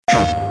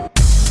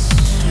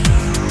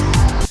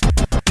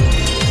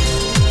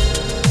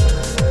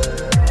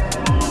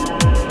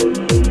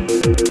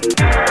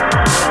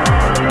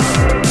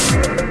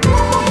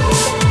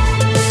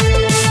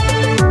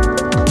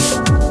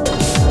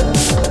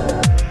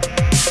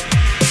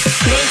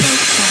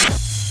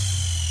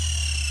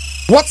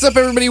What's up,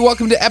 everybody?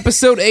 Welcome to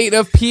episode 8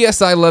 of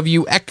P.S. I Love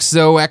You,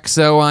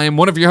 XOXO. I am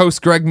one of your hosts,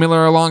 Greg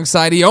Miller,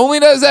 alongside He Only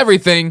Does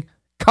Everything,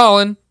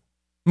 Colin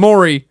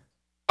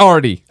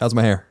Moriarty. How's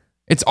my hair?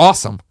 It's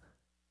awesome.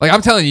 Like,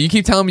 I'm telling you, you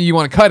keep telling me you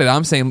want to cut it.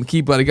 I'm saying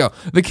keep let it go.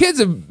 The kids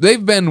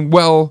they've been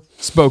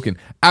well-spoken,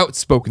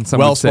 outspoken, some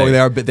would say.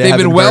 They've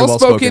been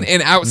well-spoken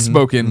and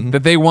outspoken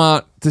that they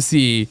want to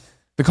see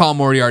the Colin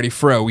Moriarty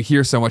fro we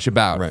hear so much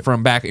about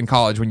from back in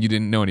college when you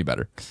didn't know any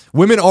better.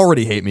 Women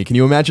already hate me. Can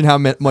you imagine how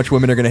much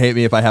women are going to hate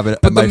me if I have it?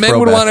 But the men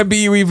would want to be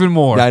you even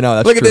more. Yeah, I know.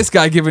 That's Look true. at this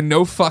guy giving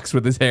no fucks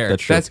with his hair.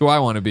 That's true. That's who I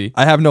want to be.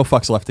 I have no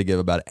fucks left to give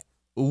about it.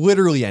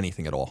 Literally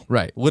anything at all.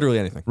 Right. Literally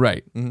anything.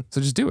 Right.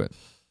 So just do it.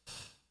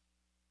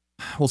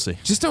 We'll see.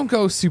 Just don't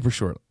go super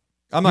short.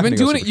 I'm not You've been gonna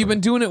go doing it. super You've short.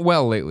 been doing it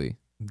well lately.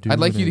 I'd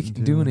like you to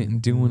keep doing it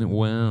and doing it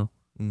well.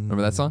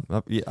 Remember that song?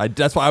 Yeah,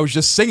 that's why I was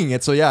just singing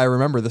it. So yeah, I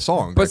remember the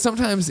song. But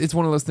sometimes it's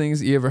one of those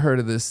things. You ever heard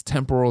of this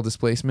temporal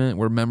displacement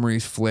where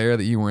memories flare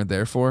that you weren't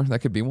there for? That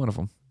could be one of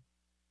them.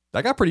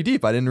 that got pretty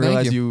deep. I didn't Thank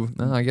realize you.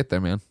 No, I get there,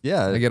 man.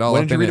 Yeah. I get all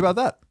When up did you in read it. about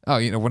that?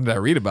 Oh, when did I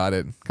read about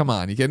it? Come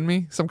on, you kidding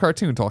me? Some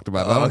cartoon talked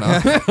about it. I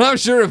don't know. I'm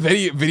sure a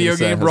video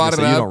game brought it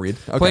up. You don't read.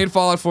 Okay. Playing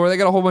Fallout 4, they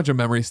got a whole bunch of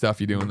memory stuff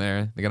you do in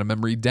there. They got a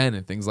memory den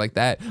and things like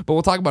that. But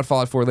we'll talk about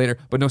Fallout 4 later,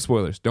 but no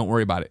spoilers. Don't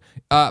worry about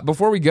it.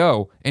 Before we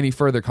go any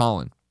further,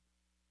 Colin,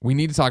 we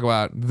need to talk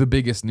about the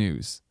biggest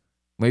news.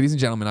 Ladies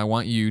and gentlemen, I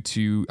want you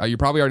to, you're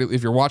probably already,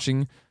 if you're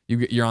watching,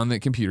 you're on the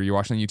computer, you're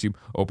watching on YouTube,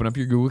 open up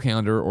your Google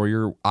Calendar or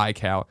your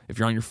iCal. If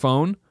you're on your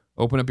phone,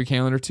 open up your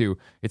calendar too.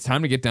 It's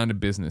time to get down to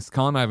business.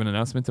 Colin and I have an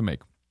announcement to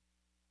make.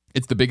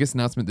 It's the biggest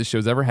announcement this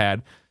show's ever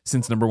had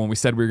since, number one, we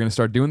said we were going to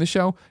start doing the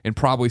show, and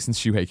probably since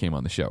Shuhei came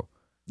on the show.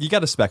 You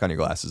got a speck on your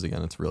glasses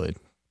again. It's really.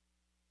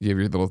 You have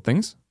your little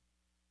things?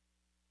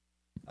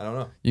 I don't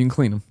know. You can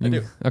clean them. I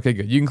do. Okay,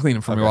 good. You can clean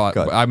them from your wallet.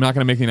 good. I'm not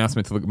going to make the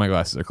announcement till my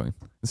glasses are clean.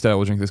 Instead, I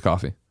will drink this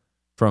coffee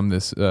from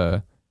this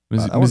That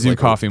one's Mizzou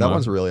coffee That mug.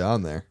 one's really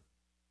on there.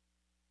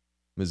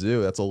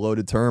 Mizzou. That's a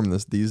loaded term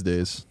these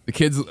days. The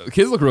kids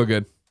look real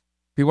good.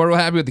 People are real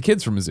happy with the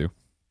kids from Mizzou.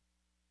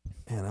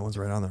 Man, that one's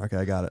right on there. Okay,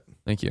 I got it.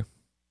 Thank you.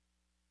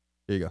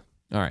 Here you go.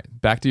 All right,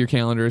 back to your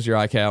calendars, your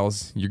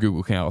iCals, your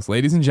Google Cal's.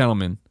 Ladies and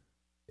gentlemen,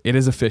 it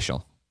is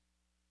official.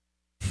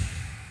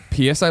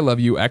 P.S. I Love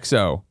You,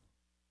 XO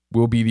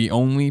will be the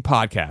only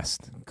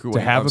podcast to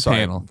have a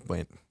panel.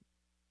 Wait.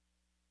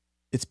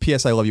 It's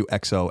P.S. I Love You,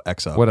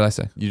 XOXO. What did I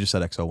say? You just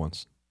said XO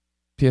once.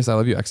 P.S. I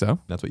Love You, XO?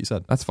 That's what you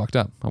said. That's fucked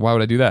up. Why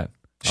would I do that?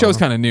 The show's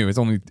kind of new. It's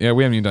only, we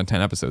haven't even done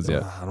 10 episodes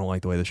yet. I don't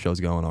like the way this show's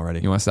going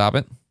already. You want to stop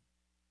it?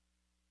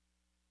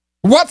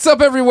 What's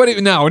up, everybody?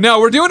 No,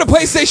 we're doing a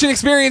PlayStation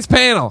Experience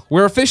panel.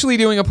 We're officially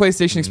doing a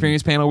PlayStation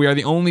Experience panel. We are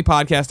the only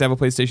podcast to have a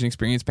PlayStation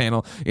Experience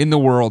panel in the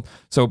world.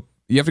 So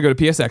you have to go to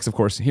PSX, of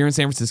course, here in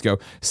San Francisco.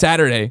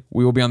 Saturday,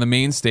 we will be on the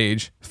main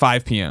stage,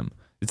 5 p.m.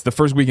 It's the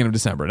first weekend of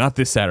December. Not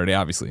this Saturday,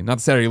 obviously. Not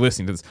the Saturday you're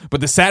listening to this,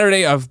 but the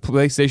Saturday of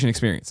PlayStation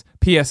Experience,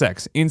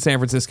 PSX, in San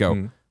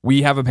Francisco.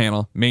 We have a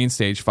panel, main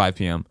stage, 5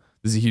 p.m.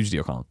 This is a huge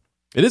deal, Colin.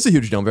 It is a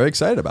huge deal. I'm very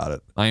excited about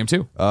it. I am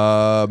too.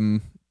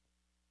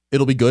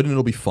 It'll be good and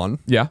it'll be fun.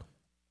 Yeah.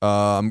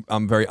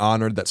 I'm very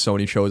honored that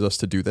Sony chose us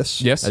to do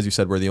this. Yes. As you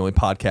said, we're the only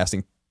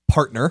podcasting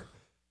partner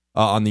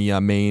on the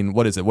main.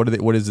 What is it?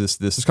 What is this?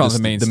 It's called the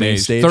main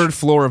stage. Third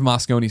floor of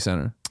Moscone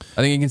Center.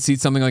 I think it can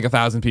seat something like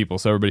 1,000 people,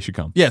 so everybody should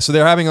come. Yeah. So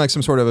they're having like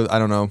some sort of, I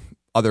don't know,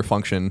 other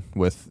function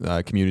with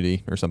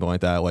community or something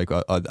like that. Like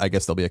I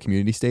guess there'll be a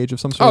community stage of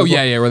some sort. Oh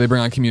yeah, where they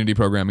bring on community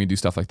programming and do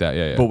stuff like that.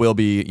 Yeah. But we'll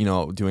be,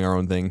 doing our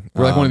own thing.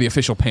 We're like one of the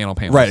official panels.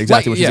 Right,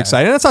 exactly, which is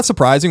exciting. And that's not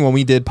surprising. When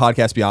we did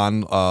Podcast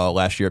Beyond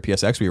last year at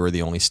PSX, we were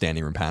the only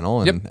standing room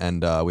panel,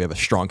 and we have a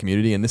strong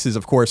community. And this is,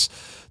 of course,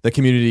 the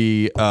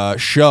community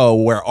show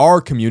where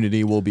our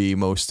community will be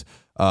most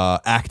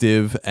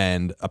active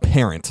and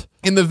apparent.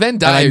 In the Venn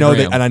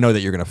diagram, and I know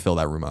that you're going to fill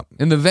that room up.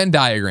 In the Venn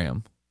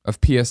diagram of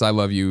PS I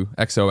Love You,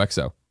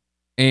 XOXO,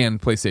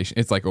 and PlayStation,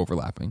 it's like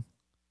overlapping.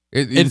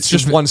 It's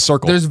just one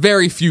circle. There's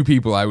very few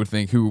people, I would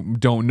think, who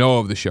don't know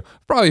of the show.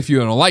 Probably a few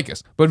that don't like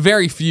us, but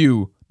very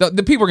few.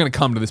 The people are going to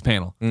come to this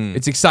panel.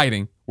 It's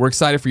exciting. We're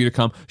excited for you to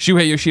come.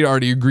 Shuhei Yoshida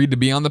already agreed to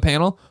be on the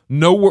panel.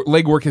 No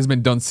legwork has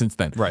been done since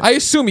then. Right. I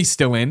assume he's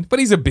still in, but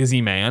he's a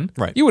busy man.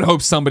 Right. You would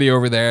hope somebody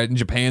over there in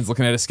Japan's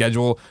looking at a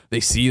schedule. They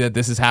see that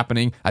this is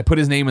happening. I put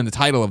his name in the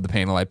title of the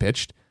panel I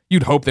pitched.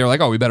 You'd hope they're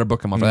like, oh, we better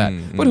book him up for that.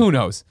 But who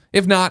knows?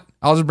 If not,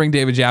 I'll just bring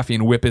David Jaffe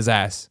and whip his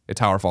ass at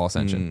Towerfall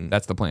Ascension.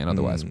 That's the plan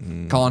otherwise.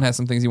 Colin has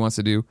some things he wants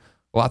to do.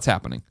 Lots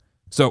happening.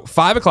 So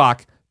 5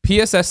 o'clock,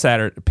 PXX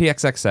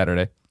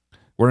Saturday.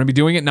 We're going to be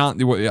doing it now.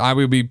 I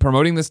will be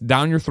promoting this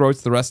down your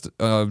throats the rest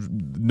of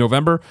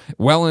November,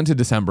 well into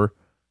December.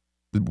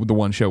 The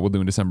one show we'll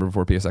do in December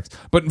before PSX.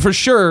 But for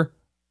sure,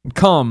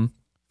 come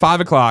 5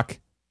 o'clock,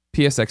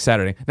 PSX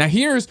Saturday. Now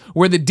here's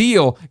where the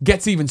deal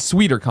gets even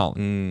sweeter,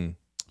 Colin.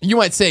 You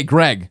might say,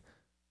 Greg,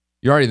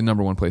 you're already the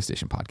number one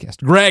PlayStation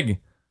podcast. Greg,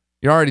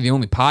 you're already the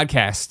only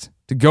podcast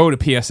to go to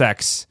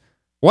PSX.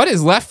 What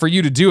is left for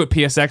you to do at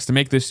PSX to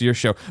make this your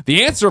show?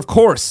 The answer, of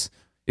course,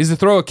 is to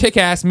throw a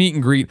kick-ass meet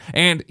and greet.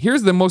 And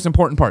here's the most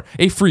important part,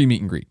 a free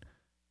meet and greet.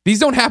 These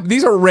don't happen.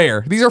 These are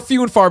rare. These are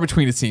few and far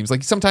between, it seems.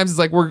 Like sometimes it's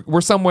like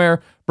we're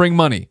somewhere, bring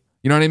money.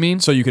 You know what I mean?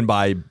 So you can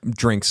buy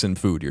drinks and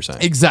food, you're saying?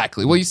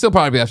 Exactly. Well, you still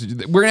probably have to.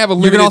 We're going to have a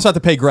limited. You're going to also have to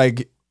pay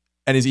Greg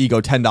and his ego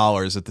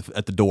 $10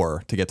 at the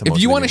door to get to most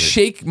If you want to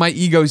shake my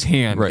ego's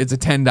hand, it's a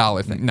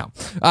 $10 thing. No.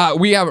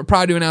 We are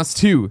proud to announce,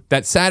 too,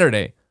 that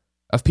Saturday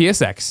of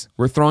PSX,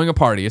 we're throwing a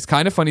party. It's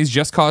Kind of Funny's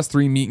Just Cause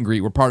 3 meet and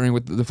greet. We're partnering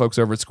with the folks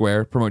over at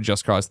Square, promote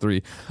Just Cause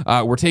 3.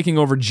 We're taking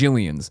over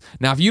Jillian's.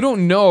 Now, if you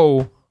don't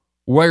know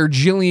where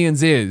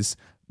Jillian's is,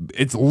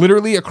 it's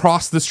literally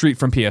across the street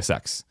from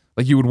PSX.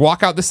 Like you would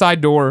walk out the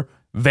side door,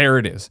 there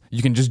it is.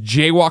 You can just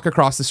jaywalk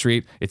across the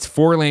street. It's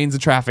 4 lanes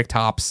of traffic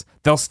tops.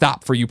 They'll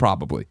stop for you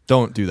probably.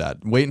 Don't do that.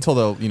 Wait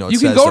until you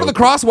can go to the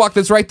crosswalk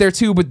that's right there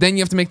too, but then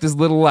you have to make this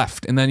little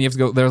left, and then you have to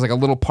go. There's like a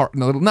little park,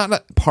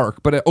 not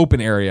park, but an open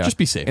area. Just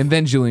be safe. And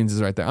then Jillian's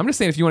is right there. I'm just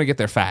saying, if you want to get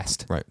there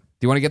fast, right? Do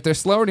you want to get there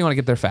slow or do you want to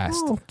get there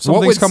fast? Well, some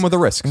things come with a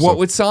risk. What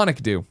would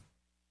Sonic do?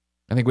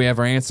 I think we have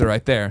our answer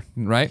right there,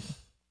 right?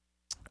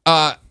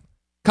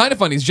 Kind of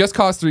Funny's Just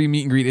Cause 3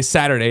 meet and greet is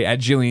Saturday at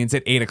Jillian's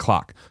at 8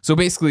 o'clock. So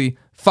basically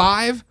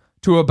 5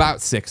 to about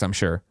 6, I'm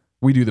sure,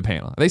 we do the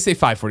panel. They say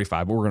 5:45,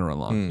 but we're going to run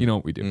long. You know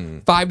what we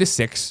do. 5 to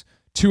 6,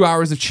 2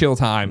 hours of chill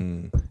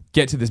time,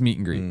 get to this meet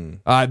and greet.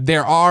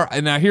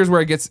 And now here's where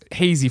it gets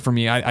hazy for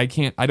me. I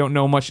don't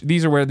know much.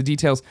 These are where the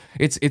details,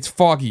 it's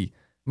foggy.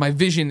 My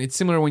vision, it's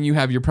similar when you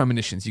have your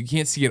premonitions. You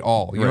can't see it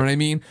all. You know what I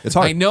mean? It's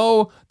hard. I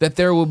know that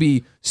there will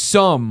be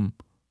some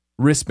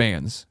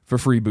wristbands for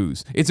free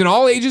booze. It's an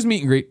all ages meet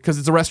and greet because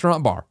it's a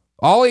restaurant bar.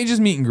 All ages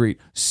meet and greet.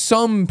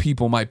 Some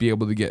people might be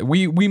able to get.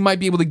 We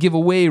might be able to give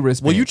away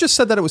wristbands. Well, you just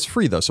said that it was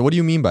free though. So what do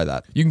you mean by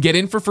that? You can get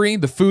in for free.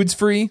 The food's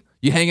free.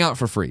 You hang out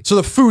for free. So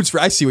the food's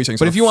free. I see what you're saying.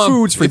 But if you want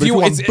food's free, but if you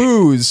want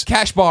booze,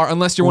 cash bar,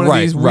 unless you're one of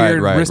these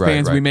weird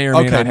wristbands we may or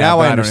may not have. Okay,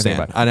 now I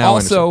understand.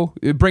 Also,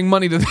 bring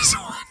money to this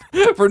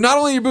one for not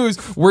only your booze.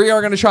 We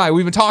are going to try.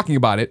 We've been talking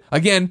about it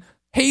again.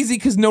 Hazy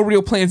because no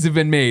real plans have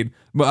been made.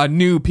 A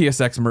new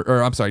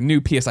PSX,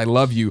 new PS I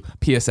Love You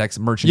PSX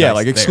merchandise. Yeah,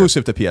 like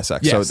exclusive to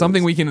PSX. Yeah, so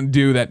something we can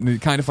do that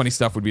Kind of Funny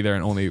stuff would be there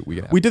and only we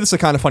can have. We did this at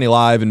Kind of Funny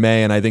Live in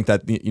May, and I think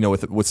that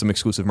with some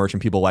exclusive merch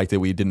and people liked it.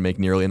 We didn't make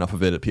nearly enough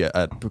of it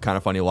at Kind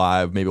of Funny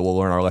Live. Maybe we'll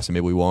learn our lesson.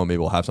 Maybe we won't. Maybe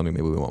we'll have something.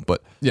 Maybe we won't.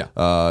 But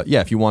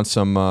if you want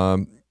some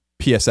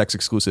PSX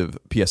exclusive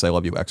PS I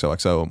Love You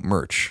XOXO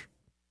merch,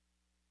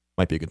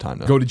 might be a good time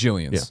to go to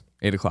Jillian's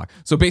 8 o'clock.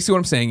 So basically, what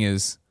I'm saying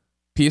is,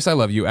 PS I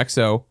Love You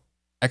XO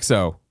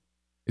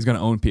is going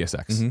to own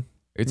PSX. Mm-hmm.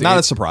 It's not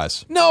a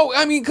surprise. No,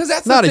 I mean, because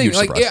that's not the thing. A huge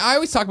surprise. I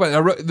always talk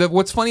about it.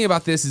 What's funny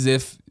about this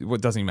is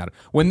what doesn't even matter.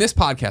 When this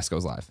podcast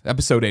goes live,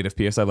 episode 8 of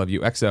PS I Love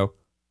You XO,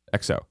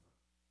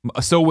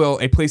 so will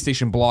a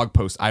PlayStation blog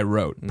post I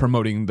wrote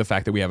promoting the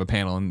fact that we have a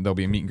panel and there'll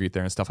be a meet and greet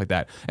there and stuff like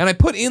that. And I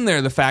put in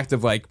there the fact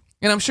of and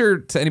I'm sure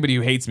to anybody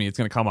who hates me, it's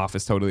going to come off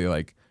as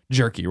totally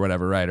jerky or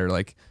whatever, right?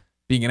 Or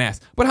being an ass.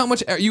 But how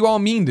much are you all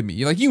mean to me?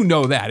 You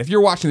know that. If you're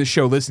watching this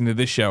show, listening to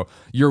this show,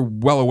 you're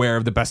well aware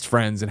of the best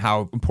friends and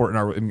how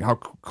important and how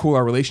cool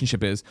our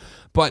relationship is.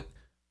 But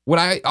what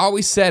I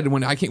always said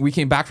when we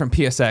came back from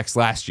PSX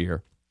last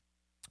year,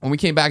 when we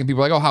came back and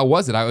people were like, oh, how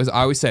was it? I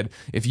always said,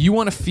 if you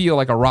want to feel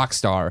like a rock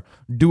star,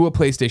 do a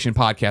PlayStation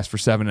podcast for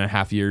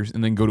 7.5 years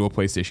and then go to a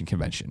PlayStation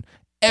convention.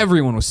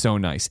 Everyone was so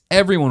nice.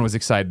 Everyone was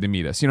excited to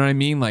meet us. You know what I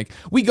mean?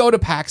 We go to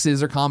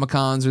PAXs or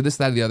Comic-Cons or this,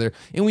 that, or the other,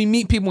 and we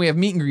meet people, we have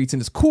meet and greets,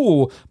 and it's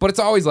cool, but it's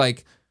always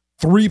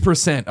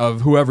 3%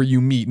 of whoever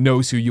you meet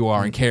knows who you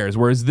are and cares.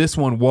 Whereas this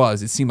one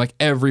it seemed like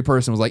every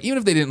person was even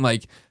if they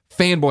didn't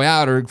fanboy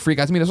out or freak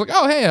out to me, I was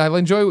oh, hey, I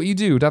enjoy what you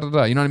do, da, da,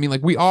 da. You know what I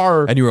mean? We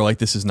are. And you were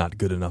this is not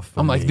good enough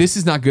for me. This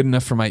is not good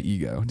enough for my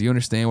ego. Do you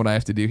understand what I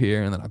have to do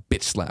here? And then I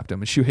bitch slapped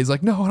him, and he's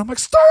no. And I'm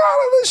stay out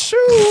of this shoe.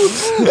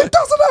 It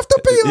doesn't have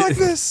to be like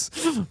this.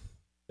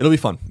 It'll be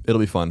fun.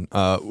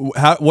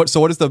 What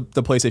does the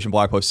PlayStation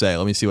blog post say?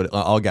 Let me see what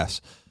I'll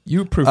guess.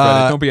 You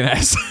proofread it. Don't be an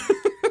ass.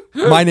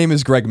 My name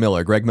is Greg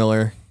Miller. Greg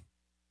Miller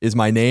is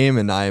my name,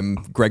 and I'm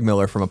Greg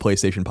Miller from a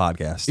PlayStation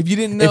podcast. If you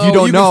didn't know, you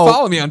can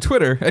follow me on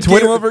Twitter at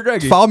Game Over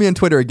Greggy. Follow me on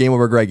Twitter at Game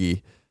Over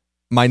Greggy.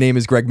 My name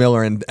is Greg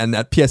Miller, and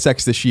at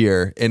PSX this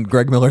year in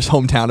Greg Miller's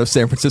hometown of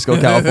San Francisco,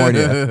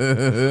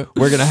 California,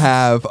 we're gonna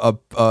have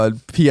a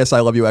PS I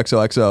Love You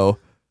XOXO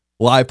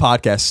live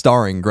podcast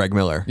starring Greg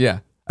Miller. Yeah.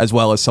 As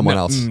well as someone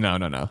else. No.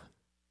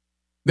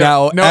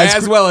 Now,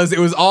 as well as it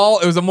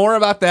was more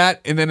about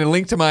that, and then a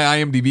link to my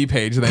IMDb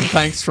page, and then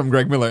thanks from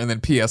Greg Miller, and then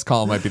P.S.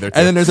 Call might be there too.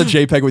 And then there's a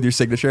JPEG with your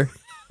signature.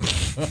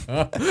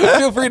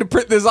 Feel free to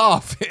print this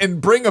off and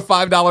bring a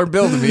 $5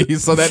 bill to me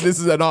so that this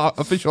is an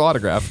official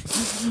autograph.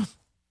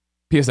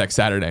 PSX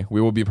Saturday.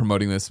 We will be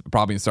promoting this,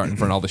 probably starting in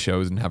front of all the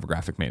shows and have a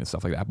graphic made and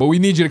stuff like that. But we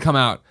need you to come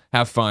out,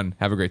 have fun,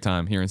 have a great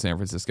time here in San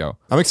Francisco.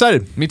 I'm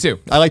excited. Me too.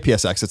 I like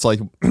PSX. It's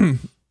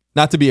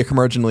not to be a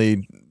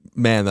curmudgeonly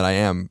man that I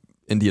am,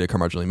 indeed a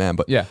curmudgeonly man,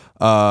 but yeah.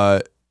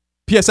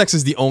 PSX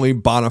is the only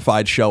bona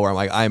fide show where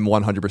I'm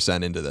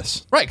 100% into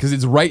this. Right, because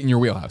it's right in your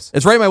wheelhouse.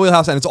 It's right in my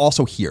wheelhouse, and it's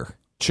also here.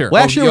 Sure.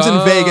 Last year was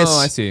in Vegas. Oh,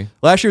 I see.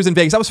 Last year was in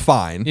Vegas. That was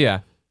fine.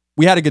 Yeah.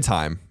 We had a good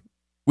time.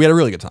 We had a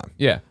really good time.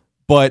 Yeah.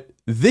 But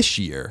this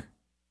year,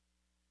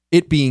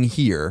 it being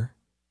here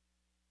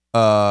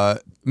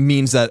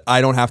means that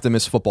I don't have to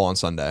miss football on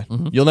Sunday.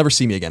 You'll never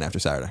see me again after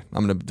Saturday.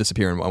 I'm going to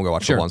disappear and I'm going to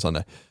watch football on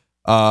Sunday.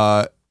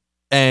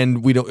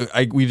 And we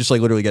just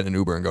like literally get an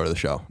Uber and go to the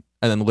show,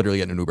 and then literally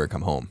get an Uber and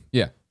come home.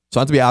 Yeah. So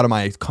I have to be out of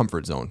my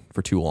comfort zone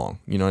for too long.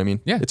 You know what I mean?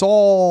 Yeah. It's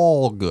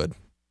all good.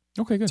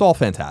 Okay, good. It's all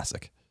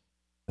fantastic.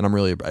 And I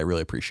really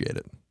appreciate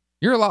it.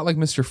 You're a lot like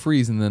Mr.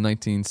 Freeze in the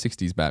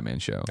 1960s Batman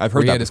show. I've heard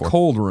where he that had before. his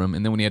cold room,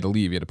 and then when he had to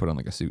leave, he had to put on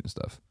like a suit and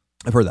stuff.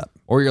 I've heard that.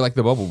 Or you're like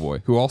the Bubble Boy,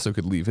 who also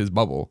could leave his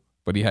bubble,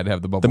 but he had to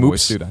have the Bubble Boy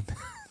suit on.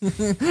 It's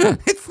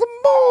the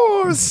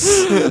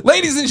Morse.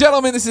 Ladies and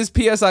gentlemen, this is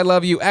P.S. I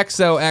Love You,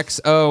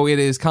 XOXO. It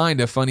is Kind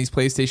of Funny's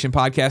PlayStation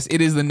podcast. It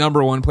is the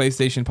 #1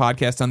 PlayStation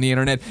podcast on the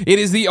internet. It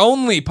is the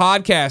only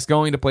podcast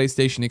going to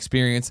PlayStation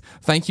Experience.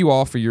 Thank you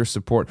all for your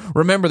support.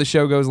 Remember, the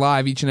show goes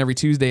live each and every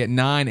Tuesday at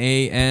 9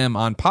 a.m.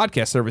 on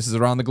podcast services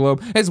around the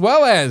globe, as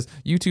well as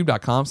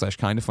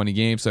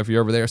youtube.com/kindoffunnygames. So if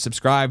you're over there,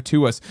 subscribe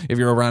to us. If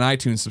you're over on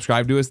iTunes,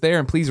 subscribe to us there,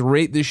 and please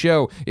rate the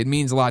show. It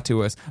means a lot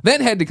to us. Then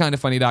head to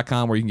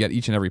kindoffunny.com, where you can get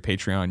each and every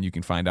Patreon. You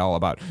can find all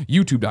about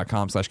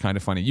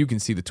youtube.com/kindoffunny. You can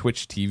see the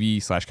Twitch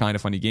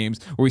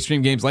TV/kindoffunnygames, where we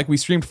stream games like we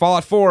streamed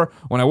Fallout 4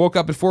 when I woke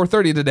up at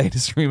 4:30 today to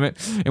stream it,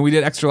 and we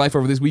did Extra Life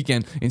over this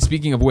weekend. And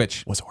speaking of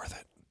which, Was it worth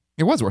it?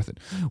 it was worth it.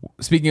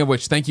 Speaking of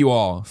which, thank you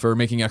all for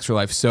making Extra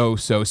Life so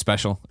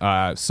special.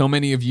 So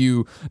many of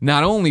you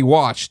not only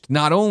watched,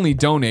 not only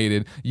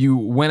donated, you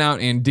went out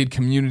and did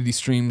community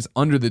streams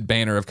under the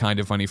banner of Kind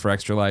of Funny for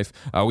Extra Life.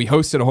 We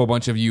hosted a whole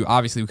bunch of you.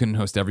 Obviously, we couldn't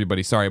host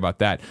everybody. Sorry about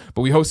that.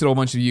 But we hosted a whole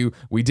bunch of you.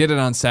 We did it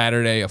on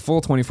Saturday, a full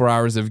 24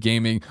 hours of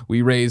gaming.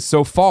 We raised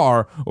so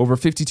far over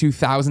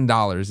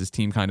 $52,000 as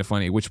Team Kind of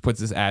Funny, which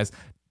puts us as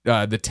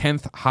the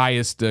 10th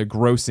highest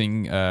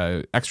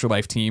grossing Extra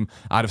Life team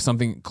out of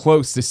something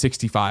close to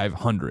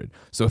 6,500.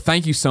 So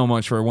thank you so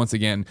much for once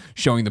again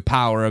showing the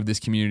power of this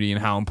community and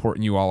how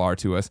important you all are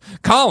to us.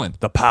 Colin,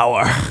 The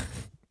power.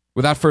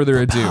 without further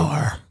ado,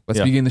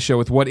 let's begin the show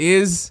with what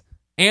is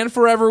and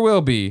forever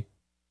will be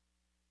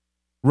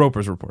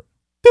Roper's Report.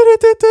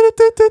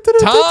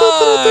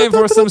 Time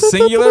for some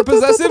singular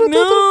possessive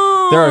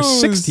news. There are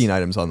 16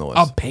 items on the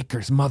list. A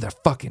baker's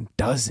motherfucking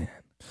dozen.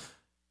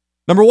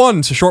 Number 1,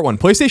 it's a short one.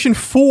 PlayStation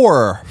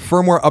 4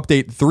 firmware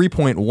update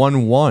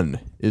 3.11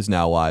 is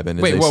now live. And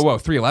Wait, whoa,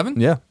 311?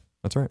 Yeah,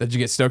 that's right. Did you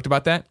get stoked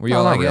about that? Were you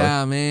all not like, really.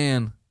 yeah,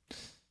 man.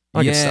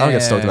 I don't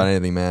get stoked about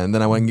anything, man.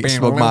 Then I went and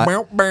smoked my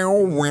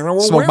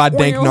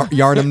dank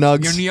Yarnum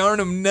Nugs. Your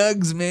Yarnum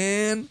Nugs,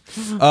 man.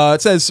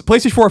 It says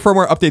PlayStation 4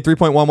 firmware update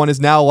 3.11 is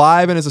now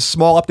live and is a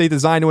small update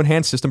designed to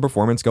enhance system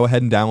performance. Go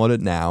ahead and download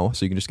it now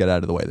so you can just get it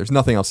out of the way. There's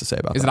nothing else to say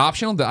about Is that. it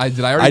optional? Did I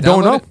already I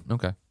don't download know.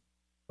 it? Okay.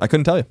 I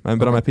couldn't tell you. I haven't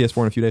been on my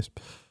PS4 in a few days.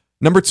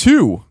 Number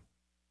 2.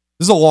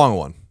 This is a long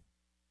one.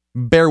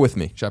 Bear with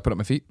me. Should I put up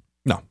my feet?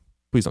 No,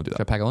 please don't do Should I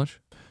that. pack a lunch?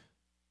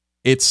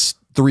 It's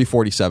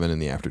 3:47 in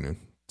the afternoon.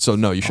 So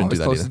no, you shouldn't do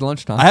that close either. to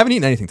lunchtime. I haven't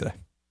eaten anything today.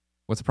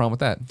 What's the problem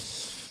with that?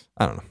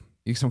 I don't know.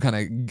 You some kind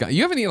of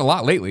you haven't eaten a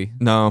lot lately.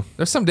 No,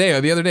 There's some day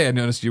the other day I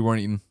noticed you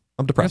weren't eating. I'm You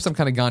have depressed. some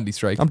kind of Gandhi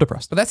strike. I'm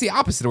depressed. But that's the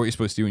opposite of what you're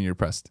supposed to do when you're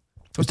depressed.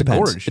 You're It supposed to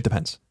depends. gorge. It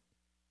depends.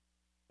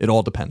 It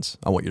all depends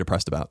on what you're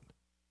depressed about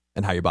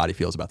and how your body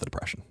feels about the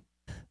depression.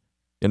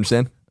 You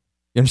understand?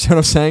 You understand what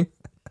I'm saying?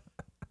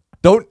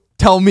 Don't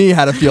tell me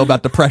how to feel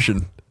about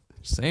depression.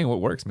 Just saying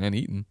what works, man.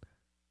 Eating.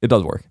 It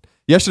does work.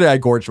 Yesterday, I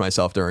gorged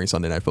myself during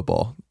Sunday Night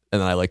Football,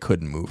 and then I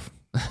couldn't move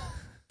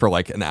for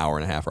an hour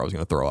and a half, or I was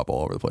going to throw up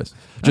all over the place.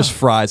 Just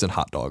fries and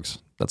hot dogs.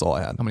 That's all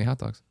I had. How many hot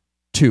dogs?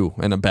 2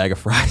 and a bag of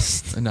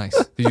fries. Nice.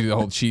 Did you do the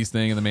whole cheese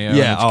thing and the mayo?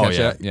 Yeah. and Oh,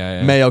 ketchup?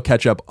 Yeah. Mayo,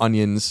 ketchup,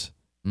 onions,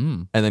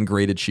 Mm. and then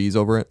grated cheese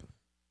over it.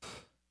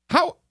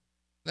 How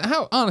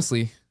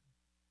honestly,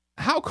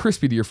 how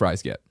crispy do your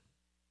fries get?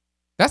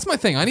 That's my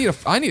thing. I need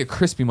a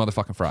crispy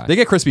motherfucking fry. They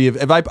get crispy.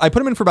 If I put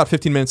them in for about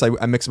 15 minutes,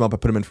 I mix them up. I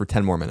put them in for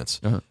 10 more minutes.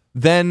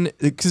 Then,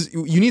 because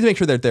you need to make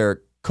sure that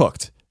they're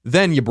cooked.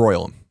 Then you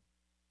broil them.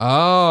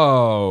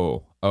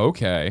 Oh,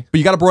 okay. But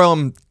you got to broil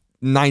them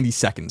 90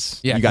 seconds.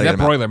 Yeah, you got that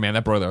broiler, man.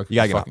 That broiler You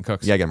got to fucking get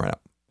cooks. You got to get them right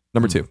out.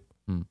 Number 2.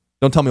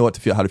 Don't tell me how to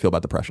feel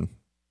about depression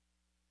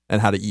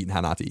and how to eat and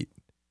how not to eat.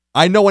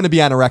 I know when to be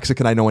anorexic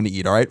and I know when to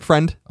eat. All right,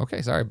 friend?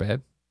 Okay, sorry,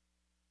 bad.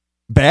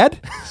 Bad?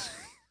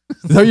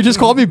 No, you just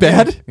called me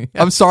bad? Yeah.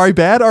 I'm sorry,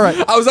 bad? All right.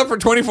 I was up for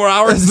 24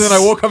 hours and then I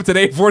woke up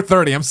today at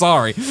 4:30. I'm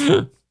sorry.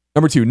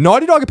 Number 2,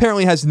 Naughty Dog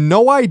apparently has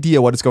no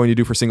idea what it's going to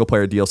do for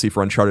single-player DLC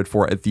for Uncharted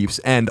 4 at Thief's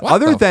End,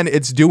 other than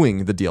it's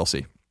doing the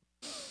DLC.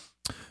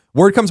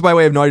 Word comes by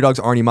way of Naughty Dog's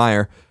Arnie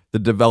Meyer, the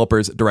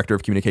developer's director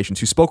of communications,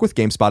 who spoke with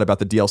GameSpot about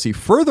the DLC.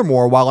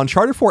 Furthermore, while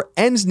Uncharted 4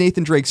 ends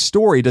Nathan Drake's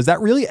story, does that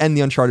really end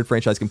the Uncharted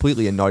franchise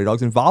completely and Naughty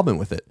Dog's involvement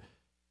with it?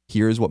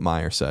 Here's what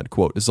Meyer said.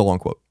 Quote, this is a long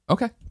quote.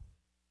 Okay.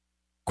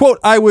 Quote,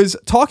 I was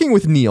talking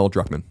with Neil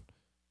Druckmann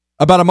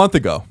about a month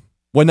ago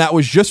when that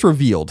was just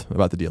revealed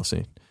about the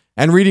DLC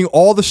and reading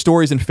all the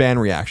stories and fan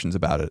reactions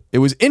about it. It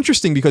was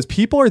interesting because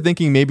people are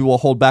thinking maybe we'll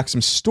hold back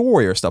some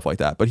story or stuff like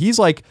that. But he's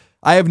like,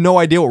 I have no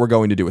idea what we're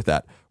going to do with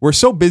that. We're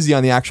so busy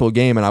on the actual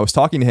game. And I was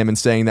talking to him and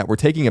saying that we're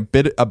taking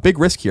a big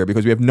risk here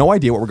because we have no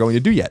idea what we're going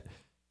to do yet.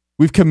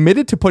 We've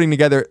committed to putting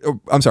together.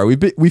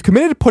 We've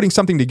committed to putting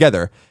something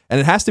together, and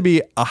it has to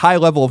be a high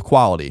level of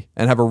quality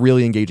and have a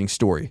really engaging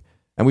story.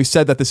 And we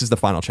said that this is the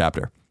final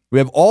chapter. We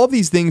have all of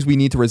these things we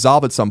need to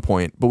resolve at some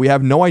point, but we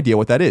have no idea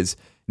what that is.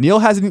 Neil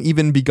hasn't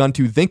even begun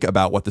to think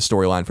about what the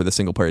storyline for the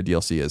single player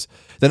DLC is.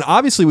 Then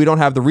obviously we don't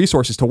have the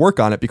resources to work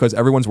on it because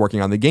everyone's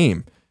working on the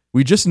game.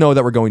 We just know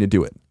that we're going to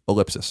do it.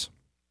 Ellipsis.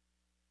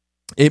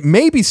 It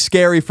may be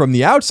scary from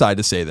the outside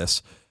to say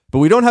this, but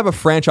we don't have a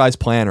franchise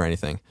plan or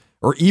anything,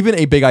 or even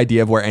a big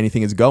idea of where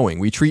anything is going.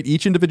 We treat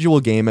each individual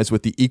game as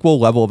with the equal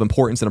level of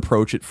importance and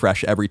approach it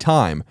fresh every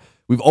time.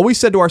 We've always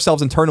said to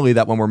ourselves internally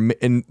that when we're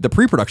in the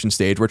pre-production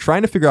stage, we're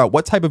trying to figure out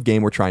what type of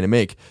game we're trying to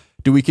make.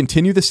 Do we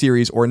continue the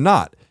series or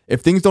not?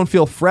 If things don't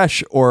feel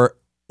fresh, or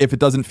if it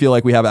doesn't feel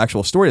like we have an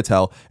actual story to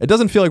tell, it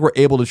doesn't feel like we're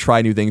able to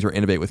try new things or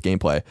innovate with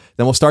gameplay,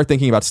 then we'll start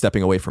thinking about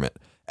stepping away from it.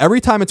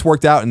 Every time it's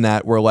worked out in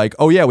that, we're like,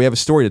 oh yeah, we have a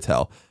story to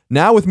tell.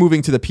 Now with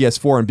moving to the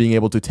PS4 and being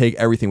able to take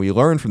everything we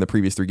learned from the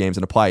previous 3 games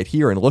and apply it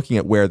here and looking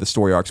at where the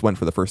story arcs went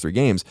for the first 3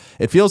 games,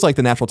 it feels like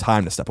the natural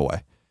time to step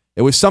away.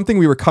 It was something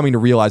we were coming to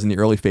realize in the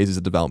early phases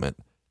of development,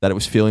 that it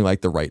was feeling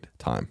like the right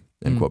time.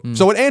 End quote.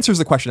 So it answers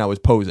the question I was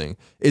posing.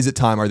 Is it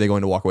time? Are they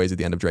going to walk away at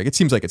the end of Drake? It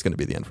seems like it's going to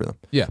be the end for them.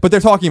 Yeah. But they're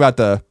talking about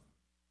the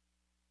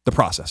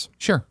process.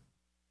 Sure.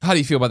 How do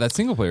you feel about that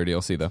single player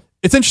DLC though?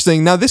 It's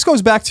interesting. Now this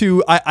goes back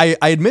to, I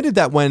admitted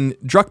that when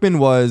Druckmann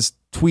was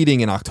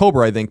tweeting in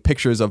October, I think,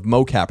 pictures of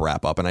mocap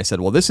wrap up, and I said,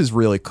 well, this is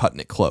really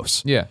cutting it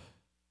close. Yeah.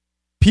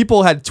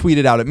 People had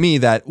tweeted out at me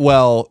that,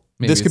 well,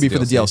 Maybe this could be for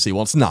the DLC. DLC.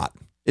 Well, it's not.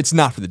 It's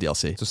not for the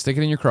DLC. So stick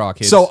it in your craw,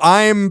 kids. So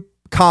I'm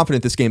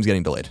confident this game's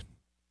getting delayed.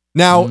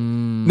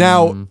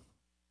 Now,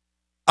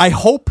 I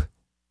hope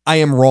I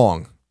am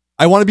wrong.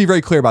 I want to be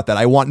very clear about that.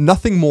 I want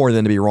nothing more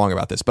than to be wrong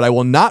about this, but I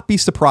will not be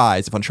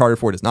surprised if Uncharted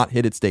 4 does not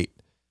hit its date.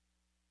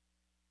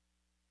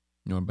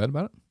 You want to bet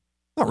about it?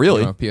 Not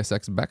really. You want a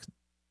PSX Bex?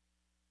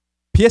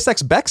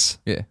 PSX Bex?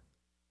 Yeah.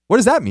 What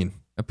does that mean?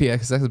 A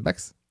PSX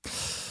Bex?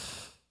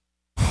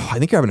 I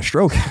think you're having a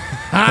stroke.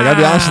 I gotta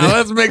be honest with you.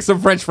 Let's make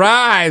some French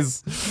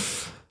fries.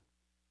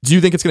 Do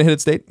you think it's going to hit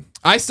its date?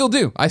 I still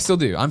do.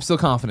 I'm still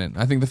confident.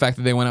 I think the fact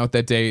that they went out with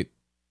that date,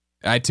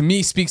 to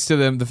me, speaks to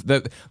them.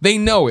 They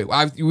know it.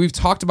 We've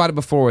talked about it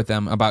before with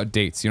them about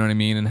dates. You know what I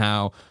mean? And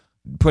how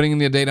putting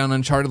the date on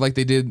Uncharted like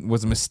they did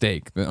was a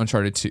mistake. The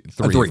Uncharted 3,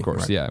 of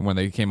course. Right. Yeah, when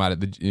they came out at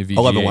the VGAs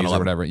 11/1/11. or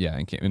whatever. Yeah,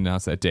 and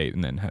announced that date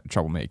and then had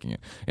trouble making it.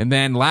 And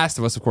then Last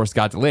of Us, of course,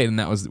 got delayed, and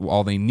that was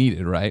all they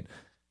needed, right?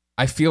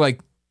 I feel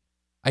like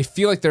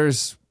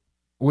there's,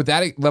 with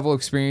that level of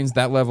experience,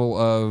 that level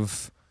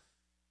of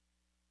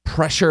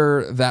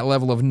pressure, that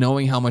level of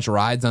knowing how much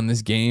rides on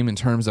this game in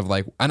terms of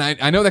like, and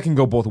I know that can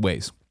go both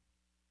ways.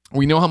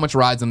 We know how much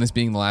rides on this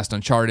being the last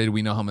Uncharted.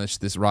 We know how much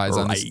this rides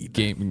on this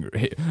game.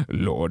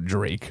 Lord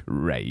Drake,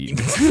 right?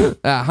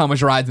 How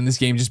much rides in this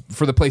game just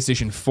for the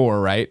PlayStation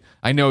 4, right?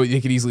 I know they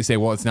could easily say,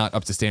 well, it's not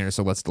up to standard,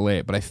 so let's delay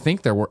it. But I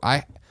think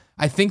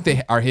I think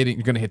they are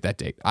going to hit that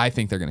date. I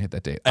think they're going to hit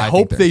that date. I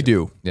hope they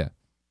do. Yeah.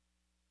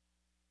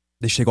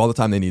 They should take all the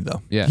time they need,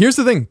 though. Yeah. Here's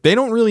the thing. They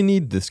don't really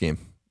need this game.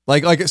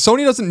 Like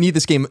Sony doesn't need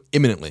this game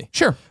imminently.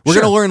 Sure. We're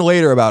going to learn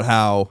later about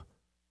how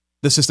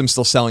the system's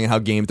still selling and how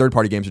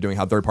third-party games are doing,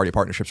 how third-party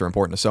partnerships are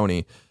important to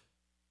Sony.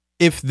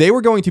 If they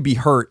were going to be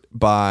hurt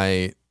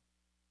by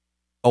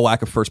a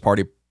lack of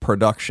first-party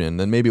production,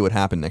 then maybe it would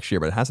happen next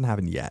year, but it hasn't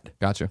happened yet.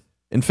 Gotcha.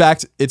 In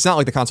fact, it's not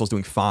like the console's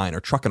doing fine or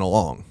trucking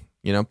along.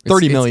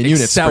 30 million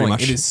units excelling. pretty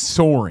much. It is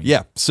soaring.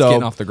 Yeah. So it's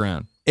getting off the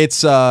ground.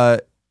 It's, I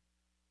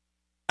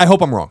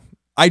hope I'm wrong.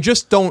 I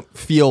just don't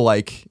feel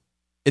like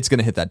it's going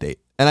to hit that date.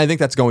 And I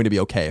think that's going to be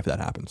okay if that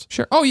happens.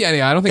 Sure. Oh,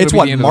 yeah. I don't think It's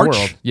it'll be the end March? of the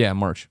world. Yeah,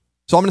 March.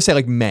 So I'm going to say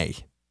like May.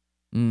 Okay.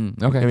 I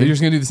mean- You're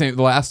just going to do the same,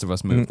 The Last of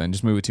Us move then.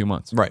 Just move it 2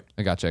 months. Right.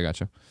 I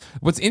gotcha.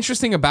 What's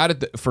interesting about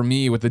it for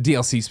me with the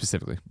DLC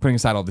specifically, putting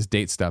aside all this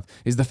date stuff,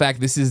 is the fact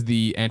this is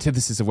the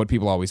antithesis of what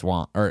people always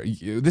want. Or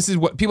this is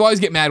what people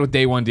always get mad with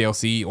day one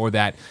DLC, or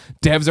that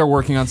devs are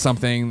working on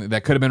something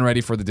that could have been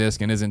ready for the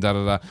disc and isn't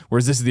da-da-da.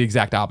 Whereas this is the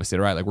exact opposite,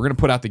 right? Like, we're going to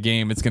put out the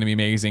game, it's going to be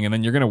amazing, and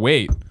then you're going to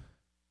wait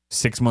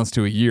 6 months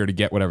to a year to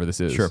get whatever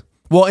this is. Sure.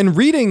 Well, in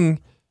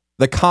reading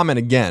the comment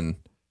again,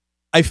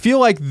 I feel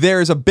like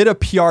there's a bit of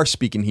PR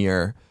speaking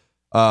here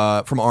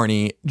from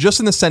Arnie, just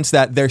in the sense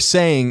that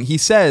he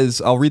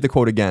says, I'll read the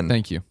quote again.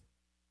 Thank you.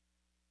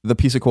 The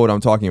piece of quote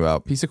I'm talking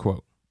about. Piece of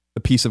quote. The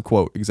piece of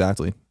quote,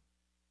 exactly.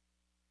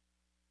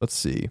 Let's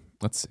see.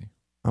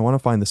 I want to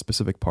find the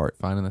specific part.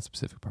 Finding that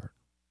specific part.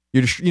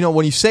 You're just,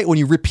 when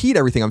you repeat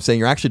everything I'm saying,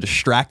 you're actually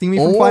distracting me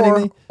from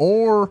finding me.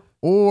 Or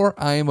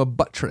I am a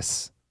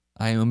buttress.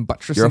 I am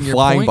buttressing You're a your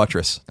flying point.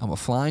 buttress. I'm a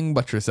flying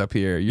buttress up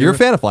here. You're a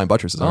fan of flying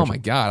buttresses, Oh aren't my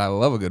you? God, I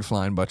love a good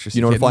flying buttress.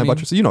 You know what a kidding flying me?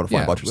 buttress is? You know what a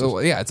flying buttress is.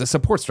 Well, yeah, it's a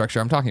support structure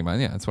I'm talking about.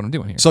 Yeah, that's what I'm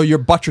doing here. So you're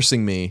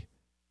buttressing me,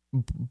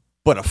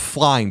 but a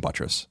flying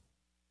buttress.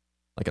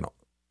 Like an...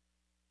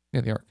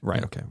 Yeah, the arc. Right,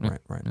 Yeah. okay. Yeah.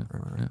 Right.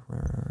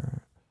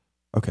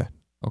 Okay.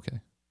 Okay.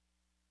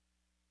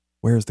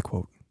 Where is the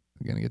quote?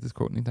 I'm going to get this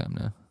quote anytime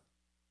now.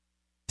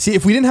 See,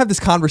 if we didn't have this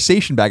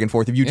conversation back and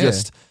forth, if you Yeah.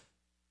 just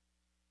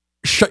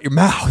shut your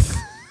mouth.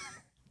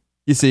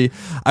 You see,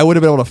 I would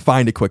have been able to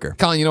find it quicker.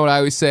 Colin, you know what I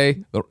always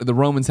say? The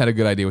Romans had a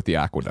good idea with the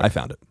aqueduct. I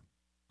found it.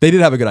 They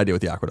did have a good idea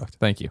with the aqueduct.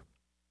 Thank you.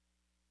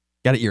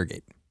 Got to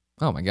irrigate.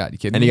 Oh my God, you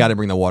kidding And me? you got to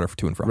bring the water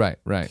to and from.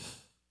 Right.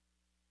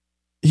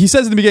 He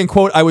says in the beginning,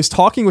 quote, I was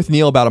talking with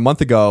Neil about a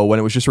month ago when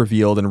it was just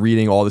revealed and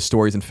reading all the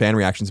stories and fan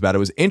reactions about it. It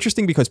was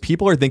interesting because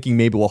people are thinking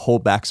maybe we'll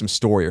hold back some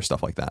story or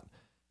stuff like that.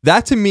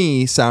 That to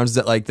me sounds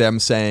like them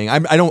saying,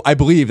 I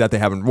believe that they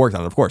haven't worked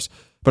on it, of course,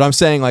 but I'm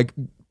saying like,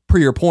 per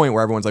your point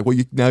where everyone's like, well,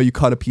 now you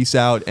cut a piece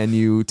out and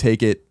you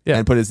take it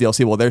and put it as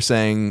DLC. Well, they're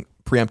saying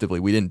preemptively,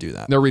 we didn't do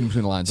that. They're reading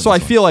between the lines. So I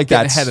feel like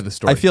Getting that's ahead of the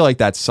story. I feel like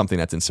that's something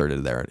that's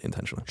inserted there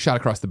intentionally. Shot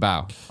across the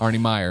bow. Arnie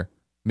Meyer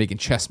making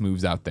chess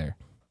moves out there.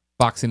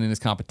 Boxing in his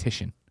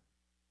competition.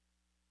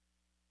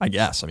 I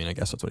guess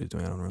that's what he's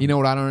doing. I don't know. You know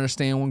what I don't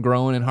understand when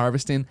growing and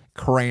harvesting?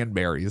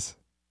 Cranberries.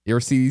 You ever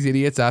see these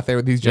idiots out there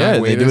with these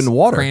giant waders? They do it in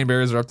water.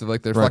 Cranberries are up to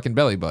like their fucking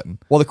belly button.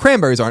 Well, the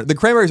cranberries aren't. The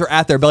cranberries are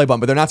at their belly button,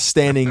 but they're not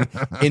standing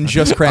in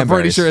just cranberries. I'm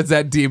pretty sure it's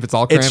that deep. It's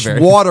all cranberries.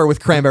 It's water with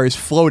cranberries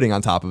floating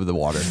on top of the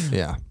water.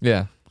 Yeah.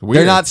 Yeah. Weird.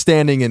 They're not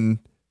standing in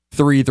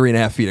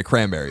 3.5 feet of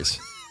cranberries.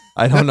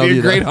 I don't know. That'd be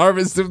a great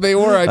harvest if they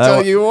were. I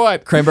tell you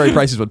what. Cranberry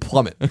prices would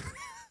plummet.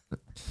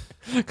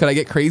 Could I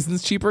get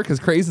craisins cheaper? Because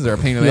craisins are a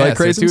pain in the You ass.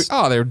 like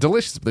craisins? They're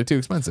delicious, but they're too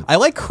expensive. I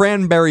like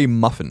cranberry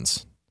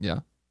muffins. Yeah.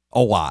 A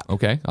lot.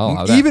 Okay. I'll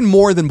allow that. Even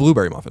more than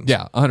blueberry muffins.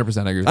 Yeah, 100% I agree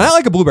with And that. I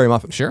like a blueberry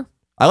muffin. Sure.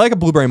 I like a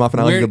blueberry muffin.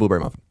 I like a good blueberry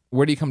muffin.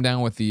 Where do you come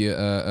down with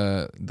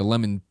the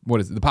lemon?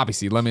 What is it? The poppy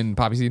seed, lemon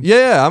poppy seed.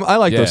 Yeah, I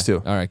like those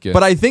too. All right, good.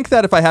 But I think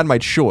that if I had my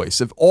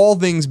choice, if all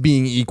things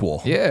being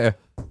equal, yeah,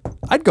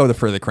 I'd go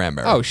for the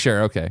cranberry. Oh,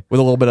 sure, okay. With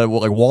a little bit of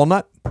like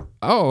walnut.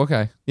 Oh,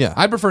 okay. Yeah,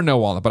 I prefer no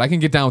walnut, but I can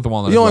get down with the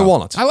walnut. You don't like well.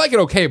 walnuts? I like it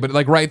okay, but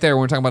like right there,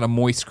 when we're talking about a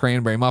moist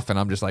cranberry muffin,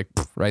 I'm just like,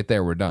 right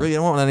there, we're done. Really, you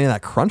don't want any of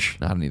that crunch?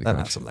 No, I don't need the That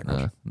crunch. has some of that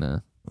crunch.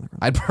 No.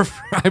 I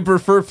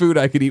prefer food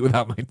I could eat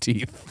without my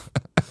teeth.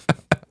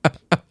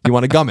 You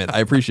want to gum it? I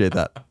appreciate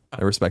that.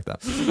 I respect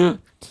that. This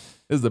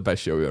is the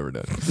best show we've ever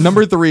done.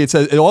 Number 3,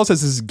 it all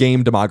says this is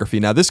game demography.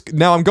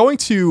 Now I'm going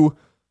to,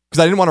 because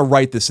I didn't want to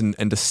write this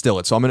and distill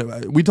it. So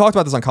we talked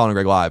about this on Colin and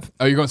Greg Live.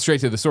 Oh, you're going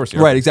straight to the source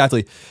here. Right,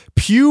 exactly.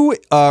 Pew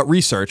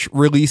Research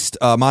released,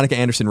 Monica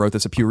Anderson wrote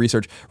this at Pew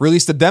Research,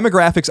 released the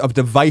demographics of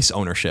device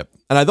ownership.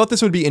 And I thought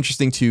this would be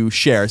interesting to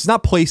share. It's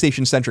not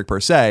PlayStation centric per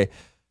se,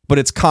 but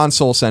it's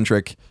console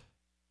centric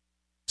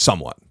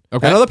somewhat.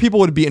 Okay. And other people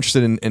would be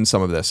interested in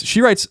some of this.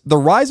 She writes, the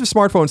rise of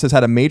smartphones has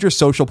had a major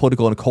social,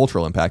 political, and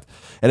cultural impact.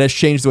 It has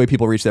changed the way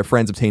people reach their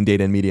friends, obtain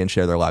data and media, and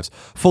share their lives.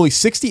 Fully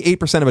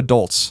 68% of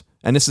adults,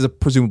 and this is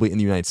presumably in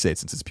the United States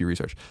since it's Pew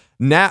Research,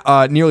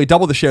 nearly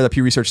double the share that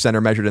Pew Research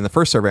Center measured in the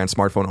first survey on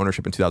smartphone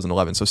ownership in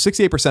 2011. So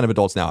 68% of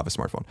adults now have a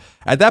smartphone.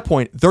 At that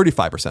point,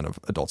 35% of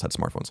adults had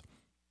smartphones.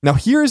 Now,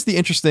 here's the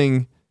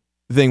interesting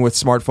thing with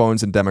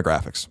smartphones and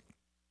demographics.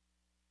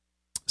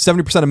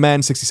 70% of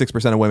men,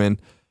 66% of women.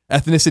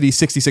 Ethnicity,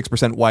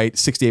 66% white,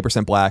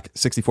 68% black,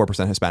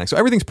 64% Hispanic. So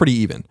everything's pretty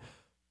even.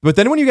 But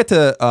then when you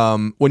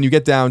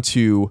get down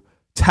to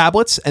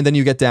tablets and then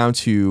you get down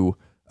to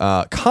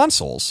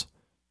consoles,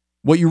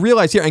 what you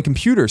realize here, and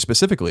computers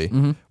specifically,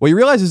 what you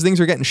realize is things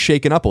are getting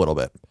shaken up a little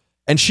bit.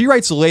 And she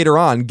writes later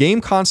on,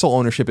 game console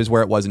ownership is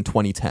where it was in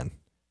 2010.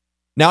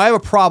 Now, I have a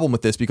problem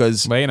with this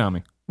because laying on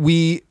me.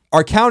 We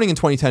are counting in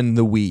 2010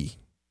 the Wii.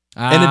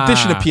 In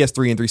addition to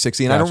PS3 and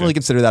 360, and I don't really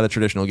consider that a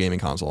traditional gaming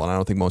console, and I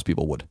don't think most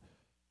people would.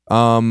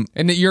 And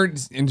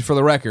for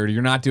the record,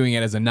 you're not doing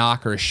it as a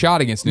knock or a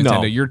shot against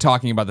Nintendo. No. You're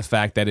talking about the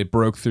fact that it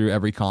broke through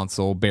every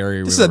console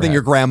barrier. This is the thing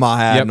your grandma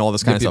had and all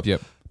this kind of stuff.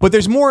 Yep. But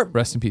there's more.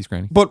 Rest in peace,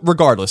 Granny. But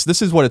regardless,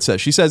 this is what it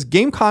says. She says,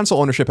 game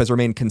console ownership has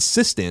remained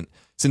consistent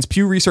since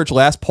Pew Research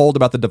last polled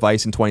about the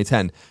device in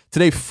 2010.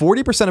 Today,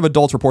 40% of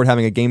adults report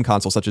having a game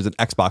console such as an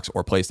Xbox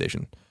or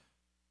PlayStation.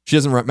 She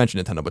doesn't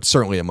mention Nintendo, but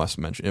certainly it must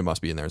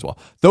be in there as well.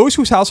 Those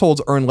whose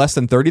households earn less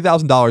than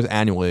 $30,000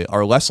 annually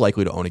are less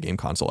likely to own a game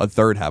console. A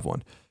third have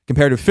one,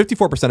 compared to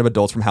 54% of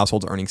adults from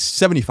households earning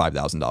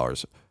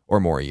 $75,000 or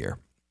more a year.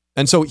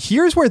 And so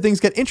here's where things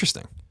get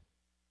interesting.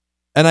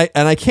 And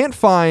I can't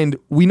find.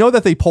 We know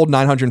that they polled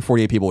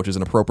 948 people, which is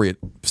an appropriate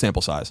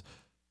sample size.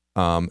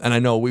 And I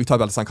know we've talked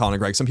about this on Colin and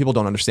Greg. Some people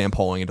don't understand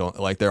polling and don't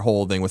like their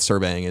whole thing with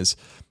surveying is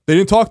they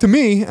didn't talk to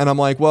me. And I'm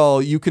like,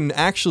 well, you can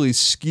actually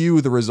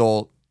skew the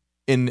result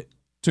in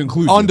to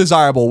include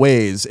undesirable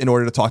ways in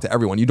order to talk to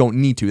everyone. You don't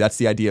need to. That's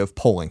the idea of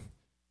polling.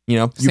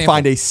 You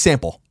find a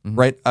sample,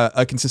 right?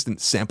 A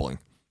consistent sampling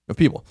of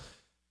people.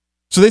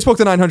 So they spoke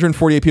to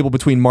 948 people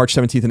between March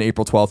 17th and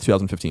April 12th,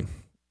 2015.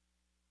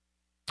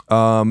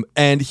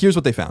 And here's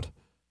what they found.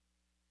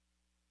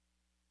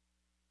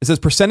 It says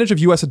percentage of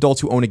U.S.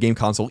 adults who own a game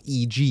console,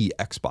 e.g.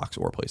 Xbox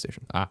or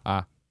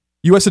PlayStation.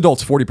 U.S.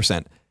 adults,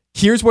 40%.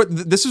 Here's what,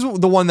 this is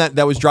the one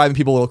that was driving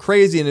people a little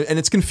crazy, and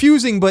it's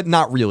confusing, but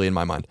not really in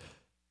my mind.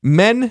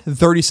 Men,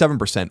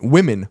 37%.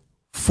 Women,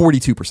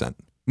 42%.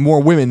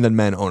 More women than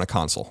men own a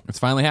console. It's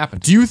finally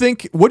happened.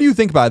 What do you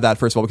think about that,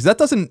 first of all? Because that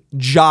doesn't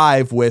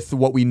jive with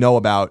what we know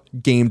about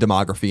game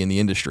demography in the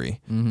industry.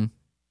 Mm-hmm.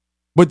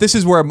 But this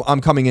is where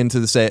I'm coming in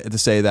to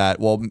say that,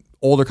 well,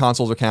 older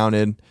consoles are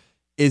counted.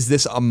 is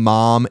this a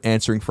mom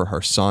answering for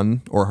her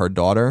son or her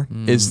daughter?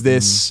 Is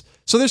this...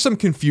 So there's some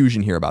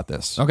confusion here about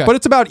this. Okay. But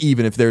it's about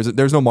even if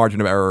there's no margin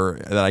of error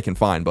that I can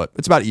find, but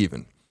it's about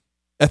even.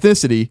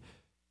 Ethnicity,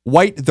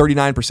 white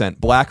 39%,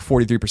 black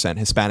 43%,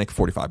 Hispanic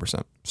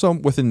 45%. So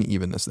within the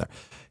evenness there.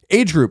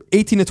 Age group,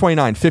 18 to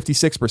 29,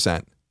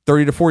 56%.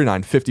 30 to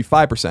 49,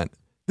 55%.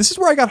 This is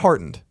where I got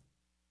heartened.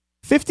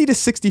 50 to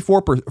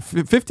 64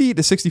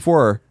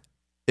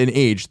 in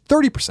age,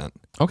 30%.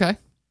 Okay.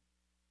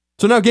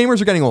 So now gamers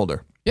are getting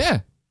older. Yeah.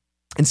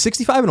 And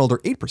 65 and older,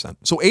 8%.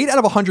 So 8 out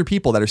of 100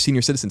 people that are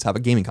senior citizens have a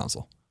gaming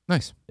console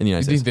Nice. in the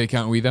United You States. think they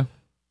count Wii though?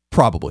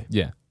 Probably.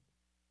 Yeah.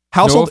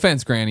 Household No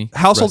offense, Granny.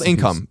 Household Rest in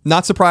income. peace.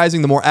 Not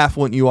surprising. The more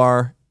affluent you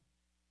are,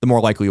 the more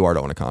likely you are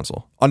to own a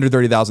console. Under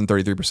 30,000,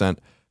 33%.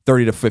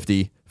 30 to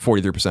 50,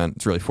 43%.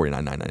 It's really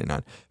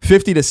 49,999.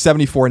 50 to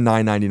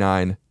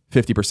 74,999,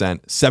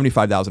 50%.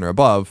 75,000 or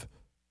above,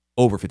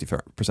 over 50%,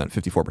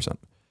 54%.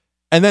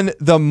 And then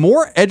the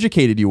more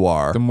educated you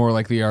are, The more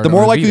likely you are. the to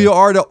more own a likely Vita. you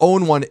are to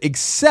own one,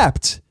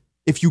 except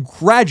if you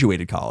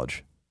graduated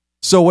college.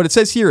 So what it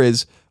says here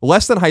is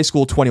less than high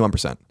school,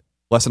 21%.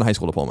 Less than a high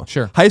school diploma.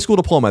 Sure. High school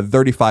diploma,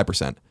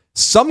 35%.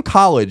 Some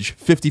college,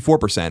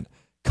 54%.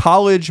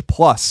 College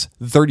plus,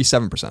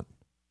 37%.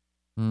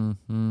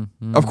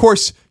 Of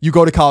course, you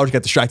go to college,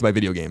 get distracted by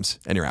video games,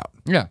 and you're out.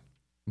 Yeah.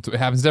 That's what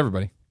happens to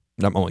everybody.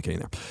 I'm only kidding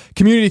there.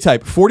 Community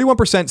type,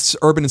 41%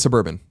 urban and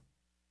suburban.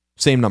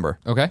 Same number.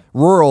 Okay.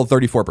 Rural,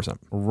 34%.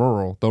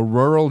 Rural. The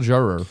rural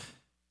juror.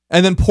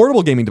 And then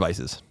portable gaming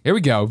devices. Here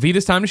we go.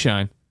 Vita's time to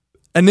shine.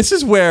 And this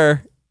is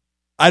where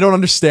I don't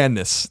understand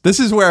this. This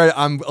is where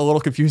I'm a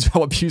little confused about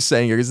what Pew's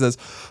saying here. It says,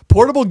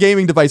 portable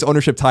gaming device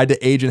ownership tied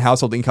to age and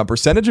household income.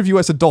 Percentage of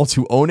U.S. adults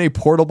who own a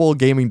portable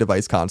gaming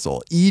device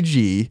console,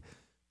 e.g.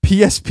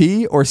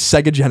 PSP or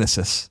Sega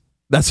Genesis.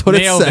 That's what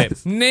Nailed it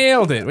says.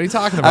 Nailed it. What are you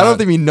talking about? I don't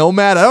think we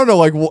Nomad. I don't know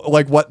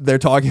like what they're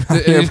talking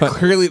about here. It's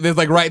clearly, there's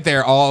like right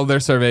there, all their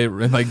survey,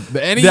 like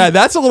Yeah,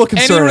 that's a little any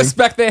concerning.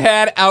 respect they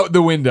had out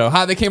the window.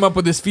 How they came up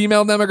with this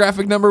female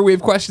demographic number we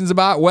have questions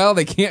about. Well,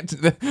 they can't.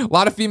 A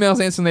lot of females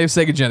answering they have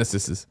Sega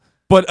Genesises.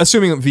 But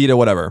assuming Vita,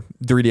 whatever,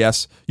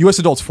 3DS, U.S.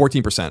 adults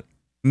 14%,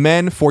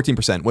 men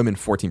 14%, women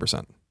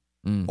 14%.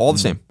 All the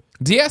same.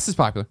 DS is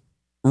popular.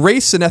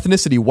 Race and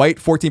ethnicity, white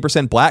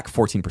 14%, black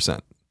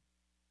 14%.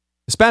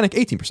 Hispanic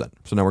 18%.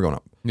 So now we're going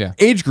up. Yeah.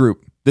 Age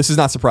group, this is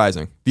not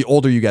surprising. The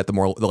older you get, the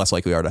less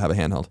likely you are to have a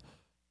handheld.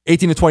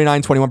 18 to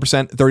 29,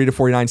 21%, 30 to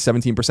 49,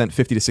 17%,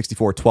 50 to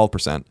 64,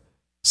 12%.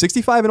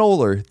 65 and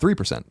older,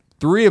 3%.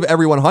 3 of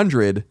every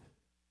 100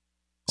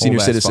 senior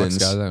Old-ass citizens fucks,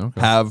 guys.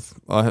 Okay. have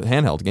a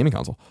handheld gaming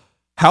console.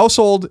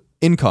 Household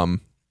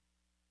income,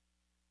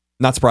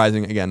 not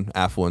surprising. Again,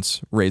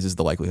 affluence raises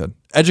the likelihood.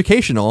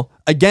 Educational,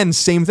 again,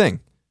 same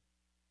thing.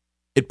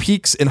 It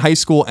peaks in high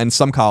school and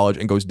some college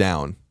and goes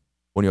down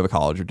when you have a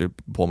college or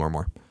diploma or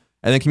more.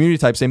 And then community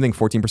type, same thing,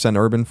 14%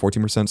 urban,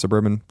 14%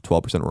 suburban,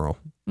 12% rural.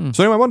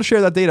 So anyway, I wanted to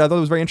share that data. I thought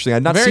it was very interesting. I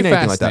had not Very seen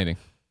anything like fascinating.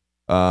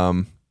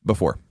 that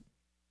before.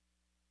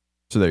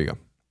 So there you go.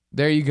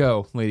 There you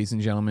go, ladies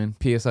and gentlemen.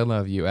 P.S. I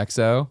love you.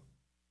 XO.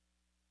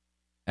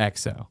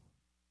 XO.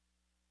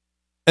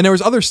 And there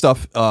was other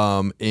stuff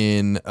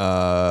in,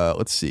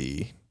 let's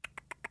see.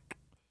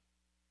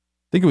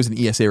 I think it was an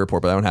ESA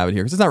report, but I don't have it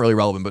here because it's not really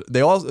relevant. But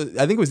they also,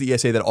 I think it was the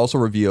ESA that also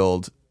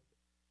revealed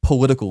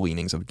political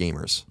leanings of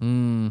gamers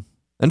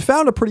and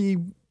found a pretty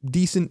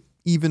decent,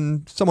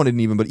 even, somewhat an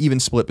even, but even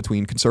split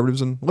between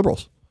conservatives and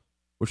liberals,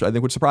 which I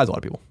think would surprise a lot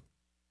of people.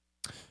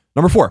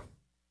 Number 4.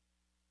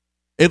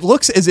 It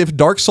looks as if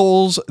Dark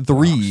Souls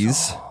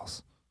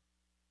 3's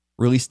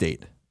release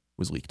date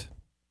was leaked,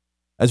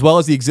 as well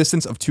as the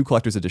existence of 2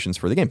 collector's editions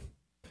for the game.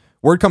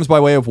 Word comes by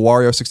way of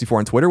Wario64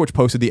 on Twitter, which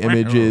posted the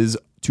images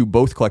to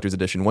both collector's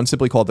edition. One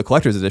simply called the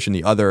collector's edition,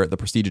 the other the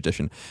prestige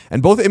edition.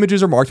 And both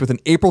images are marked with an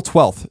April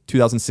 12th,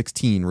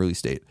 2016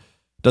 release date.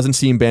 Doesn't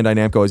seem Bandai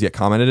Namco has yet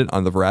commented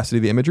on the veracity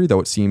of the imagery,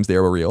 though it seems they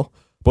are real.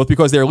 Both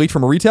because they are leaked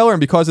from a retailer and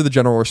because of the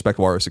general respect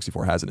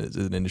Wario64 has as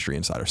an industry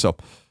insider. So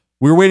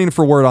we were waiting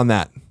for word on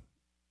that.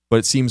 But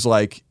it seems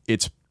like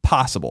it's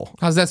possible.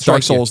 How's that strike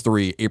Dark Souls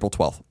 3, April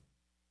 12th.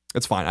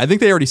 It's fine. I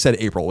think they already said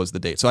April was the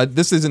date. So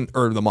this isn't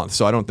the month.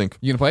 So I don't think.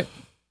 You gonna play it?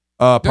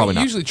 Probably You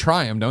not. usually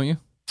try them, don't you?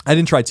 I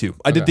didn't try 2.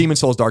 I did Okay. Demon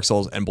Souls, Dark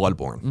Souls, and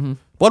Bloodborne.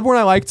 Bloodborne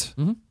I liked.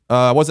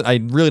 I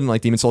really didn't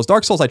like Demon Souls.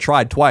 Dark Souls I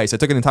tried twice. I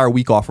took an entire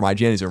week off from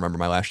IGN, as you remember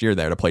my last year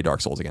there, to play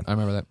Dark Souls again. I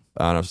remember that.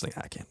 And I was just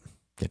like, I can't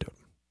do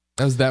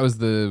it. That was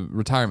the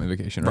retirement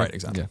vacation, right? Right,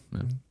 exactly.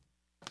 Yeah.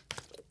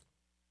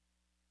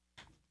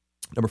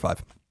 Number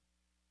 5.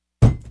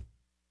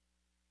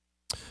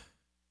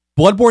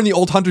 Bloodborne The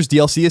Old Hunters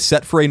DLC is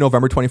set for a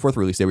November 24th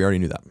release date. We already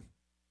knew that.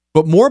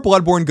 But more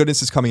Bloodborne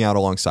goodness is coming out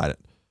alongside it.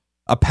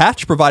 A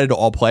patch provided to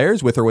all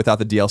players, with or without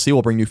the DLC,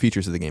 will bring new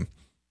features to the game,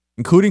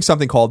 including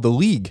something called The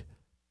League,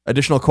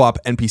 additional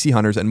co-op NPC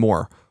hunters, and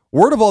more.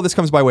 Word of all this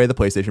comes by way of the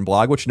PlayStation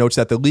blog, which notes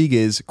that The League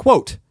is,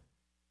 quote,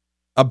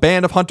 a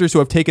band of hunters who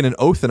have taken an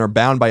oath and are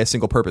bound by a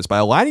single purpose. By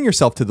aligning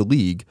yourself to The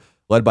League,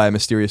 led by a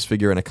mysterious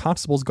figure in a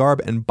constable's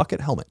garb and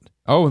bucket helmet.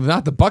 Oh,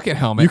 not the bucket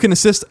helmet. You can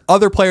assist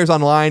other players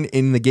online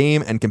in the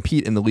game and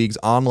compete in the league's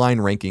online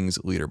rankings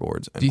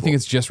leaderboards. Do you think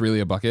it's just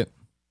really a bucket?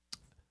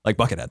 Like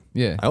Buckethead?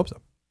 Yeah. I hope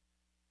so.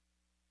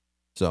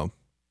 So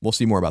we'll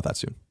see more about that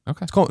soon.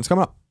 Okay. It's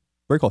coming up.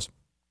 Very close.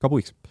 Couple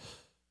weeks.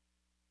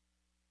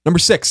 Number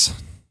 6.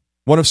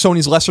 One of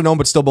Sony's lesser known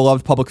but still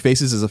beloved public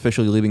faces is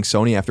officially leaving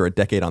Sony after a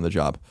decade on the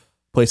job.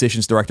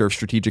 PlayStation's director of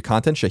strategic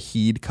content,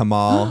 Shahid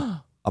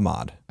Kamal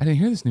Ahmad, I didn't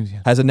hear this news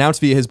yet. has announced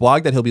via his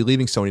blog that he'll be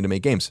leaving Sony to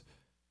make games.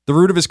 The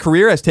root of his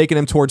career has taken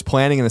him towards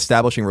planning and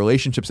establishing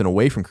relationships and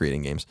away from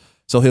creating games.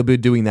 So he'll be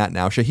doing that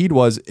now. Shahid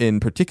was, in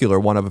particular,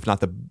 one of, if not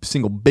the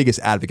single biggest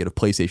advocate of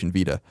PlayStation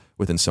Vita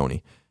within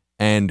Sony.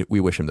 And we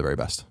wish him the very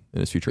best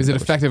in his future. Is it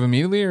effective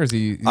immediately, or is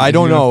he? I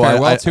don't know.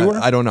 Farewell tour?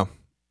 I don't know.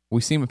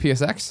 We see him at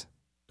PSX.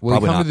 Will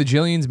Probably he come not. to the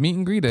Jillian's meet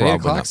and greet at 8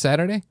 o'clock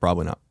Saturday?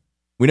 Probably not.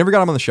 We never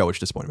got him on the show, which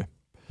disappointed me.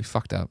 We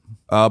fucked up.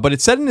 But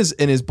it said in his,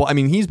 I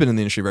mean, he's been in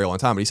the industry a very long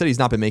time, but he said he's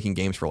not been making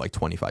games for like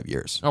 25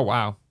 years. Oh,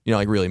 wow. You know,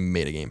 like really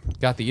made a game.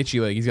 Got the itchy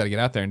leg. He's got to get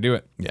out there and do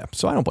it. Yeah,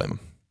 so I don't blame him.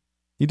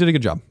 He did a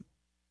good job.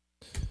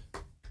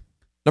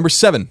 Number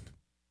 7.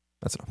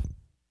 That's enough.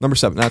 Number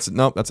 7. That's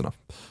enough.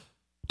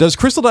 Does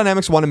Crystal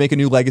Dynamics want to make a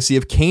new Legacy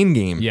of Kain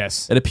game?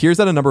 Yes. It appears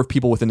that a number of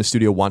people within the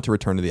studio want to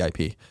return to the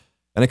IP.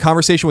 In a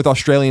conversation with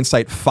Australian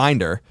site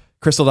Finder,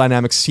 Crystal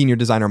Dynamics senior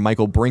designer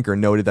Michael Brinker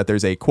noted that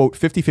there's a, quote,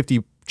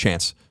 50-50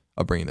 chance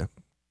of bringing the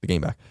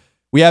game back.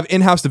 We have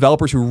in-house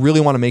developers who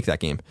really want to make that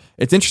game.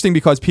 It's interesting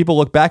because people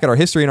look back at our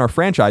history and our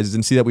franchises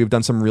and see that we've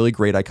done some really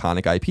great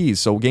iconic IPs.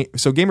 So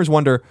gamers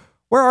wonder,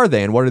 where are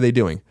they and what are they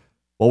doing?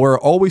 Well, we're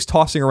always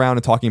tossing around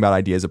and talking about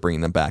ideas of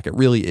bringing them back. It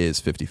really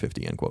is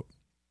 50-50, end quote.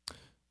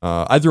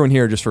 I threw in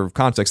here, just for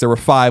context, there were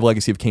 5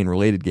 Legacy of Kain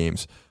related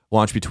games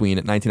launched between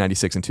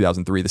 1996 and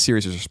 2003. The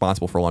series is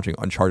responsible for launching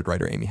Uncharted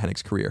writer Amy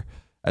Hennig's career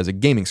as a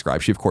gaming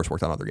scribe. She, of course,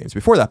 worked on other games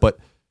before that, but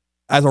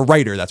as a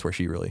writer, that's where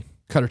she really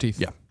cut her teeth.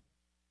 Yeah.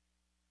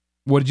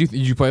 What did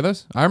you play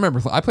those? I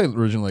remember I played the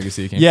original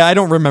Legacy of Kain. Yeah, I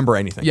don't remember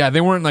anything. Yeah,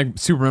 they weren't like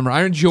super memorable.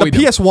 I enjoyed the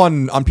them.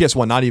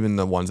 PS1, not even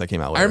the ones that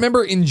came out later. I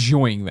remember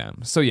enjoying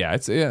them. So yeah,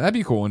 that'd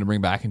be a cool one to bring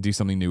back and do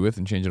something new with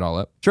and change it all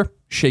up. Sure.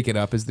 Shake it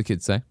up, as the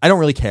kids say. I don't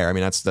really care. I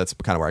mean, that's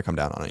kind of where I come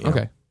down on it.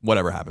 Okay.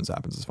 Whatever happens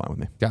is fine with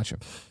me. Gotcha.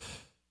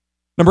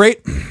 Number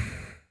 8.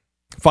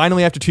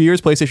 Finally, after 2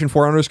 years, PlayStation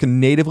 4 owners can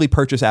natively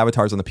purchase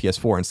avatars on the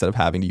PS4 instead of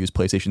having to use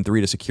PlayStation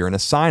 3 to secure and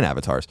assign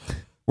avatars.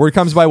 Word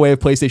comes by way of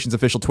PlayStation's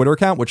official Twitter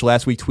account, which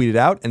last week tweeted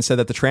out and said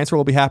that the transfer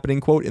will be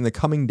happening, quote, in the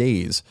coming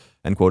days,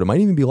 end quote. It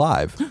might even be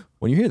live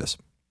when you hear this.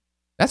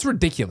 That's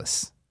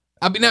ridiculous.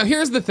 I mean, now,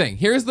 here's the thing.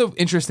 Here's the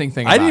interesting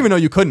thing. I didn't even know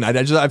you couldn't.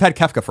 I've had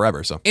Kefka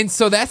forever. So. And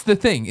so that's the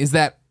thing, is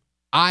that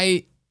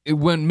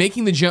when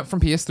making the jump from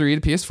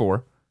PS3 to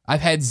PS4, I've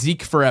had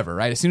Zeke forever,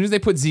 right? As soon as they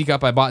put Zeke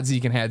up, I bought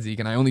Zeke and had Zeke,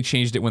 and I only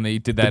changed it when they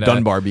did that the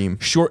Dunbar beam.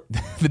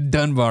 The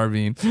Dunbar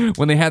beam.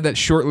 When they had that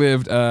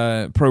short-lived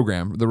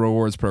program, the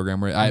rewards program,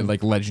 where I had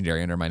like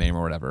Legendary under my name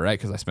or whatever, right?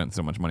 Because I spent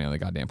so much money on the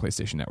goddamn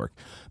PlayStation Network.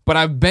 But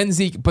I've been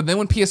Zeke. But then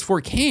when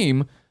PS4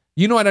 came,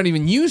 I don't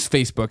even use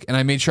Facebook, and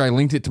I made sure I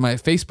linked it to my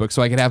Facebook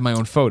so I could have my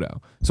own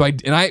photo. So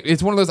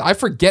it's one of those, I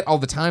forget all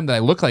the time that I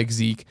look like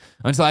Zeke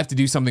until I have to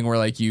do something where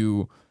like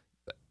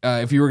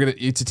if you were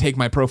to take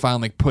my profile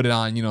and like put it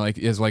on, like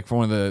as like for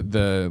one of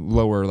the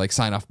lower like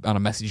sign off on a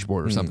message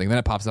board or something, then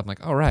it pops up. I'm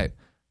like, oh right,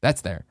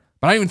 that's there.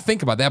 But I didn't even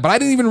think about that. But I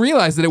didn't even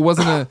realize that it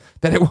wasn't a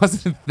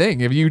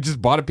thing. If you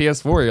just bought a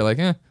PS4, you're like,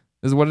 this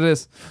is what it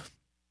is.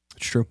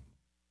 It's true.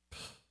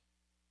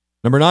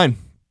 Number 9.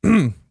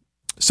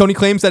 Sony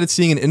claims that it's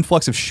seeing an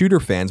influx of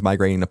shooter fans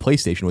migrating to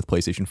PlayStation with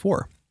PlayStation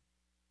 4.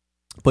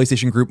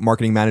 PlayStation Group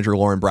marketing manager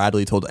Lauren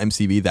Bradley told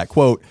MCV that,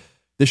 quote,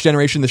 this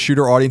generation, the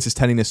shooter audience is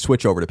tending to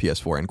switch over to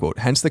PS4, end quote.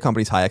 Hence the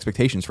company's high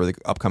expectations for the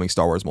upcoming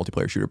Star Wars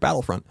multiplayer shooter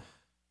Battlefront.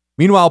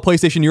 Meanwhile,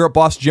 PlayStation Europe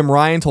boss Jim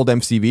Ryan told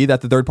MCV that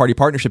the third-party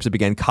partnerships that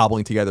began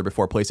cobbling together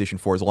before PlayStation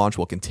 4's launch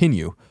will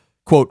continue.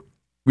 Quote,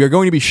 we are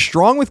going to be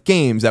strong with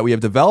games that we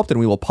have developed and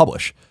we will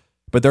publish,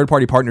 but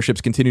third-party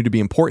partnerships continue to be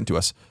important to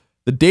us.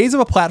 The days of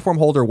a platform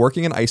holder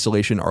working in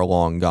isolation are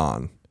long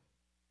gone.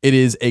 It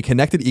is a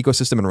connected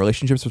ecosystem and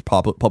relationships with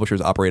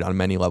publishers operate on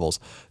many levels.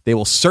 They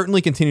will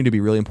certainly continue to be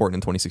really important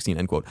in 2016,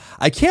 end quote.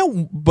 I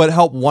can't but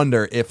help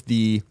wonder if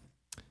the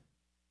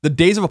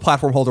days of a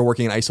platform holder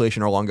working in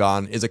isolation are long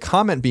gone is a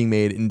comment being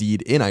made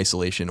indeed in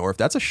isolation, or if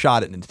that's a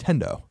shot at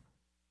Nintendo.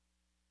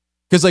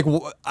 Because like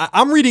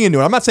I'm reading into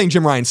it. I'm not saying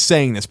Jim Ryan's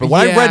saying this, but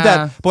when I read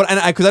that,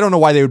 because I don't know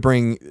why they would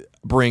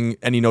bring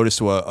any notice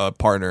to a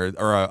partner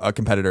or a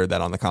competitor that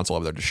on the console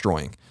level they're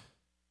destroying.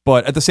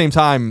 But at the same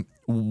time,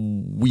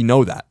 we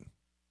know that.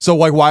 So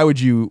like, why would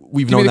you?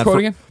 We've known that. Quote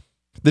again?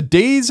 The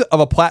days of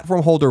a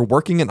platform holder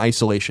working in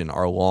isolation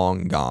are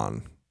long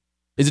gone.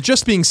 Is it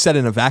just being said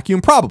in a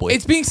vacuum? Probably.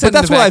 It's being said but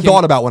that's in a what vacuum, I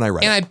thought about when I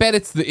read it. And I bet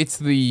it's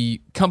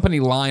the company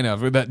line of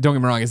that. Don't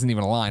get me wrong, isn't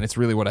even a line. It's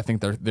really what I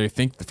think they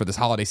think for this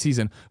holiday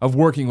season of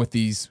working with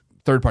these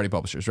third-party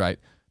publishers, right?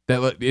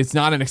 That it's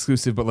not an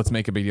exclusive, but let's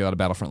make a big deal out of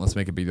Battlefront. Let's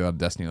make a big deal out of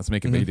Destiny. Let's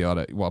make a big deal out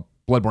of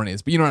Bloodborne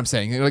is. But you know what I'm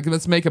saying? Like,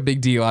 let's make a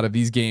big deal out of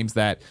these games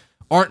that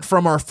aren't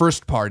from our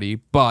first party,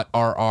 but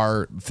are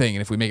our thing.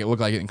 And if we make it look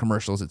like it in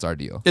commercials, it's our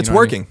deal. It's know what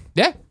I working. mean?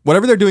 Yeah.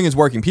 Whatever they're doing is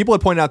working. People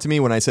had pointed out to me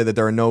when I said that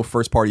there are no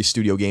first-party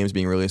studio games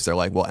being released. They're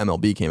like, well,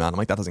 MLB came out. I'm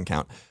like, that doesn't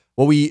count.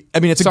 Well,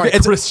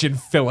 it's Christian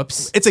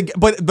Phillips.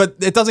 But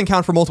it doesn't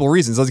count for multiple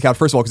reasons. It doesn't count,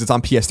 first of all, because it's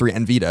on PS3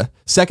 and Vita.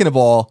 Second of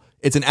all,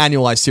 it's an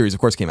annualized series.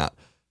 Of course, it came out.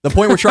 The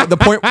point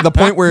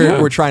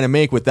we're trying to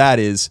make with that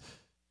is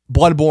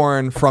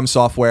Bloodborne from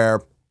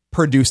Software,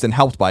 produced and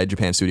helped by a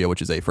Japan studio,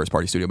 which is a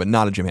first-party studio, but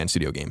not a Japan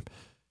studio game.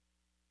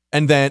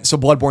 And then, so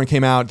Bloodborne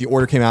came out, The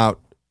Order came out,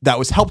 that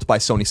was helped by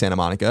Sony Santa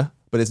Monica,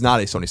 but it's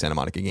not a Sony Santa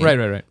Monica game.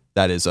 Right.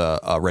 That is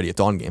a Ready at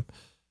Dawn game.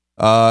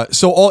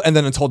 And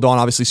then Until Dawn,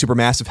 obviously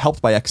Supermassive,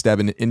 helped by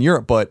XDev in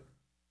Europe, but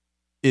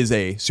is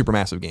a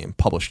Supermassive game,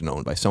 published and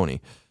owned by Sony.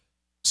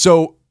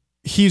 So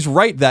he's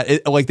right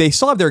that they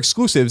still have their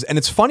exclusives, and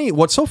it's funny,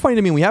 what's so funny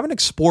to me, we haven't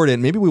explored it,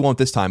 maybe we won't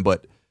this time,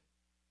 but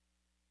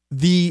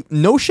the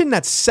notion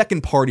that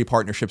second-party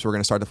partnerships were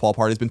going to start to fall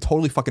apart has been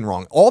totally fucking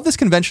wrong. All this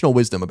conventional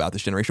wisdom about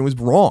this generation was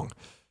wrong.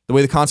 The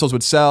way the consoles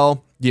would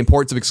sell, the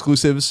importance of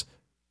exclusives,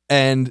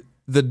 and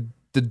the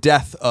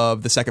death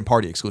of the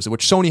second-party exclusive,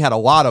 which Sony had a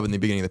lot of in the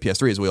beginning of the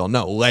PS3, as we all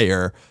know.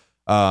 Layer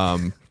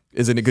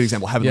is a good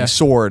example. Heavenly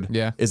Sword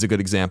is a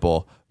good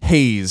example.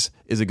 Haze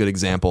is a good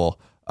example.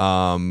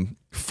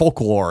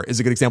 Folklore is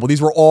a good example.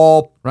 These were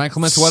all Ryan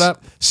Clements, what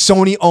up?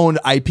 Sony-owned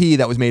IP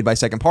that was made by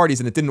second parties,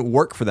 and it didn't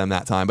work for them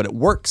that time, but it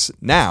works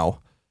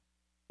now.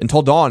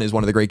 Until Dawn is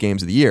one of the great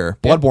games of the year.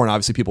 Bloodborne,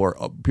 obviously, people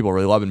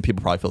really love, and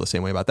people probably feel the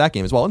same way about that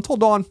game as well. Until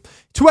Dawn,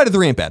 2 out of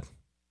 3 ain't bad,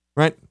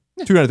 right?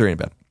 2 out of 3 ain't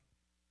bad.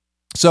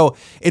 So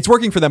it's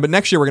working for them, but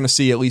next year we're going to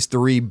see at least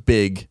 3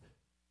 big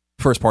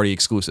first-party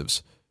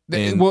exclusives.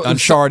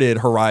 Uncharted,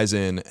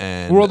 Horizon,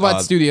 and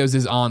Worldwide Studios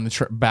is on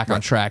the back on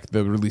track.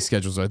 The release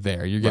schedules are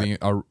there. You're getting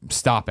a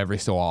stop every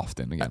so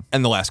often again.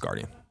 And The Last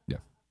Guardian, yeah,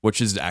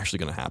 which is actually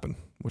going to happen,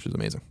 which is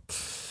amazing.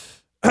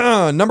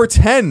 Number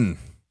 10,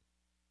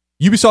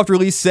 Ubisoft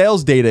released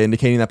sales data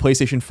indicating that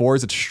PlayStation 4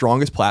 is its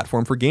strongest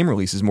platform for game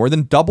releases, more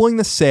than doubling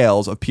the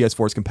sales of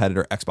PS4's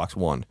competitor Xbox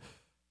One.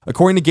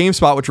 According to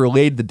GameSpot, which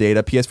relayed the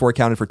data, PS4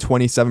 accounted for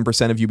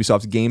 27% of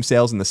Ubisoft's game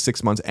sales in the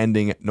 6 months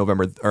ending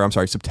September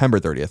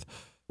 30th.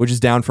 Which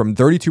is down from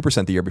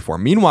 32% the year before.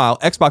 Meanwhile,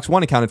 Xbox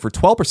One accounted for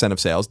 12% of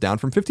sales, down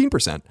from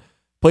 15%.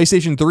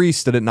 PlayStation 3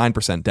 stood at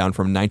 9%, down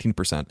from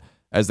 19%,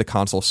 as the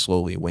console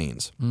slowly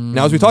wanes.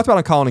 Now, as we talked about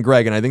on Colin and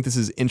Greg, and I think this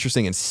is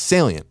interesting and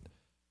salient,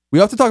 we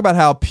have to talk about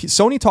how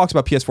Sony talks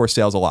about PS4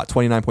 sales a lot,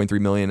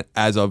 29.3 million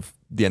as of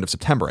the end of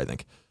September, I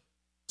think.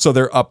 So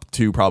they're up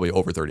to probably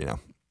over 30 now.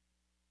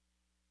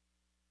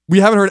 We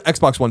haven't heard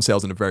Xbox One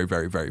sales in a very,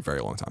 very, very, very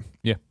long time.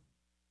 Yeah.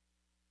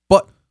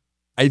 But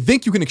I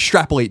think you can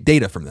extrapolate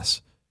data from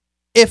this.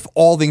 If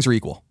all things are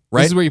equal,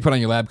 right? This is where you put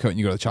on your lab coat and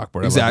you go to the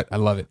chalkboard. Exactly. I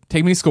love it.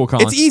 Take me to school,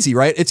 Colin. It's easy,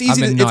 right? It's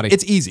easy.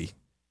 It's easy.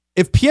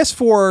 If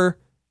PS4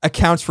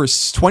 accounts for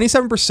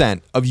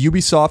 27% of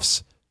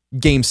Ubisoft's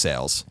game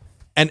sales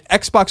and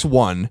Xbox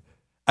One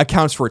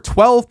accounts for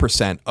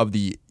 12% of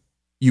the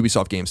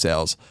Ubisoft game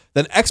sales,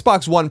 then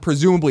Xbox One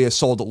presumably has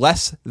sold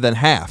less than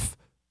half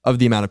of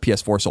the amount of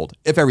PS4 sold,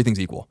 if everything's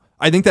equal.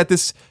 I think that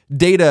this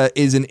data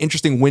is an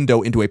interesting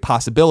window into a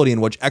possibility in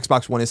which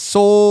Xbox One is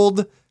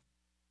sold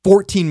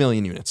 14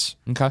 million units.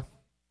 Okay.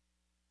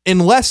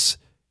 Unless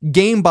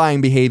game buying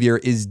behavior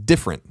is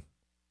different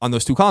on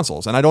those two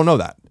consoles. And I don't know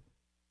that.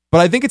 But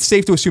I think it's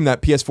safe to assume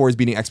that PS4 is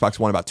beating Xbox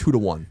One about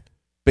 2-1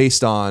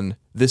 based on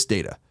this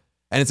data.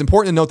 And it's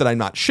important to note that I'm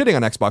not shitting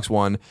on Xbox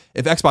One.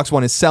 If Xbox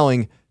One is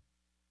selling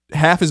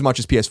half as much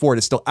as PS4, it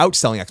is still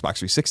outselling Xbox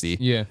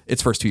 360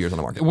 its first 2 years on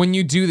the market. When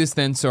you do this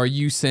then, so are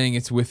you saying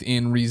it's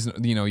within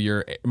reason,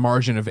 your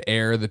margin of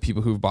error, the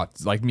people who've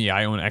bought, like me,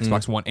 I own an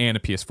Xbox One and a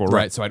PS4,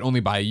 right? So I'd only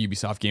buy a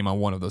Ubisoft game on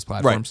one of those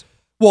platforms.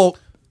 Right. Well,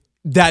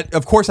 that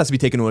of course has to be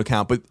taken into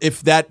account, but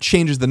if that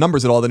changes the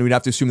numbers at all, then we'd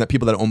have to assume that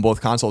people that own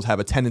both consoles have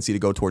a tendency to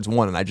go towards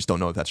one, and I just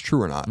don't know if that's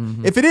true or not.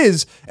 If it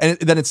is,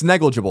 then it's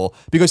negligible,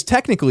 because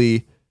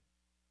technically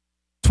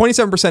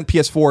 27%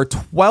 PS4,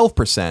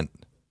 12%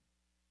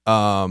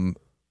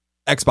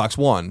 Xbox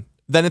One,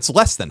 then it's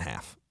less than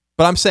half.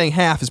 But I'm saying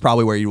half is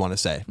probably where you want to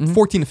say.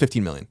 14 to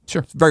 15 million.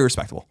 Sure. It's very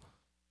respectable.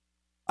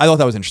 I thought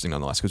that was interesting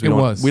nonetheless, because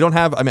we don't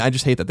have, I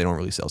just hate that they don't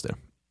release sales data.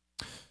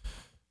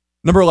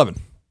 Number 11.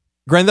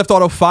 Grand Theft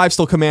Auto 5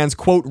 still commands,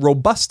 quote,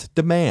 robust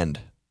demand,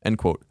 end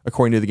quote,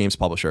 according to the game's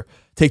publisher,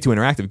 Take-Two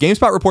Interactive.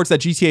 GameSpot reports that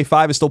GTA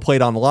 5 is still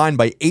played online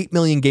by 8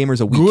 million gamers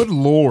a week. Good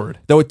Lord.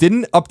 Though it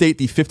didn't update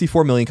the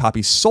 54 million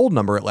copies sold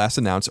number it last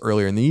announced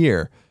earlier in the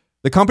year.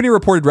 The company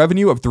reported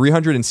revenue of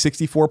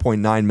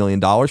 $364.9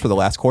 million for the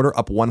last quarter,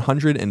 up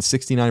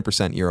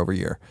 169% year over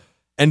year.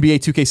 NBA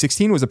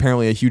 2K16 was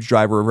apparently a huge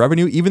driver of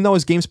revenue, even though,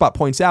 as GameSpot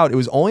points out, it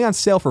was only on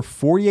sale for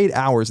 48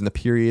 hours in the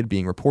period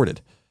being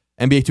reported.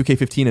 NBA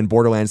 2K15 and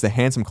Borderlands The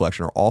Handsome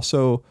Collection are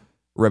also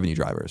revenue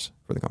drivers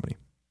for the company.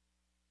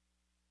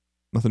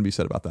 Nothing to be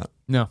said about that.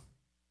 No.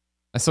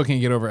 I still can't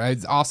get over it.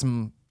 It's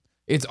awesome.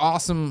 It's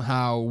awesome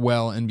how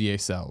well NBA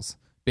sells,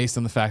 based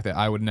on the fact that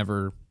I would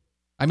never...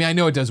 I mean, I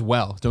know it does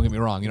well. Don't get me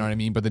wrong. You know what I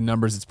mean? But the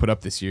numbers it's put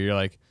up this year, you're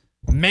like,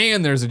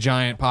 man, there's a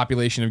giant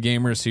population of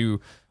gamers who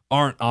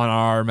aren't on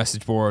our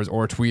message boards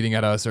or tweeting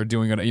at us or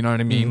doing it. You know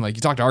what I mean? Like,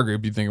 you talk to our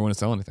group, you'd think it wouldn't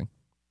sell anything.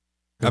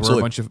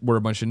 Absolutely. We're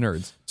a bunch of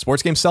nerds.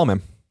 Sports games sell,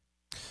 man.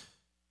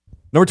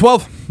 Number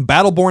 12,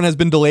 Battleborn has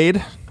been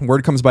delayed.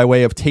 Word comes by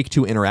way of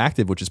Take-Two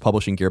Interactive, which is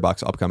publishing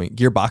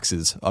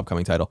Gearbox's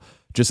upcoming title,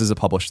 just as it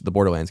published the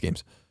Borderlands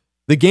games.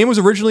 The game was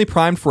originally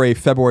primed for a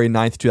February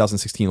 9th,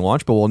 2016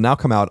 launch, but will now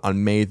come out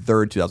on May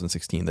 3rd,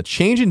 2016. The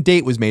change in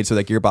date was made so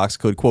that Gearbox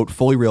could, quote,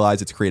 fully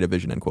realize its creative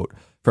vision, end quote,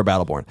 for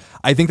Battleborn.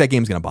 I think that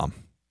game's going to bomb.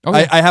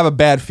 Okay. I have a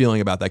bad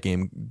feeling about that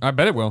game. I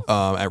bet it will.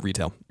 At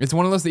retail. It's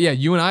one of those,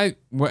 you and I,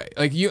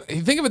 like, you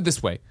think of it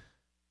this way.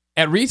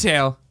 At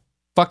retail,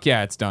 fuck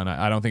yeah, it's done.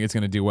 I don't think it's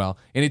going to do well.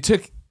 And it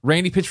took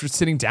Randy Pitchford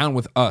sitting down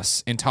with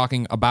us and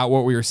talking about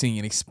what we were seeing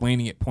and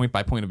explaining it point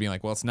by point of being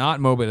like, well, it's not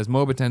MOBA, it has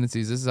MOBA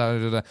tendencies, this is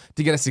to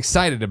get us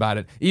excited about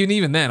it.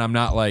 Even then, I'm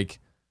not like,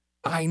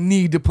 I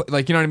need to put,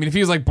 like, you know what I mean? If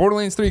he was like,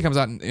 Borderlands 3 comes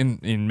out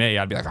in May,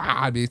 I'd be like,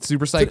 I'd be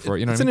super psyched for it.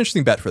 You know, it's an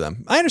interesting bet for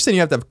them. I understand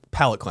you have to have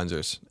palate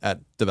cleansers at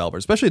developers,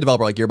 especially a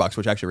developer like Gearbox,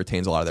 which actually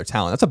retains a lot of their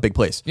talent. That's a big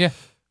place. Yeah.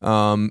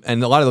 And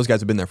a lot of those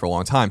guys have been there for a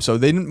long time, so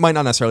they might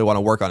not necessarily want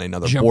to work on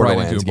another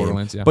Borderlands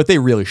game, but they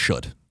really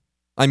should.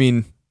 I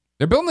mean,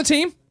 they're building the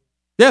team.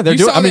 Yeah, they're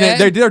doing. I mean,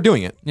 they're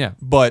doing it. Yeah,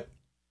 but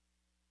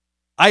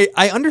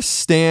I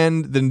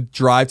understand the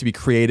drive to be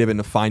creative and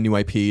to find new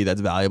IP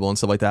that's valuable and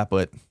stuff like that,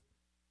 but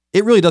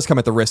it really does come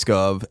at the risk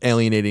of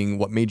alienating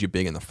what made you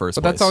big in the first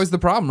place. But that's always the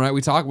problem, right? We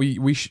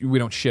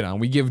don't shit on.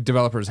 We give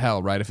developers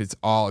hell, right? If it's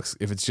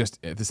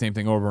just the same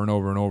thing over and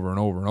over and over and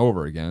over and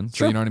over again.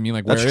 So you know what I mean?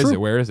 Like,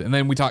 where is it? And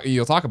then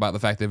you'll talk about the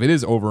fact that if it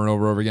is over and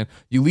over and over again,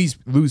 you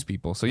lose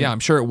people. So yeah, I'm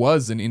sure it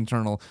was an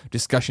internal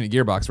discussion at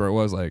Gearbox where it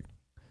was like,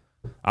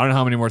 I don't know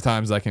how many more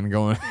times I can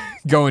go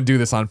and do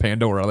this on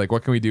Pandora. Like,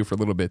 what can we do for a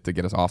little bit to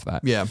get us off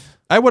that? Yeah,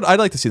 I'd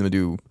like to see them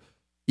do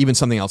even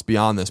something else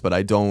beyond this, but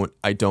I don't.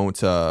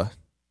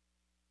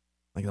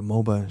 Like the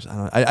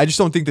MOBA, I just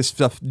don't think this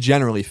stuff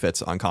generally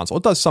fits on console.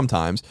 It does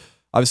sometimes.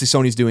 Obviously,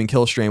 Sony's doing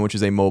Killstrain, which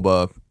is a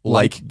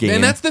MOBA-like game.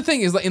 And that's the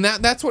thing, is, and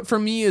that's what for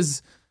me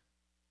is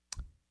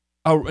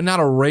not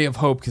a ray of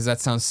hope, because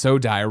that sounds so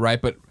dire, right?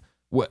 But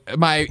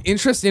my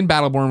interest in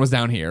Battleborn was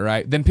down here,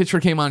 right? Then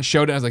Pitchford came on,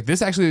 showed it. I was like,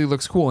 this actually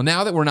looks cool. And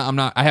now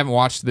that I haven't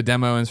watched the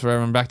demo and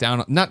forever. I'm back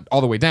down, not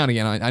all the way down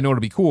again. I know it'll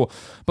be cool,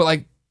 but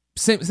like.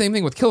 Same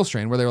thing with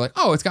Killstrain, where they were like,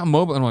 "Oh, it's got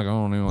mobile," and I'm like, "I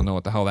don't even know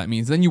what the hell that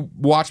means." Then you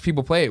watch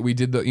people play it. We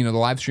did the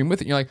live stream with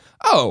it. And you're like,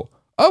 "Oh,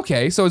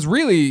 okay, so it's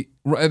really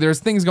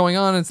there's things going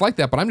on. And it's like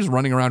that, but I'm just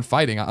running around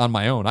fighting on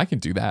my own. I can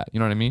do that. You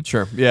know what I mean?"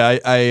 Sure. Yeah.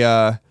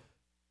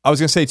 I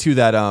was gonna say too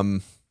that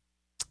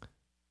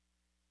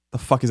the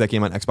fuck is that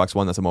game on Xbox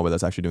One that's a MOBA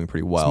that's actually doing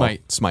pretty well?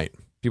 Smite.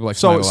 People like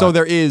Smite a lot. So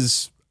there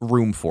is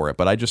room for it,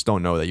 but I just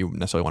don't know that you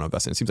necessarily want to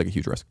invest in it. It seems like a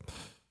huge risk.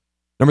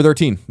 Number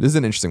 13. This is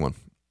an interesting one.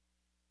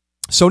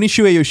 Sony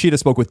Shuei Yoshida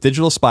spoke with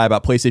Digital Spy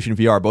about PlayStation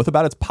VR, both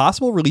about its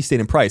possible release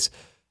date and price,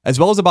 as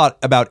well as about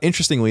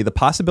interestingly, the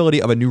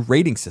possibility of a new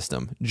rating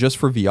system just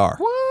for VR.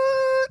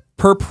 What?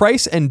 Per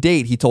price and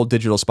date, he told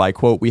Digital Spy,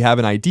 quote, "We have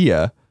an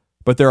idea,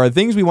 but there are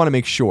things we want to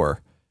make sure.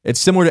 It's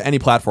similar to any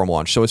platform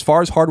launch. So as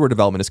far as hardware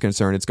development is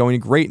concerned, it's going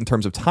great in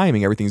terms of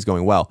timing. Everything's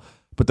going well.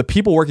 But the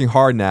people working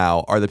hard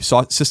now are the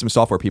system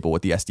software people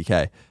with the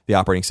SDK, the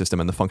operating system,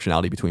 and the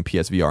functionality between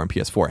PSVR and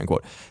PS4, end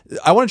quote."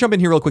 I want to jump in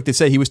here real quick to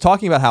say he was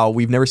talking about how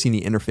we've never seen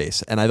the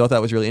interface, and I thought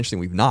that was really interesting.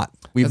 We've not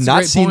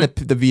seen the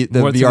VR's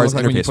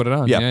interface. When you put it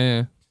on. Yeah.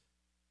 And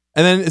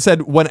then it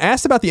said, when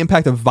asked about the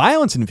impact of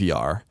violence in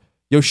VR,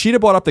 Yoshida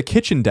brought up the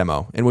kitchen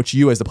demo in which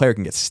you as the player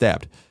can get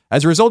stabbed.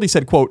 As a result, he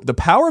said, quote, "The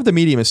power of the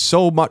medium is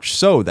so much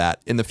so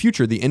that in the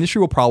future, the industry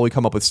will probably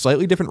come up with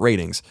slightly different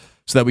ratings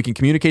so that we can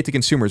communicate to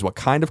consumers what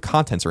kind of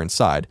contents are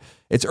inside.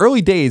 It's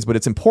early days, but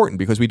it's important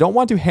because we don't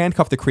want to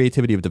handcuff the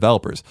creativity of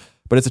developers.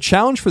 But it's a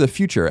challenge for the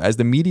future as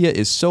the media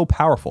is so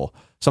powerful.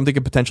 Something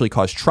could potentially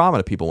cause trauma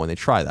to people when they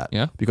try that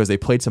because they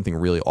played something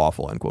really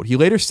awful," end quote. He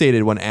later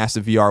stated when asked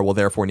if VR will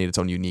therefore need its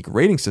own unique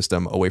rating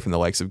system away from the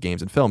likes of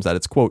games and films that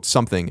it's, quote,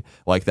 "something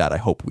like that I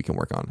hope we can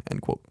work on,"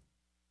 end quote.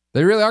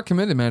 They really are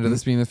committed, man, to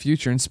this being the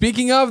future. And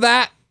speaking of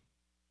that,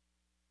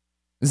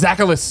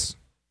 Zachalis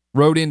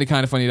wrote into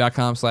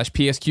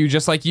kindafunny.com/PSQ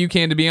just like you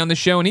can to be on the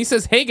show. And he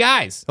says, "Hey,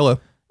 guys. Hello. I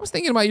was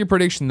thinking about your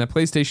prediction that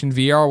PlayStation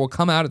VR will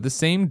come out at the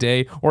same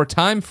day or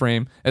time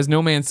frame as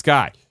No Man's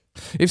Sky.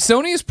 If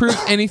Sony has proved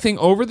anything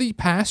over the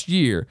past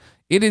year,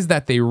 it is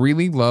that they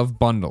really love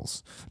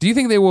bundles. Do you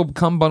think they will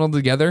come bundled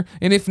together?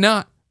 And if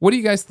not, what do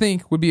you guys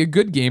think would be a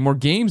good game or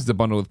games to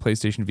bundle with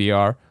PlayStation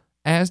VR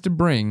as to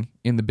bring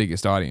in the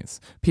biggest audience?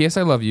 P.S.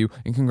 I love you,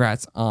 and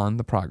congrats on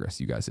the progress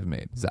you guys have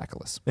made."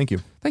 Zachalis. Thank you,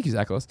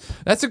 Zachalis.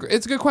 It's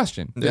a good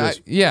question.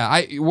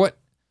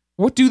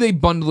 What do they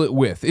bundle it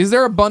with? Is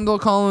there a bundle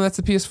column that's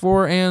the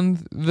PS4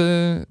 and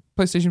the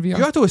PlayStation VR?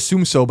 You have to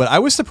assume so, but I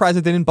was surprised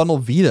that they didn't bundle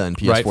Vita and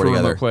PS4 for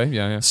together. Remote play.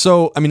 Yeah.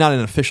 So, I mean, not in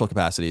an official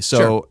capacity.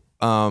 So,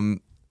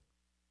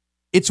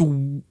 it's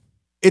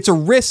a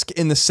risk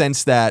in the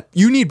sense that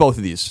you need both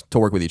of these to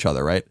work with each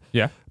other, right?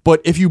 Yeah. But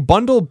if you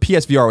bundle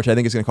PSVR, which I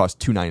think is going to cost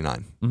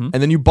 $299, and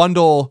then you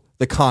bundle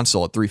the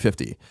console at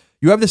 $350,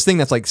 You have this thing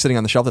that's like sitting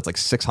on the shelf that's like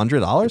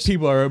 $600.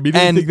 People are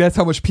immediately think that's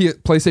how much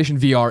PlayStation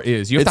VR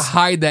is. You have to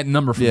hide that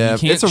number from you.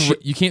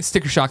 You can't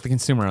sticker shock the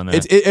consumer on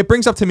that. It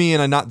brings up to me,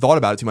 and I've not thought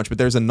about it too much, but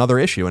there's another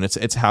issue, and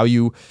it's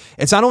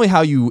not only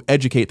how you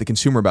educate the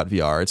consumer about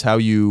VR, it's how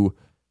you,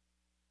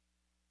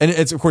 and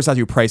it's of course how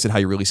you price it, how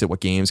you release it, what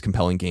games,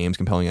 compelling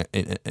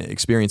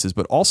experiences,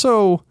 but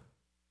also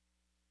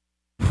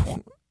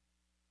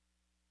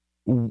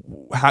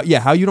how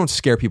you don't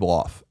scare people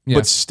off,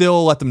 but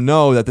still let them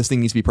know that this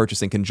thing needs to be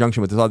purchased in conjunction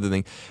with this other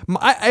thing.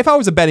 If I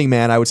was a betting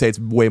man, I would say it's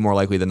way more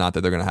likely than not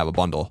that they're going to have a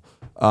bundle.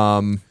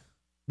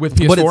 With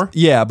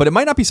PS4? But it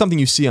might not be something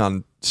you see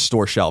on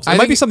store shelves. It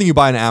might be something you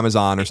buy on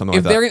Amazon or something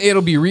like that.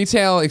 It'll be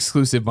retail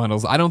exclusive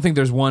bundles. I don't think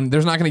there's not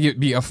going to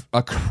be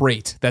a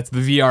crate that's the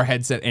VR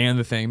headset and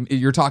the thing.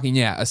 You're talking,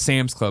 a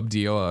Sam's Club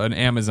deal, an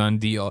Amazon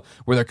deal,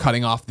 where they're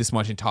cutting off this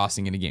much and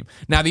tossing in a game.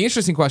 Now, the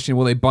interesting question,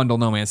 will they bundle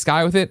No Man's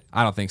Sky with it?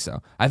 I don't think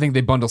so. I think they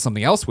bundle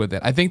something else with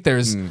it. I think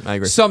there's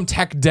some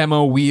tech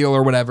demo wheel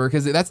or whatever,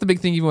 because that's the big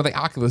thing even with the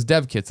Oculus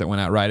dev kits that went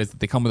out, right, is that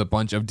they come with a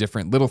bunch of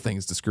different little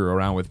things to screw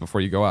around with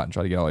before you go out and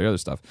try to get all the other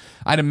stuff.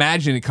 I'd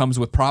imagine it comes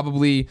with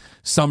probably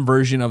some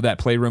version of that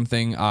Playroom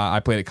thing.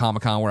 I played at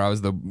Comic-Con where I was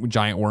the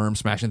giant worm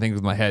smashing things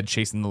with my head,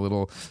 chasing the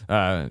little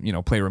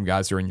Playroom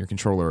guys who are in your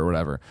controller or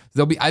whatever.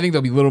 I think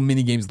there'll be little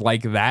mini games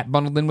like that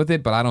bundled in with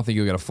it, but I don't think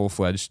you'll get a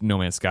full-fledged No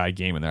Man's Sky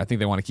game in there. I think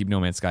they want to keep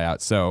No Man's Sky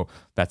out, so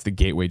that's the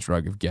gateway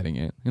drug of getting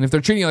it. And if they're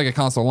treating it like a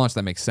console launch,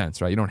 that makes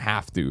sense, right? You don't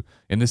have to,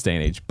 in this day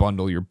and age,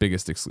 bundle your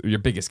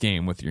biggest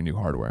game with your new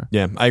hardware.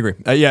 Yeah, I agree.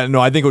 I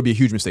think it would be a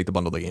huge mistake to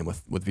bundle the game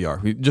with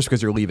VR, just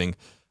because you're leaving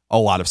a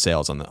lot of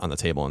sales on the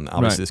table, and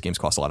obviously this game's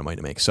cost a lot of money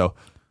to make. So,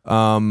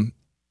 and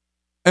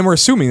we're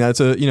assuming that it's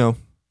a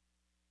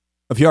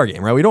VR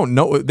game, right? We don't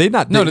know.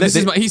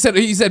 He said.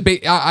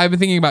 I've been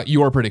thinking about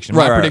your prediction.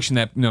 My prediction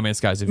that No Man's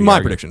Sky is a VR game.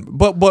 My prediction,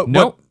 but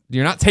nope.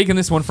 You're not taking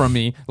this one from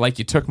me like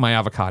you took my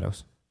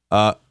avocados.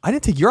 I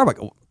didn't take your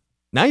avocado.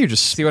 Now you're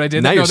just see what I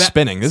did. Now you're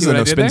spinning. This is a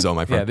no spin zone,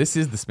 my friend. Yeah, this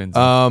is the spin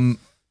zone.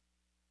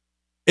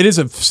 It is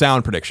a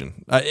sound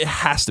prediction. It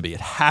has to be.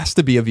 It has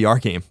to be a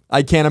VR game.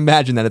 I can't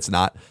imagine that it's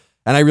not.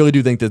 And I really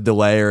do think the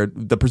delay, or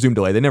the presumed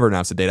delay, they never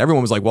announced a date.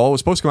 Everyone was like, well, it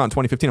was supposed to come out in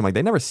 2015. I'm like,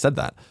 they never said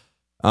that.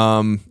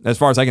 As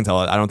far as I can tell,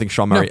 I don't think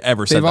Sean Murray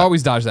ever said that. They've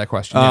always dodged that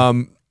question.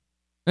 And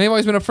they've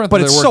always been upfront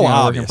that they're working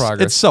on work in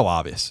progress. It's so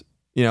obvious.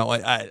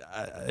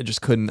 I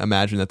just couldn't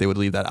imagine that they would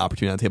leave that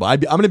opportunity on the table. I'm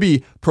going to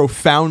be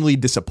profoundly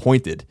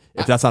disappointed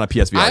if that's not a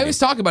PSVR game. I always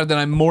talk about it that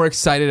I'm more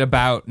excited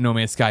about No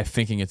Man's Sky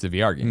thinking it's a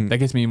VR game. That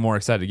gets me more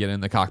excited to get in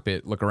the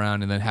cockpit, look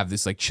around, and then have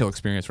this like chill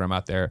experience where I'm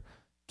out there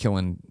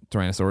killing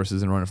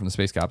Tyrannosauruses and running from the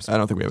space cops. I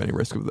don't think we have any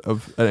risk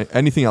of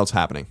anything else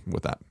happening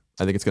with that.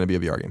 I think it's going to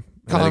be a VR game.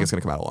 I think it's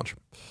going to come out at launch.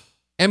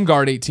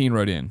 mguard18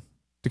 wrote in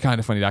to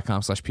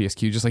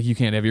kindafunny.com/PSQ, just like you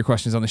can have your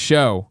questions on the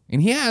show.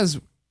 And he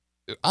has,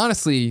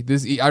 honestly,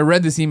 I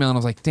read this email and I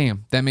was like,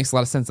 damn, that makes a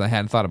lot of sense. I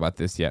hadn't thought about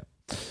this yet.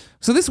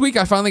 So this week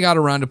I finally got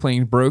around to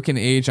playing Broken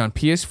Age on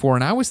PS4,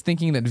 and I was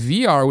thinking that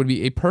VR would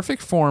be a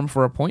perfect form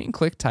for a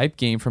point-and-click type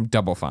game from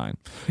Double Fine.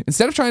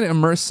 Instead of trying to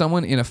immerse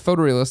someone in a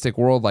photorealistic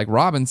world like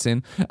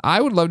Robinson,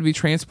 I would love to be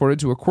transported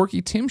to a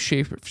quirky Tim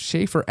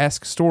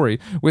Schafer-esque story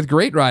with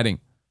great writing.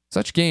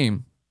 Such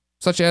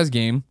as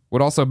game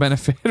would also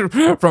benefit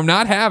from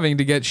not having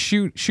to get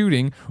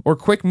shooting or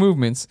quick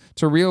movements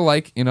to real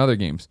like in other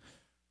games.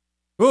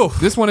 Ooh,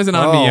 this one isn't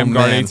on me,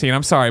 mguard18.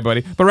 I'm sorry,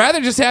 buddy. But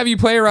rather just have you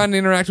play around and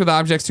interact with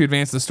objects to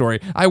advance the story.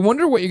 I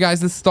wonder what you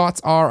guys'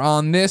 thoughts are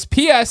on this.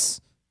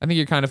 P.S. I think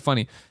you're kind of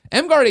funny.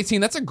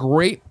 mguard18, that's a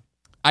great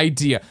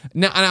idea.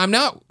 Now, and I'm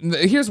not.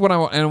 Here's what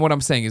what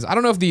I'm saying is, I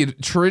don't know if the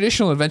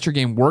traditional adventure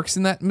game works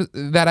in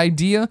that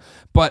idea,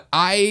 but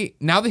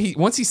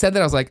once he said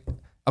that, I was like,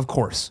 Of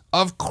course,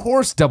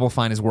 Double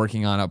Fine is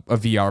working on a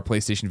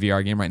PlayStation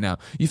VR game right now.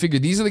 You figure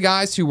these are the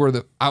guys who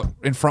were out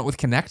in front with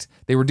Kinect.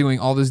 They were doing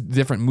all those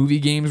different movie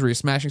games where you're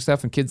smashing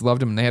stuff and kids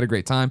loved them and they had a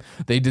great time.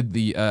 They did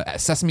the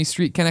Sesame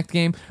Street Kinect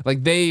game.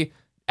 Like, they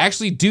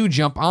actually do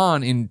jump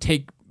on and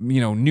take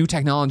new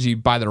technology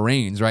by the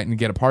reins, right, and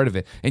get a part of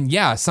it. And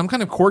yeah, some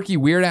kind of quirky,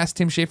 weird ass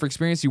Tim Schafer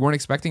experience you weren't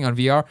expecting on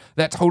VR.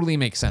 That totally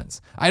makes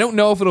sense. I don't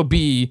know if it'll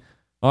be,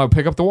 I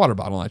pick up the water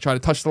bottle and I try to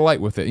touch the light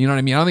with it. You know what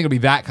I mean? I don't think it'll be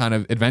that kind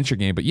of adventure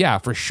game, but yeah,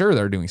 for sure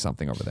they're doing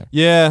something over there.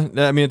 Yeah,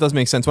 I mean, it does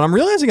make sense. What I'm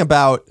realizing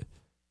about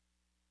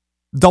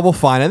Double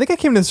Fine, I think I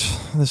came to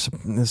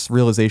this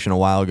realization a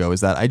while ago,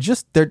 is that I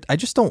just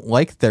don't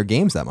like their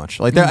games that much.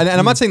 Like, and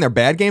I'm not saying they're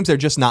bad games; they're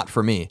just not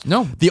for me.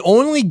 No, the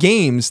only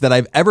games that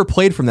I've ever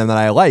played from them that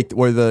I liked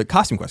were the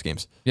Costume Quest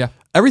games. Yeah,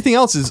 everything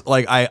else is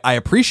like I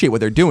appreciate what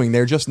they're doing.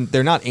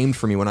 They're not aimed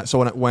for me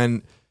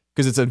when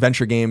because it's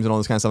adventure games and all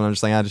this kind of stuff. And I'm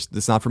just like,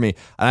 it's not for me.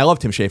 And I love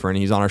Tim Schafer, and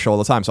he's on our show all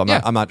the time. So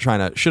I'm not trying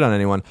to shit on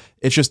anyone.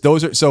 It's just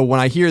so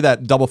when I hear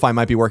that Double Fine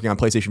might be working on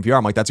PlayStation VR,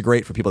 I'm like, that's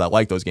great for people that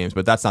like those games,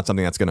 but that's not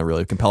something that's going to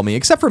really compel me.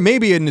 Except for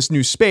maybe in this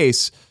new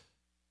space,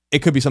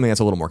 it could be something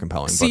that's a little more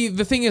compelling. See,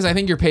 the thing is, I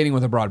think you're painting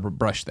with a broad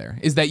brush there.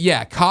 Is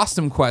that,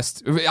 Costume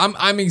Quest,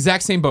 I'm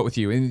exact same boat with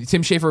you. And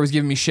Tim Schafer was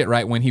giving me shit,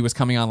 right, when he was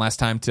coming on last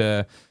time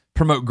to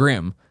promote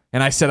Grimm.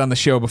 And I said on the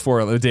show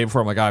the day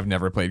before, I'm like, I've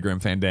never played Grim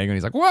Fandango. And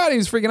he's like, what? And he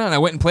was freaking out. And I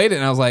went and played it,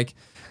 and I was like,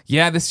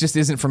 yeah, this just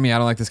isn't for me. I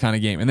don't like this kind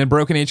of game. And then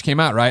Broken Age came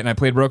out, right? And I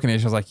played Broken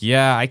Age. I was like,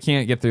 yeah, I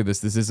can't get through this.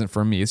 This isn't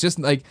for me. It's just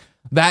like,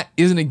 that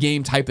isn't a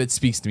game type that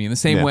speaks to me. In the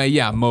same way,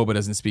 MOBA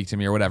doesn't speak to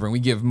me or whatever. And we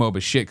give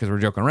MOBA shit because we're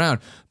joking around.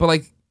 But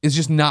like, it's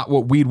just not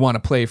what we'd want to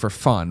play for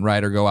fun,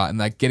 right? Or go out and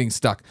like getting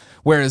stuck.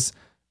 Whereas,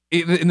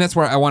 and that's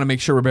where I want to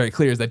make sure we're very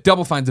clear, is that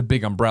Double Fine's a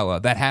big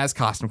umbrella that has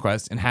Costume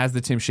Quest and has the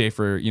Tim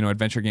Schafer,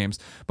 adventure games,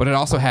 but it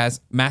also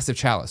has Massive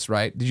Chalice,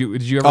 right? Did you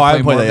ever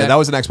play more of that? That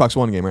was an Xbox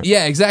One game, right?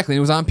 Yeah, exactly.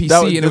 It was on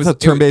PC, and it was a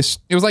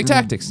turn-based. It was like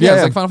Tactics. Yeah, it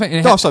was like Final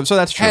Fantasy. And so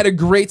that's true. Had a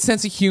great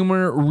sense of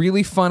humor,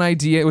 really fun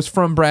idea. It was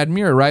from Brad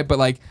Muir, right? But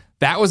like,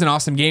 that was an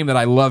awesome game that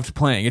I loved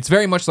playing. It's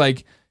very much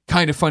like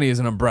Kind of Funny as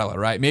an umbrella,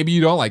 right? Maybe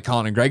you don't like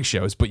Colin and Greg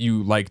shows, but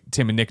you like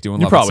Tim and Nick doing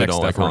love and sex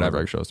stuff like or whatever.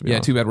 Greg shows, to be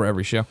honest. Too bad we're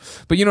every show.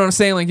 But you know what I'm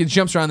saying? Like, it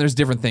jumps around. There's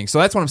different things. So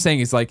that's what I'm saying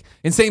is like,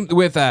 and same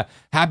with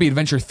Happy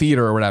Adventure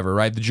Theater or whatever,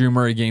 right? The Drew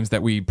Murray games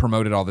that we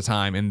promoted all the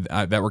time and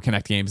that were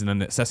Connect games, and then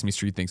the Sesame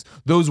Street things.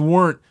 Those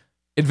weren't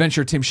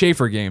Adventure Tim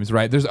Schafer games,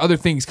 right? There's other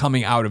things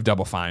coming out of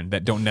Double Fine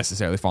that don't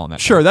necessarily fall in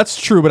that. Sure, that's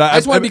true, but I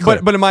just want to be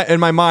clear. But in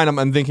my mind,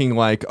 I'm thinking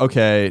like,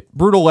 okay,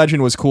 Brutal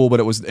Legend was cool, but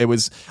it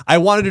was. I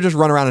wanted to just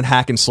run around and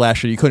hack and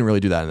slash it. You couldn't really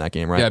do that in that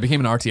game, right? Yeah, it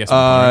became an RTS.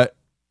 Right?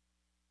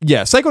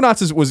 Yeah,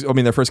 Psychonauts was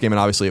their first game, and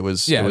obviously it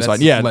was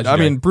fine. Yeah, legendary. I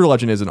mean, Brutal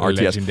Legend is an RTS.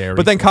 Legendary.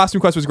 But then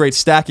Costume Quest was great.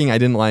 Stacking, I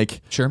didn't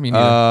like. Sure, me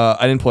neither.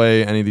 I didn't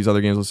play any of these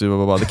other games. Let's see, blah,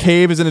 blah, blah. The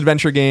Cave is an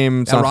adventure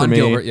game. It's not Ron for me.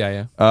 Gilbert,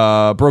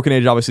 yeah. Broken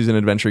Age obviously is an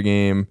adventure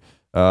game.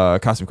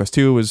 Costume Quest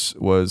 2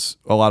 was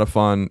a lot of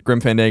fun. Grim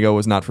Fandango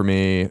was not for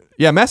me.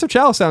 Yeah, Massive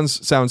Chalice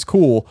sounds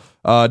cool.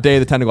 Day of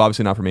the Tentacle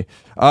obviously not for me.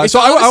 I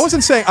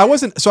wasn't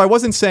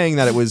saying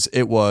that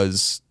it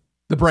was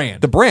the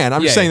brand.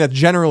 I'm just saying that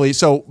generally.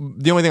 So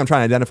the only thing I'm trying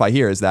to identify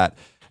here is that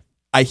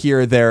I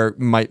hear there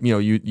might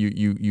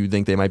you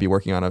think they might be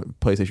working on a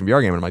PlayStation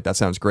VR game, and I'm like, that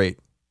sounds great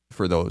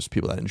for those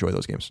people that enjoy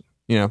those games.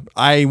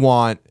 I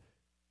want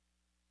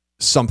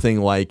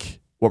something like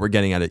what we're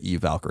getting at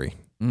Eve Valkyrie.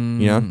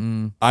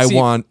 I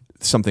want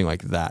something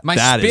like that. My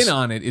spin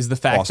on it is the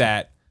fact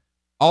that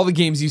all the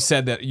games you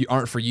said that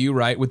aren't for you,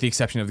 right, with the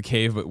exception of The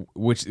Cave, but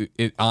which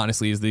it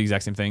honestly is the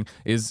exact same thing,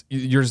 is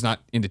you're just not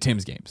into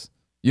Tim's games.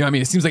 You know what I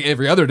mean? It seems like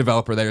every other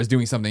developer there is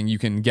doing something you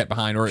can get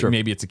behind, or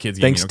maybe it's a kid's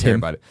game. Thanks, you don't Tim. care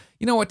about it.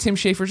 You know what, Tim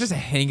Schafer, just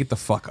hang it the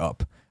fuck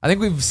up. I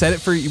think we've said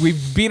it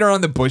we've beat around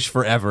the bush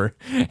forever.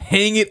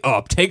 Hang it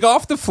up. Take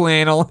off the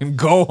flannel and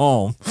go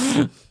home.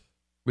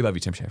 We love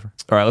you, Tim Schafer.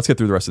 All right, let's get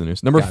through the rest of the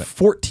news. Number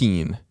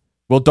 14.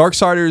 Will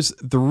Darksiders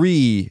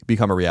 3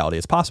 become a reality?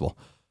 It's possible.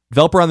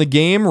 Developer on the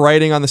game,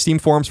 writing on the Steam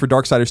forums for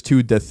Darksiders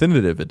 2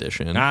 Definitive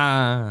Edition,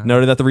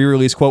 noted that the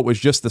re-release quote was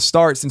just the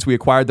start. Since we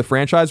acquired the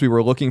franchise, we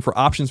were looking for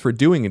options for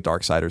doing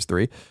Darksiders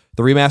 3.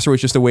 The remaster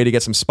was just a way to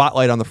get some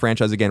spotlight on the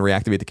franchise again,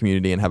 reactivate the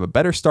community, and have a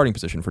better starting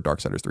position for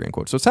Darksiders 3, end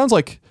quote. So it sounds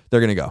like they're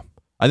going to go.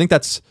 I think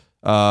that's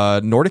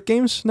Nordic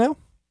Games now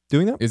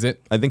doing that. Is it?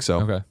 I think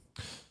so. Okay.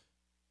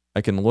 I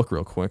can look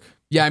real quick.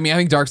 Yeah, I mean, I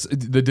think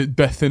the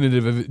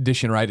Definitive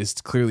Edition, right, is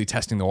clearly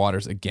testing the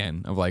waters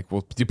again of like,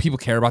 well, do people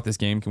care about this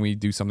game? Can we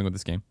do something with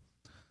this game?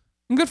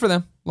 And good for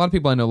them. A lot of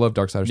people I know love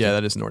Darksiders. Yeah,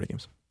 that is Nordic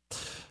Games.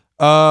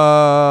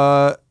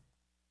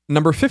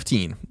 Number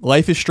 15,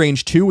 Life is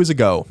Strange 2 is a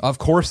go. Of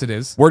course it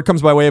is. Word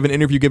comes by way of an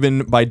interview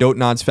given by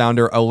Dotenod's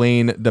founder,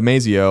 Alain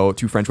Damasio,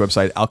 to French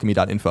website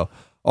alchemy.info.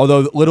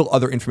 Although little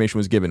other information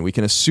was given, we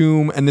can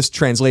assume, and this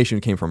translation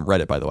came from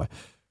Reddit, by the way,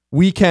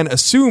 we can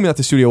assume that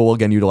the studio will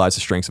again utilize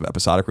the strengths of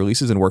episodic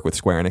releases and work with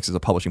Square Enix as a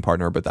publishing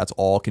partner, but that's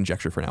all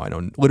conjecture for now. I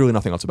know literally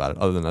nothing else about it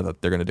other than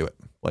that they're going to do it.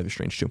 Life is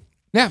Strange 2.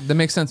 Yeah, that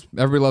makes sense.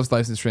 Everybody loves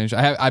Life is Strange.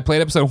 I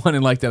played episode 1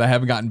 and liked it. I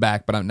haven't gotten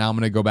back, but now I'm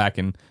going to go back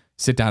and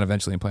sit down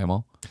eventually and play them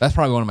all. That's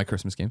probably one of my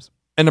Christmas games.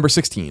 And number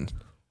 16,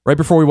 right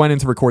before we went in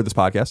to record this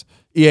podcast,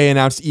 EA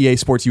announced EA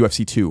Sports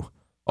UFC 2,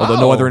 although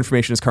no other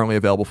information is currently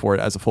available for it,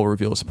 as a full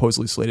reveal is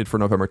supposedly slated for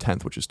November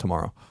 10th, which is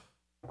tomorrow.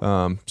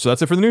 So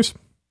that's it for the news.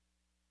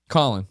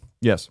 Colin.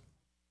 Yes.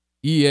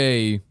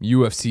 EA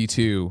UFC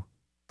 2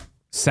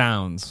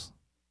 sounds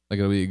like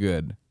it'll be a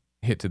good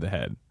hit to the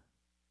head.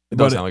 It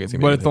does sound like it's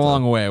going to be but it's a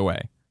long way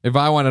away. If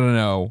I wanted to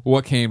know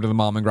what came to the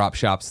mom and grop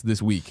shops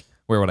this week,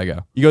 where would I go?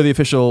 You go to the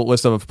official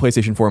list of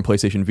PlayStation 4 and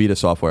PlayStation Vita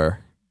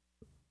software,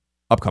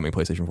 upcoming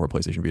PlayStation 4 and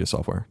PlayStation Vita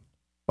software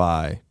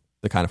by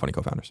the Kind of Funny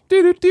co-founders.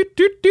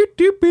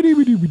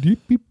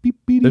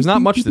 There's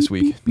not much this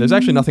week. There's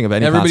actually nothing of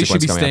any Everybody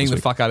consequence should be coming out staying this the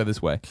week. fuck out of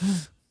this way.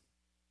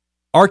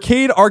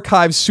 Arcade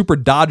Archives Super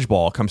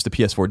Dodgeball comes to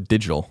PS4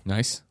 Digital.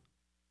 Nice.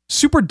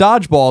 Super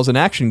Dodgeball is an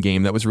action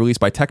game that was released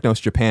by Technos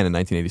Japan in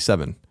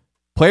 1987.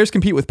 Players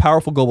compete with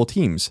powerful global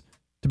teams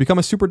to become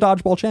a Super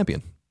Dodgeball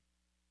champion.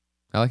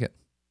 I like it.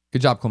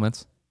 Good job,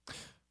 Clements.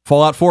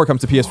 Fallout 4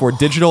 comes to PS4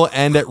 Digital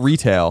and at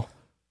retail.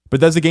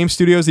 Bethesda Game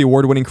Studios, the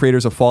award-winning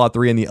creators of Fallout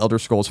 3 and the Elder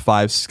Scrolls V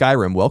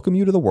Skyrim, welcome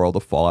you to the world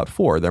of Fallout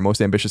 4, their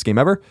most ambitious game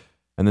ever,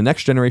 and the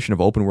next generation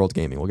of open-world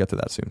gaming. We'll get to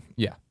that soon.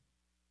 Yeah.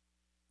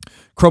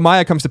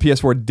 Chromia comes to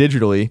PS4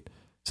 digitally.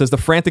 Says the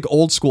frantic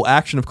old-school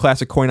action of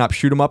classic coin-op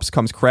shoot-'em-ups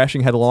comes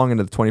crashing headlong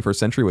into the 21st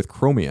century with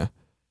Chromia.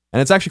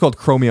 And it's actually called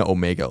Chromia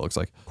Omega, it looks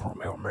like.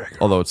 Chromia Omega.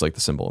 Although it's like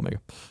the symbol Omega.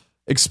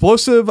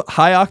 Explosive,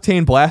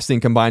 high-octane blasting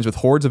combines with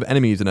hordes of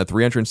enemies in a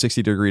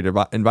 360-degree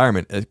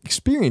environment.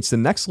 Experience the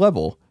next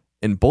level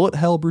in bullet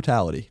hell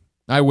brutality.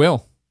 I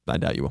will. I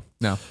doubt you will.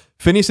 No.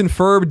 Phineas and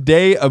Ferb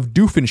Day of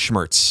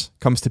Doofenshmirtz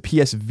comes to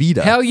PS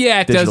Vita. Hell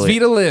yeah, it does.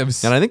 Vita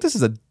lives. And I think this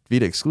is a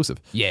Vita exclusive.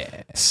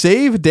 Yeah.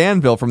 Save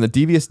Danville from the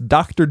devious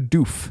Dr.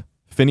 Doof.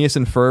 Phineas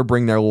and Ferb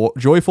bring their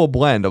joyful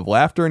blend of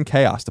laughter and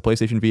chaos to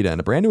PlayStation Vita in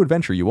a brand new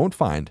adventure you won't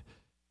find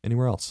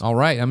anywhere else. All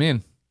right, I'm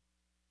in.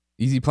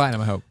 Easy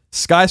platinum, I hope.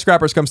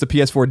 Skyscrapers comes to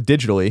PS4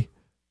 digitally.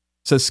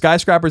 Says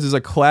Skyscrapers is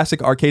a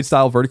classic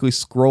arcade-style vertically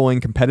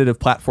scrolling competitive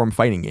platform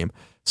fighting game.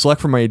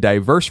 Select from a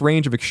diverse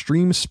range of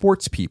extreme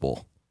sports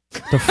people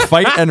to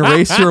fight and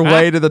race your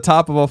way to the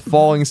top of a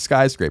falling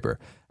skyscraper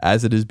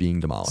as it is being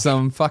demolished.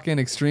 Some fucking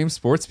extreme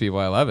sports people.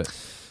 I love it.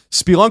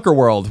 Spelunker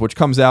World, which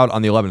comes out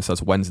on the 11th, so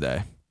that's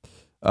Wednesday,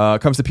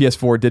 comes to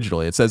PS4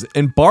 digitally. It says,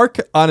 embark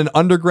on an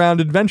underground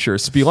adventure.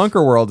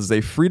 Spelunker World is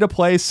a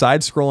free-to-play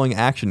side-scrolling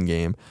action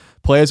game.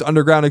 Play as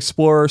underground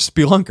explorer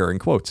Spelunker, in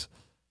quotes,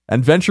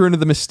 and venture into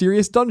the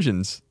mysterious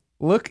dungeons.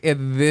 Look at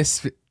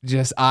this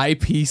just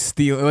IP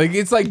steal. Like,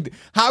 it's like,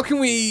 how can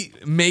we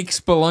make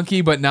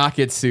Spelunky but not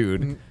get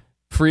sued?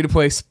 Free to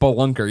play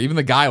Spelunker. Even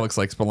the guy looks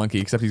like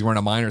Spelunky, except he's wearing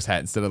a miner's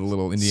hat instead of the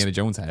little Indiana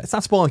Jones hat. It's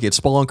not Spelunky, it's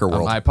Spelunker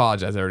World. I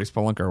apologize, I already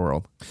Spelunker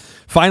World.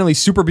 Finally,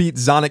 Super Beat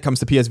Sonic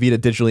comes to PS Vita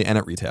digitally and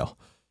at retail.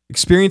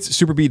 Experience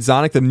Super Beat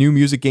Sonic, the new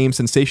music game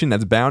sensation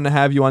that's bound to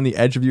have you on the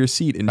edge of your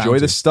seat. Enjoy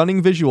the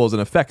stunning visuals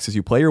and effects as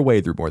you play your way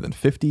through more than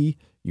 50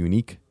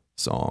 unique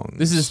songs.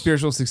 This is a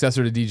spiritual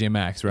successor to DJ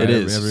Max, right? It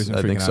is. Everybody's been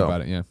I freaking think out so.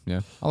 about it.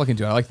 Yeah. I'll look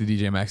into it. I like the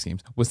DJ Max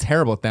games. Was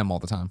terrible at them all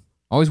the time.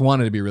 Always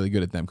wanted to be really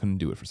good at them. Couldn't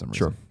do it for some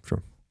reason.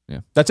 Sure.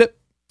 Yeah. That's it.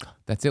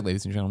 That's it,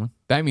 ladies and gentlemen.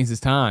 That means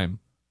it's time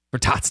for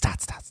Tots.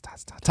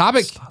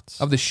 Topic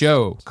of the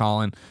show,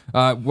 Colin. We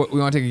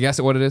want to take a guess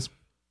at what it is?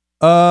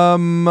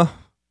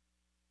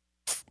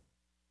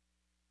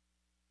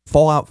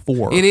 Fallout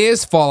 4. It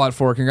is Fallout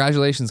 4.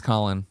 Congratulations,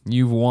 Colin.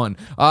 You've won.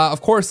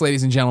 Of course,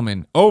 ladies and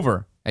gentlemen,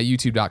 over at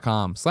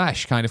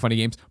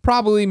youtube.com/kindafunnygames,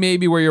 probably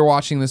maybe where you're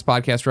watching this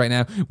podcast right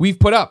now, we've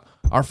put up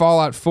our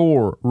Fallout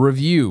 4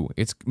 review.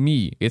 It's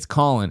me, it's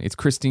Colin, it's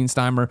Christine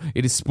Steimer.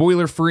 It is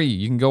spoiler free.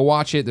 You can go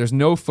watch it. There's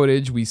no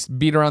footage. We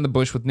beat around the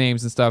bush with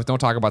names and stuff. Don't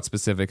talk about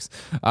specifics.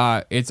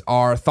 It's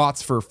our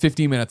thoughts for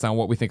 50 minutes on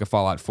what we think of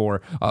Fallout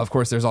 4. Of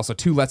course, there's also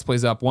 2 Let's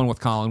Plays up, one with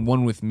Colin,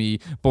 one with me.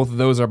 Both of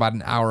those are about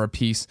an hour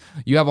apiece.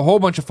 You have a whole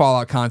bunch of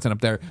Fallout content up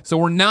there. So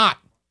we're not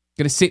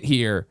going to sit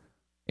here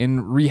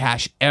and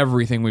rehash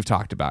everything we've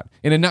talked about.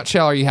 In a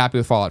nutshell, are you happy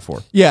with Fallout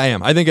 4? Yeah, I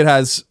am. I think it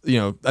has,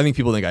 I think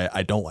people think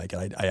I don't like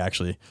it. I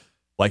actually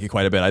like it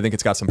quite a bit. I think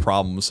it's got some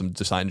problems, some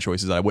design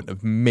choices that I wouldn't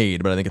have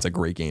made, but I think it's a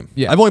great game.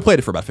 Yeah. I've only played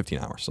it for about 15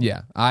 hours. So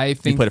Yeah, I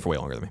think... You played it for way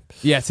longer than me.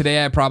 Yeah,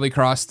 today I probably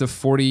crossed the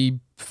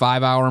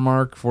 45-hour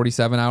mark,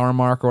 47-hour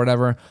mark or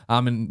whatever.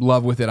 I'm in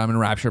love with it. I'm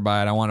enraptured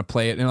by it. I want to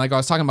play it. And like I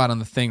was talking about on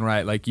the thing,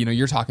 right? Like,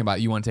 you're talking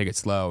about you want to take it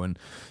slow and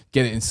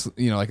get it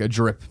in, like a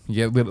drip. You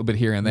get a little bit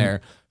here and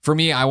there. For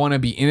me, I want to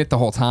be in it the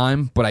whole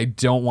time, but I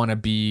don't want to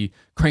be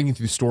cranking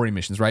through story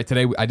missions, right?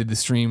 Today, I did the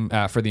stream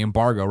for the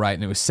embargo, right?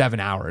 And it was 7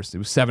 hours. It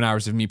was 7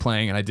 hours of me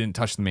playing, and I didn't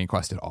touch the main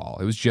quest at all.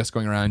 It was just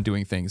going around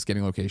doing things,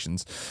 getting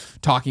locations,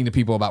 talking to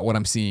people about what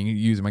I'm seeing,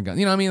 using my gun.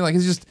 You know what I mean? Like,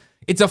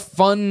 it's a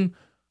fun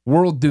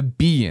world to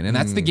be in, and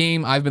that's the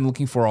game I've been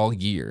looking for all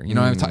year.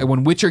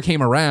 When Witcher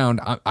came around,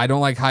 I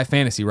don't like high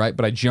fantasy, right?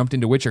 But I jumped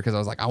into Witcher because I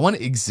was like, I want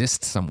to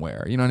exist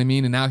somewhere. You know what I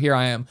mean? And now here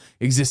I am,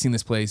 existing in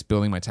this place,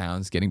 building my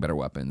towns, getting better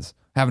weapons,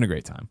 having a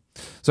great time.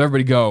 So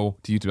everybody go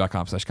to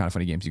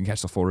youtube.com/kindoffunnygames. You can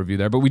catch the full review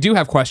there. But we do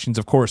have questions,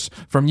 of course,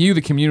 from you,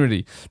 the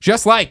community.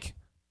 Just like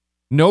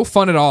No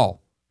Fun At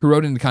All, who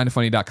wrote into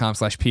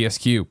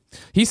kindoffunny.com/PSQ.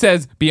 He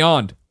says,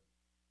 Beyond.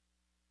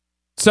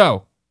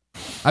 So,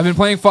 I've been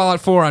playing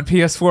Fallout 4 on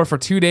PS4 for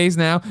 2 days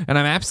now, and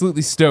I'm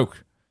absolutely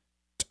stoked.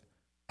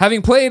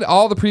 Having played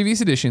all the previous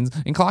editions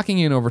and clocking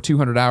in over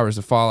 200 hours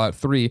of Fallout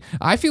 3,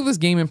 I feel this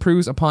game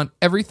improves upon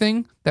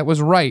everything that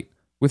was right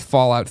with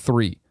Fallout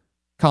 3.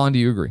 Colin, do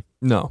you agree?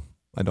 No,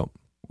 I don't.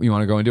 You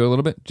want to go into it a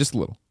little bit? Just a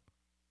little.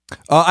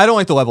 I don't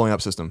like the leveling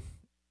up system.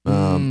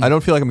 I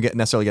don't feel like I'm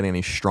necessarily getting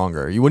any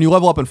stronger. When you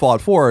level up in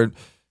Fallout 4,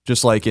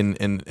 just like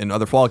in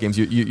other Fallout games,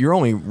 you're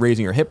only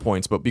raising your hit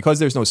points, but because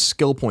there's no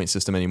skill point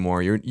system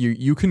anymore,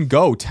 you can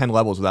go 10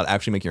 levels without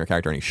actually making your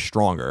character any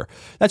stronger.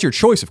 That's your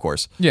choice, of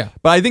course. Yeah.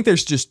 But I think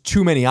there's just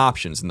too many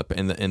options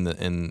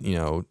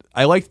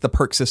I liked the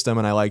perk system,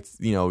 and I liked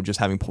just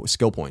having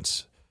skill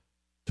points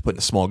to put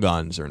into small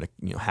guns or into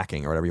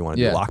hacking or whatever you want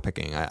to do,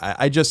 lockpicking.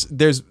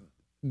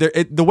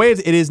 The way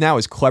it is now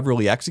is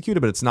cleverly executed,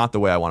 but it's not the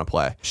way I want to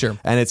play. Sure.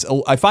 And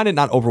I find it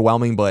not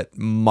overwhelming, but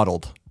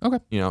muddled. Okay.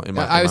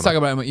 I was talking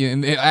about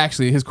him, and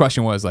actually his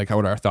question was like,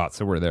 what are our thoughts?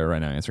 So we're there right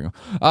now answering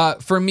them.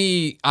 For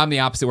me, I'm the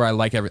opposite where I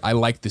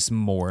like this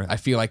more. I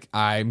feel like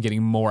I'm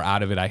getting more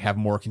out of it. I have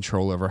more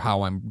control over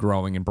how I'm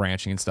growing and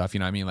branching and stuff. You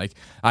know what I mean? Like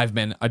I've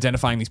been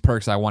identifying these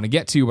perks I want to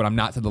get to, but I'm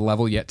not to the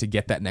level yet to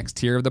get that next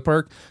tier of the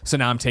perk. So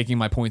now I'm taking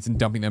my points and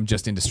dumping them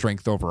just into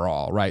strength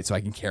overall, right? So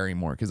I can carry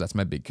more because that's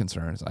my big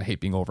concern. I hate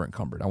being over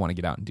encumbered. I want to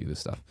get out and do this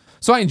stuff.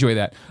 So I enjoy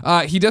that.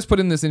 He does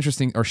put in this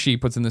interesting, or she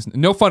puts in this,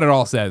 no fun at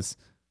all says,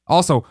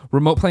 also,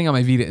 remote playing on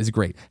my Vita is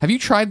great. Have you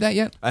tried that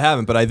yet? I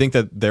haven't, but I think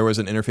that there was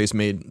an interface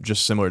made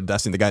just similar to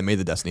Destiny. The guy made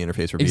the Destiny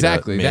interface for Vita.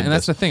 Exactly, and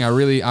that's the thing. I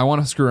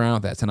want to screw around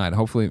with that tonight.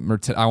 Hopefully,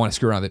 I want to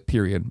screw around with it,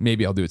 period.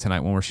 Maybe I'll do it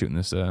tonight when we're shooting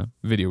this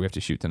video we have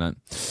to shoot tonight.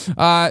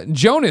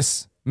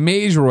 Jonas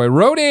Mageroy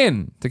wrote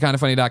in to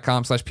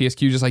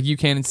kindafunny.com/PSQ just like you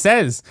can and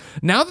says,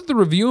 now that the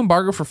review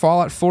embargo for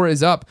Fallout 4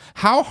 is up,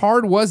 how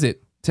hard was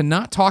it to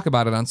not talk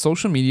about it on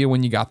social media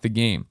when you got the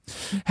game?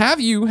 Have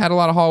you had a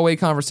lot of hallway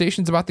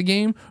conversations about the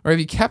game, or have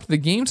you kept the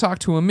game talk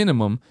to a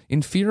minimum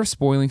in fear of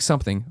spoiling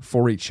something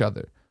for each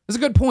other? That's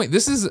a good point.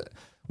 This is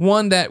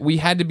one that we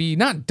had to be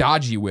not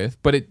dodgy with,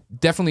 but it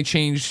definitely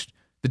changed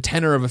the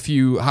tenor of a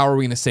few, how are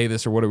we going to say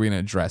this or what are we going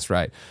to address,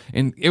 right?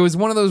 And it was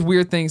one of those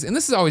weird things, and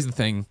this is always the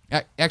thing.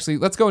 Actually,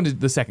 let's go into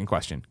the second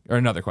question, or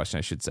another question,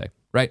 I should say,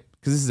 right?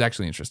 Because this is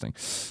actually interesting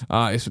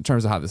in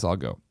terms of how this all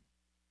go.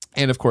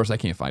 And of course, I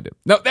can't find it.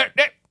 No,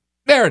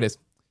 there it is.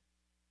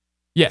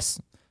 Yes.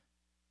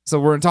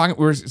 So we're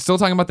still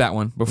talking about that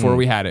one before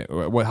we had it.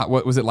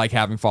 What was it like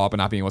having Fallout but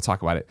not being able to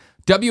talk about it?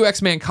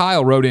 WXMan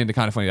Kyle wrote into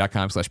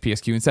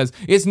kindafunny.com/PSQ and says,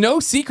 it's no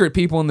secret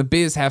people in the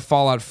biz have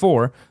Fallout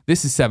 4.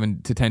 This is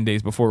 7 to 10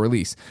 days before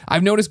release.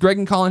 I've noticed Greg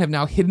and Colin have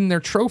now hidden their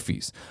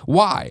trophies.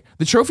 Why?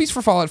 The trophies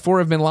for Fallout 4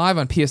 have been live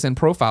on PSN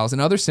profiles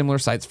and other similar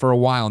sites for a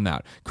while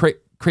now.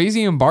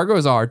 Crazy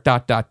embargoes are ...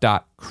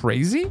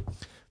 crazy?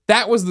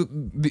 That was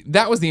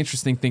the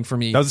interesting thing for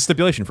me. That was a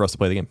stipulation for us to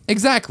play the game.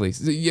 Exactly.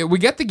 So, yeah, we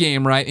get the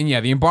game, right? And yeah,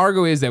 the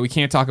embargo is that we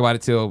can't talk about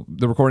it till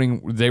the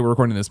day we're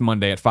recording this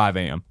Monday at 5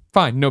 a.m.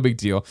 Fine, no big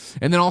deal.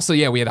 And then also,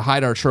 yeah, we had to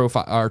hide our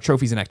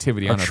trophies and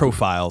activity on our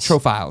trofiles.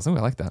 Trofiles. Oh,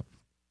 I like that.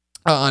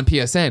 On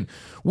PSN,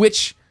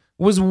 which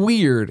was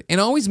weird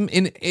and always.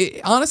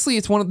 Honestly,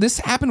 this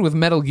happened with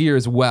Metal Gear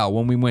as well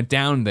when we went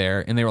down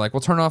there and they were like, "Well,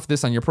 turn off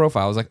this on your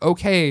profile." I was like,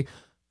 "Okay."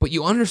 But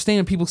you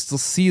understand people still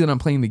see that I'm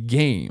playing the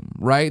game,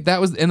 right?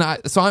 That was, and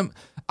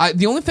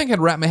the only thing I could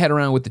wrap my head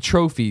around with the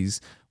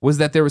trophies was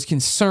that there was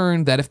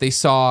concern that if they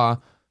saw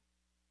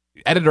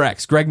Editor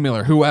X, Greg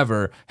Miller,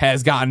 whoever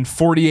has gotten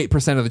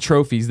 48% of the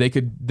trophies,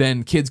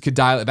 kids could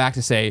dial it back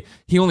to say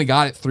he only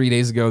got it 3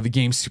 days ago. The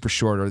game's super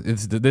short, or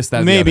it's this,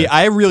 that. Maybe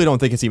I really don't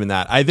think it's even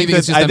that. I think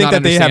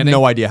that they have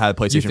no idea how the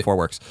PlayStation 4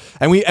 works,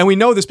 and we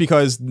know this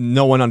because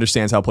no one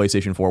understands how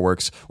PlayStation 4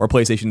 works or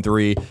PlayStation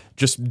 3.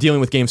 Just dealing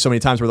with games so many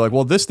times, we're like,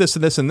 well, this,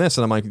 and this, and this,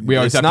 and I'm like,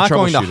 it's not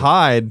going to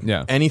hide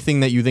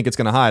anything that you think it's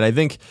going to hide. I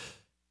think,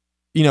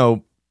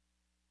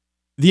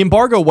 the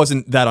embargo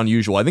wasn't that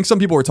unusual. I think some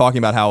people were talking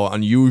about how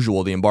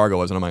unusual the embargo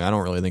was, and I'm like, I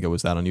don't really think it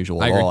was that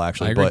unusual at all,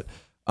 actually. But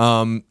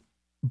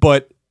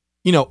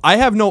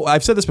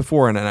I've said this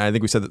before, and I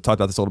think we talked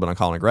about this a little bit on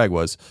Colin and Greg,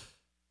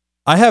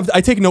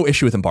 I take no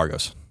issue with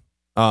embargoes.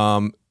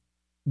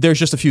 There's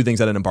just a few things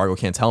that an embargo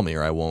can't tell me,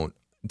 or I won't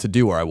to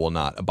do, or I will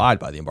not abide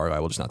by the embargo. I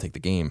will just not take the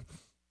game.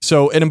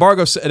 So if an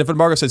embargo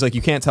says like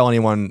you can't tell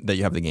anyone that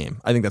you have the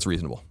game, I think that's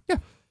reasonable. Yeah.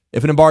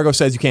 If an embargo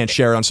says you can't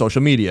share it on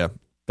social media,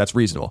 that's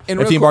reasonable.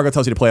 And if the embargo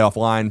tells you to play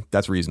offline,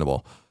 that's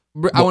reasonable.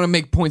 I want to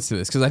make points to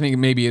this because I think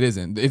maybe it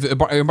isn't. If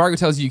embargo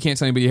tells you can't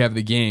tell anybody you have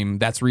the game,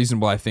 that's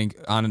reasonable, I think,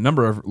 on a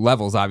number of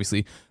levels,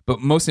 obviously.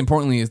 But most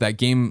importantly is that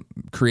game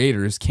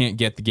creators can't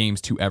get the games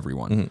to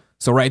everyone. Mm-hmm.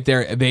 So right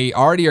there, they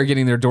already are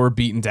getting their door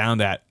beaten down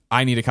that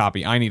I need a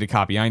copy, I need a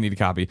copy, I need a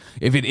copy.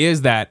 If it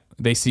is that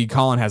they see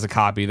Colin has a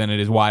copy, then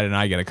it is why didn't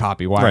I get a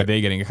copy? Why are they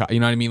getting a copy?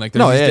 You know what I mean? Like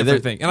there's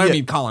different things. And I don't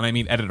mean Colin, I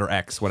mean Editor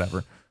X,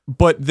 whatever.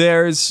 But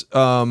there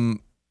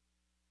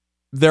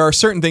are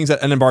certain things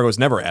that an embargo has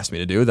never asked me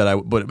to do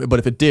but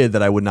if it did,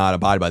 that I would not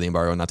abide by the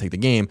embargo and not take the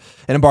game.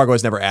 An embargo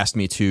has never asked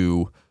me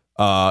to,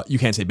 you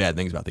can't say bad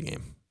things about the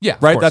game. Yeah,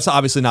 right. That's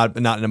obviously not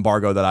an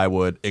embargo that I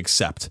would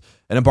accept.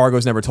 An embargo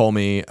has never told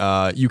me,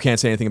 you can't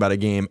say anything about a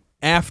game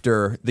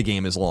after the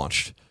game is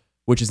launched,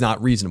 which is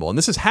not reasonable. And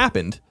this has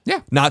happened.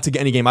 Yeah. Not to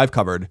any game I've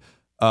covered.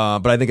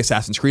 But I think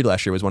Assassin's Creed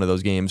last year was one of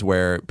those games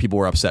where people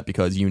were upset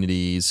because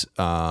Unity's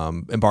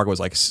embargo was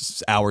like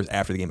hours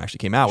after the game actually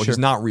came out, which is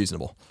not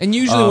reasonable. And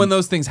usually when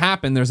those things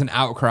happen, there's an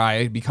outcry,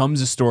 it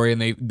becomes a story,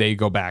 and they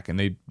go back and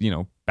they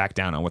back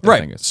down on what their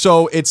thing is.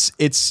 So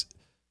it's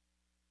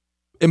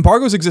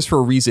embargoes exist for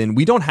a reason.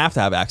 We don't have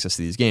to have access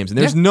to these games, and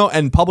there's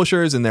and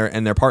publishers and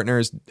their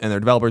partners and their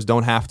developers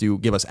don't have to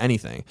give us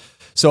anything.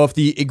 So if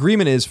the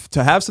agreement is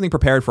to have something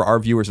prepared for our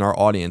viewers and our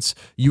audience,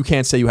 you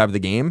can't say you have the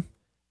game,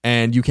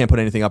 and you can't put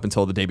anything up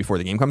until the day before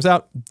the game comes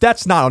out.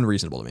 That's not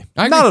unreasonable to me.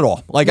 Not at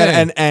all. Like,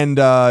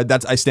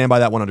 that's I stand by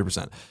that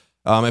 100%.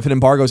 If an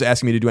embargo is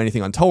asking me to do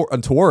anything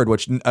untoward,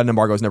 which an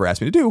embargo has never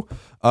asked me to do,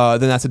 then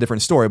that's a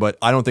different story. But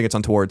I don't think it's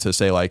untoward to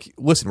say, like,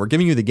 listen, we're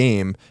giving you the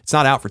game. It's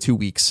not out for 2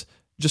 weeks.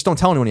 just don't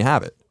tell anyone you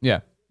have it. Yeah.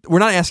 We're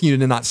not asking you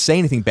to not say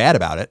anything bad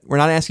about it. We're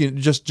not asking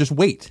you to just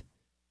wait.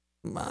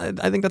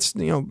 I think that's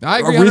I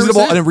agree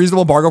a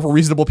reasonable embargo for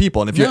reasonable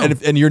people. And if you're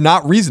and you're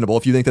not reasonable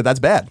if you think that that's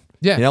bad.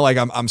 Yeah. Like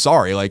I'm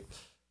sorry. Like,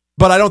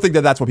 but I don't think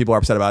that that's what people are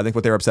upset about. I think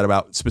what they were upset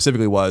about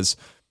specifically was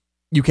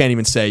you can't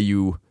even say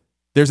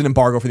there's an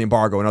embargo for the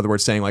embargo. In other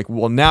words, saying like,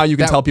 well, now you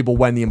can tell people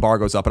when the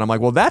embargo's up. And I'm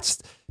like, well,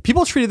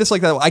 people treated this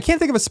like that. I can't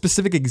think of a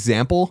specific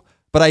example,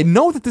 but I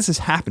know that this has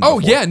happened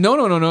before. Yeah.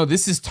 No.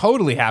 This has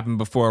totally happened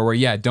before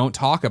where, don't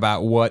talk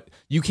about what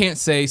you can't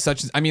say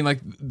like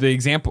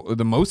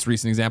the most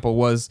recent example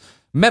was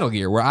Metal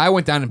Gear, where I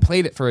went down and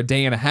played it for a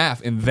day and a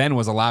half and then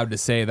was allowed to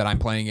say that I'm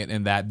playing it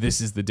and that this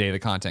is the day the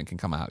content can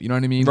come out. You know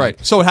what I mean? Right.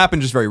 So it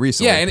happened just very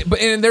recently. Yeah.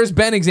 And there's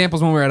been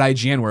examples when we were at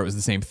IGN where it was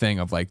the same thing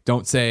of like,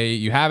 don't say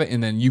you have it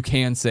and then you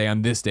can say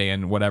on this day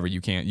and whatever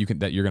you can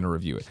that you're going to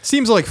review it.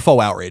 Seems like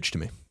faux outrage to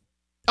me.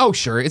 Oh,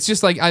 sure. It's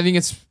just like, I think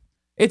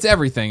it's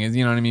everything.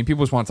 You know what I mean?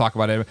 People just want to talk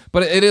about it.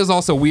 But it is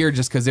also weird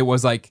just because it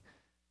was like,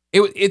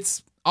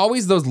 it's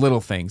always those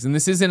little things. And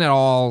this isn't at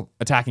all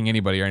attacking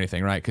anybody or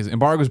anything, right? Because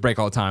embargoes break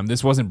all the time.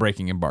 This wasn't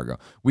breaking embargo.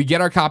 We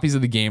get our copies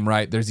of the game,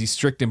 right? There's these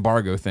strict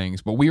embargo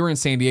things. But we were in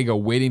San Diego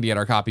waiting to get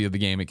our copy of the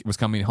game. It was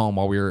coming home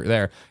while we were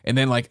there. And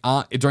then like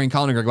during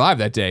Colin and Greg Live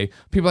that day,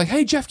 people were like,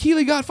 hey, Jeff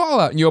Keighley got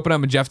Fallout. And you open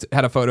up and Jeff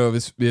had a photo of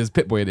his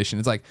Pit-Boy edition.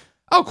 It's like,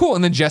 oh, cool.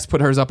 And then Jess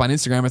put hers up on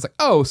Instagram. It's like,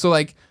 oh, so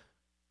like,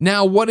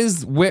 now what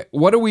is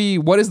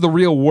the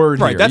real word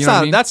right,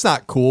 here? That's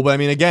not cool. But I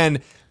mean,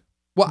 again,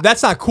 well,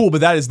 that's not cool, but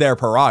that is their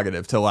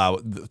prerogative to allow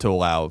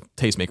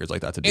tastemakers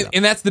like that to do that.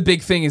 And that's the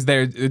big thing is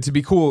there to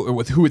be cool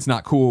with who it's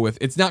not cool with.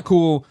 It's not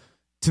cool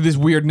to this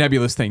weird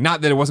nebulous thing. Not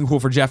that it wasn't cool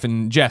for Jeff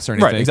and Jess or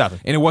anything. Right, exactly.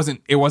 And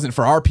it wasn't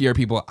for our PR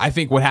people. I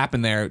think what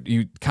happened there,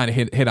 you kind of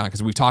hit on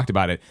because we've talked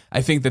about it.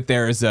 I think that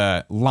there is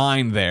a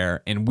line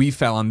there, and we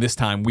fell on this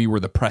time. We were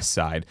the press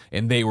side,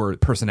 and they were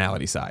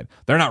personality side.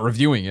 They're not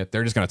reviewing it.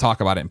 They're just going to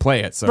talk about it and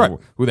play it. So right.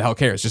 Who the hell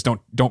cares? Just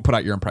don't put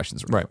out your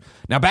impressions. Right.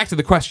 Now back to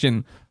the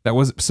question that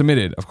was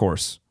submitted, of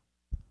course,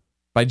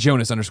 by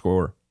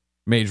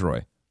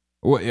Jonas_Mageroy.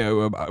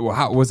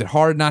 How was it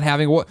hard not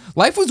having what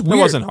life was weird?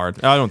 It wasn't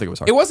hard. I don't think it was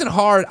hard. It wasn't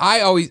hard.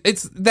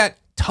 It's that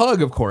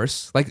tug, of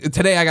course. Like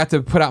today I got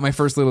to put out my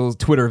first little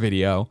Twitter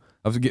video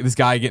of this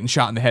guy getting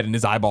shot in the head and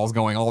his eyeballs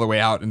going all the way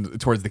out and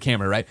towards the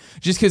camera, right?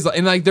 Just because,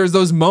 and like there's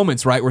those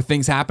moments, right, where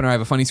things happen or I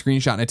have a funny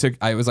screenshot and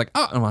I was like,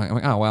 I'm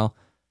like, oh well,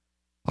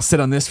 I'll sit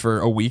on this for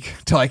a week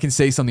till I can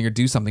say something or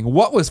do something.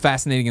 What was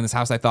fascinating in this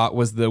house, I thought,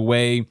 was the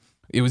way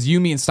it was you,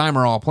 me, and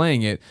Steimer all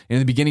playing it. And in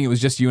the beginning, it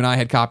was just you and I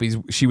had copies.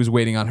 She was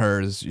waiting on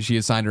hers. She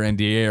had signed her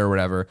NDA or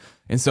whatever.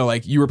 And so,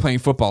 like, you were playing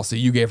football, so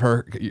you gave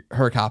her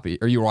copy,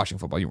 or you were watching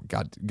football.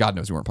 God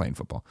knows you weren't playing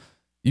football.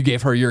 You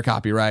gave her your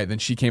copy, right? Then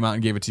she came out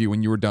and gave it to you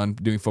when you were done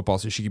doing football,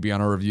 so she could be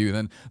on her review.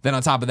 Then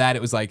on top of that,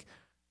 it was like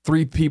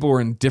 3 people were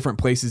in different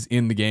places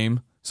in the game.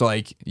 So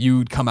like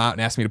you'd come out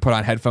and ask me to put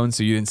on headphones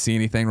so you didn't see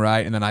anything,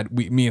 right? And then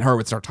me and her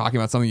would start talking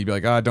about something. You'd be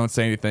like, oh, don't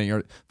say anything,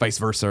 or vice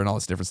versa, and all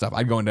this different stuff.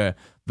 I'd go into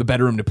the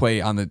bedroom to play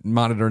on the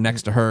monitor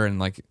next to her, and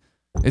like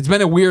it's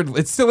been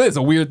it still is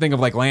a weird thing of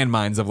like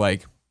landmines of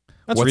like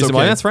that's what's reasonable.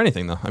 okay. That's for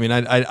anything though. I mean,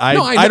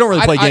 I don't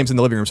really play games in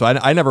the living room, so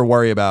I never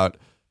worry about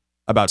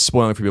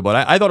spoiling for people,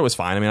 but I thought it was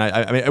fine. I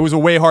mean, it was a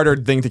way harder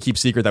thing to keep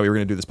secret that we were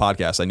going to do this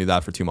podcast. I knew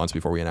that for 2 months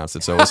before we announced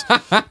it. So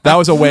that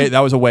was a way.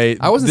 I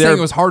wasn't saying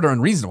it was hard or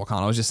unreasonable,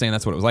 Colin. I was just saying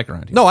that's what it was like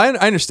around here. No, I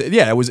understand.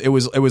 Yeah, it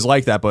was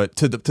like that. But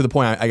to the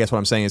point, I guess what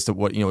I'm saying is to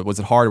what, was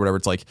it hard or whatever?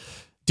 It's like,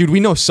 dude, we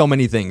know so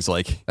many things.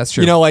 Like that's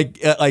true.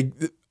 Like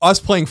us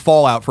playing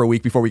Fallout for a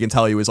week before we can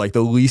tell you is like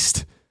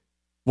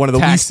one of the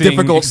least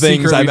difficult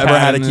things I've ever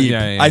had to keep.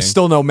 Yeah. I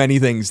still know many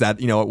things that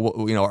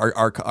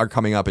are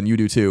coming up, and you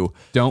do too,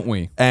 don't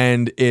we?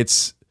 And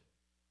it's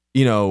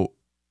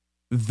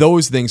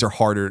those things are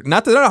harder.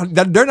 Not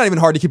that they're not even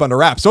hard to keep under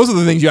wraps. Those are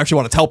the things you actually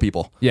want to tell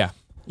people. Yeah,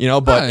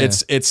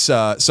 but it's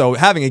so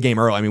having a game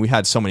early. I mean,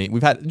 I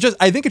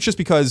think it's just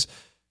because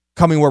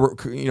coming where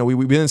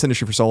we've been in this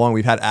industry for so long,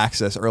 we've had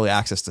early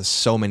access to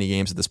so many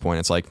games at this point.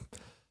 It's like,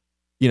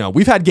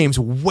 we've had games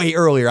way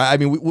earlier. I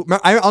mean,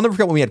 I'll never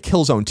forget when we had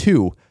Killzone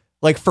 2,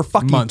 like for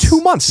fucking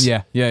 2 months.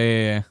 Yeah.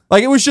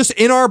 Like it was just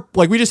in our,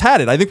 like we just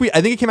had it. I think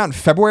it came out in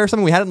February or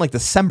something. We had it in like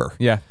December.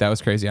 Yeah, that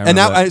was crazy. And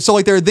now, so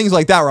like there are things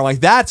like that where I'm like,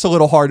 that's a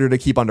little harder to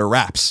keep under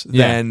wraps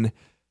than,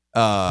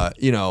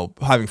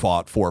 having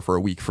Fallout 4 for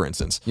a week, for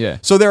instance. Yeah.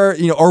 So there are,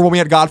 or when we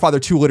had Godfather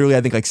 2, literally,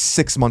 I think like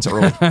 6 months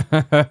early.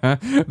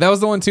 That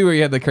was the one too where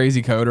you had the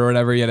crazy code or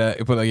whatever. You had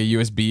to put like a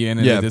USB in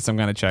and it did some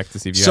kind of check to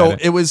see if you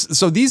had it.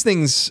 So these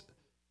things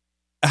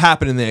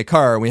happen and they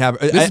occur. And we have,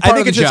 I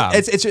think it's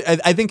just,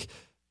 I think,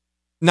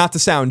 not to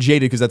sound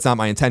jaded because that's not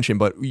my intention,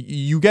 but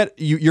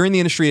you're in the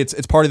industry.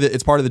 It's part of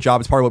the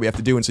job. It's part of what we have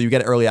to do. And so you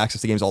get early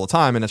access to games all the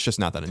time. And it's just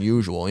not that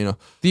unusual,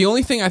 The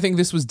only thing I think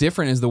this was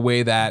different is the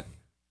way that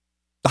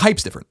the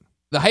hype's different.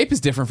 The hype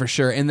is different for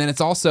sure. And then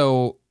it's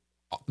also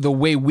the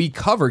way we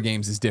cover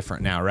games is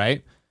different now,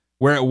 right?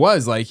 Where it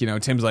was like,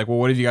 Tim's like, well,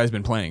 what have you guys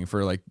been playing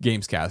for like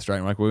Gamescast, right?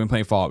 And we're like, well, we've been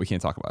playing Fallout. We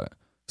can't talk about it.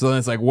 So then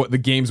it's like what the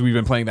games we've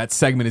been playing, that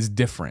segment is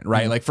different,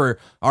 right? Mm-hmm. Like for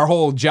our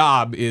whole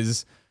job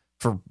is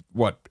for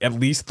what, at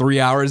least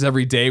 3 hours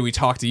every day, we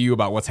talk to you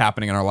about what's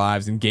happening in our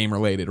lives and game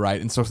related, right?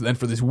 And so then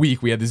for this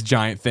week, we had this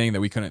giant thing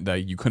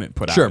that you couldn't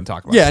put out and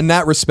talk about. Yeah, in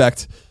that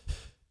respect,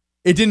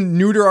 it didn't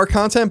neuter our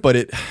content, but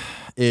it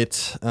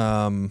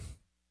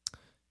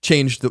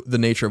changed the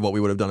nature of what we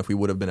would have done if we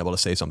would have been able to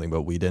say something,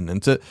 but we didn't.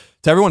 And to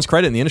everyone's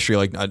credit in the industry,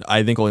 like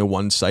I think only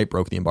one site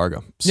broke the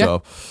embargo.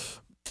 So,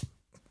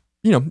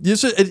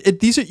 these are,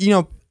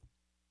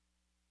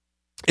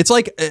 it's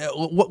like,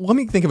 let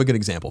me think of a good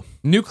example.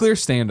 Nuclear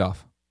standoff.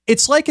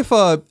 It's like if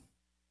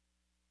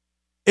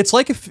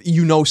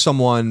you know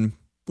someone,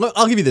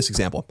 I'll give you this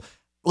example.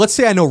 Let's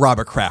say I know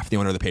Robert Kraft, the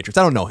owner of the Patriots.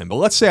 I don't know him, but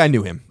let's say I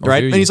knew him,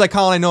 right? And he's like,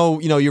 Colin, I know,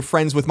 you're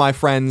friends with my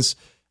friends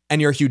and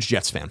you're a huge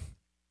Jets fan.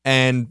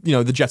 And,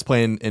 the Jets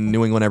play in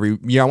New England every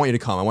year. I want you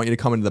to come. I want you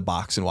to come into the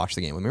box and watch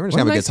the game with me. We're just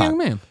going to have a good time.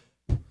 Man.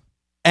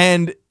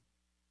 And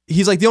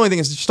he's like, the only thing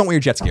is just don't wear your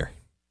Jets gear.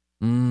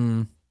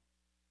 And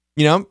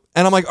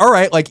I'm like, all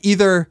right, like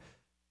either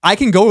I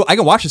can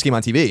watch this game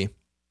on TV.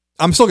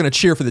 I'm still going to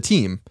cheer for the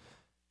team.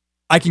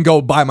 I can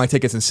go buy my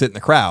tickets and sit in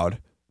the crowd.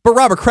 But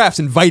Robert Kraft's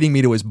inviting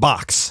me to his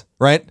box,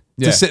 right?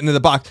 Yeah. To sit into the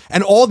box.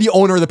 And all the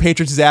owner of the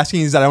Patriots is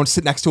asking is that I don't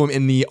sit next to him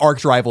in the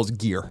arch rival's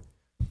gear.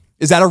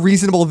 Is that a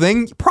reasonable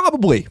thing?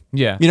 Probably.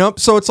 Yeah.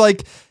 So it's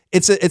like,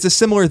 it's a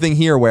similar thing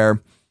here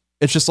where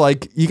it's just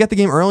like you get the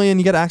game early and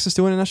you get access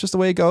to it and that's just the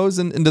way it goes.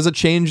 And does it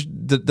change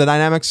the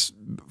dynamics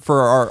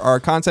for our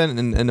content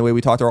and the way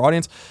we talk to our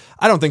audience?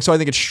 I don't think so. I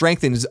think it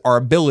strengthens our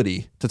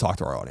ability to talk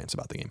to our audience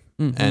about the game.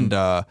 Mm-hmm.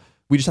 And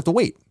we just have to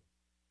wait.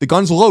 The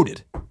gun's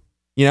loaded. And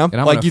I'm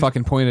going to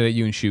fucking point it at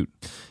you and shoot.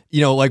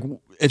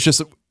 It's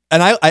just,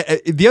 and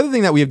I the other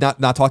thing that we have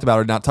not talked about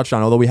or not touched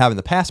on, although we have in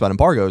the past about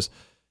embargoes,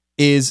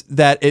 is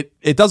that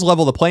it does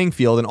level the playing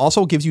field and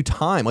also gives you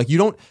time. Like you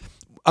don't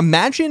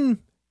imagine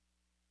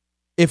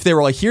if they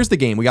were like, here's the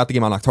game. We got the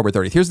game on October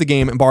 30th. Here's the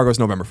game. Embargo's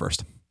November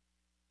 1st.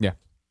 Yeah.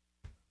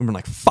 And we're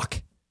like,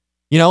 fuck.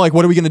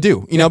 What are we going to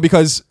do?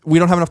 Because we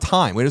don't have enough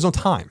time. There's no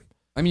time.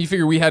 I mean, you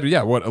figure we had,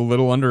 a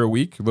little under a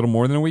week, a little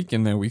more than a week,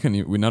 and then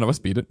none of us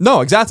beat it.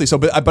 No, exactly. So,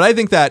 but I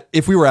think that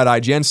if we were at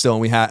IGN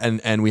still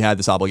and we had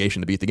this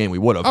obligation to beat the game, we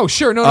would have. Oh,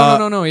 sure. No.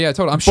 Yeah,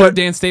 totally. I'm sure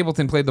Dan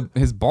Stapleton played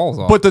his balls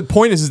off. But the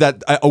point is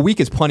that a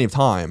week is plenty of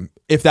time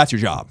if that's your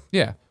job.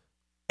 Yeah.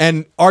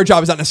 And our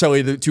job is not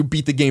necessarily to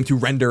beat the game to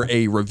render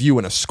a review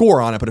and a score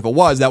on it, but if it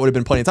was, that would have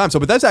been plenty of time. So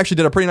Bethesda actually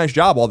did a pretty nice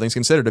job, all things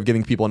considered, of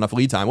giving people enough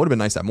lead time. Would have been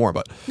nice to have more,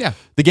 but yeah,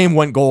 the game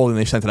went gold and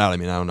they sent it out. I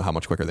mean, I don't know how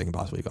much quicker they can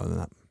possibly go than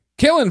that.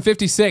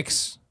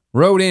 Killin56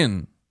 wrote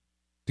in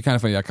to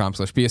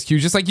kindoffunny.com/PSQ,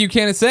 just like you,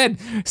 Kenneth said.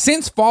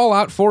 Since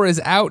Fallout 4 is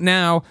out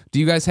now, do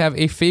you guys have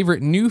a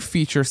favorite new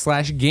feature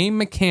 / game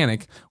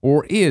mechanic,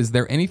 or is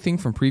there anything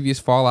from previous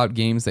Fallout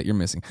games that you're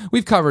missing?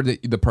 We've covered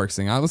the perks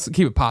thing. Let's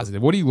keep it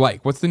positive. What do you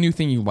like? What's the new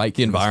thing you like?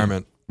 The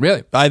environment.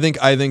 Really? I think,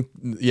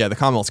 yeah, the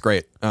Commonwealth's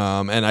great.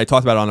 And I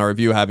talked about it on our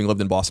review, having lived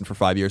in Boston for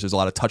 5 years. There's a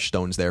lot of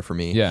touchstones there for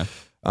me. Yeah.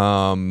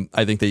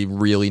 I think they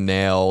really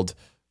nailed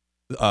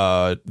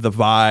the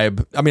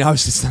vibe. I mean,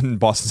 obviously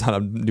Boston's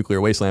not a nuclear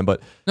wasteland,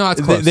 but no,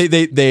 it's close.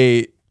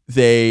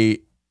 They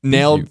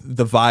nailed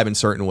the vibe in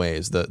certain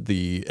ways.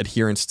 The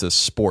adherence to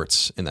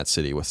sports in that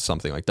city with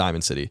something like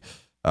Diamond City.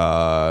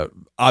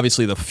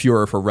 Obviously the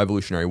furor for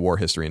Revolutionary War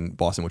history in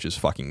Boston, which is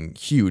fucking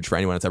huge for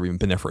anyone that's ever even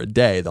been there for a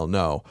day. They'll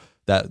know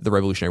that the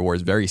Revolutionary War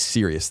is very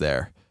serious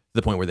there. To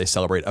the point where they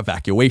celebrate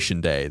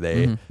Evacuation Day.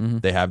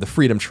 They have the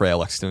Freedom Trail,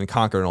 Lexington and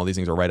Concord, and all these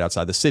things are right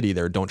outside the city.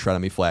 There are Don't Tread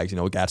on Me flags,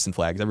 Gadsden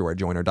flags everywhere,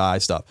 join or die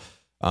stuff.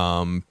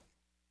 At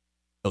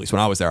least when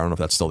I was there, I don't know if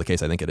that's still the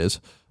case. I think it is.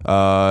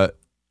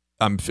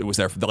 It was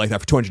there like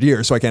that for 200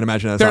 years, so I can't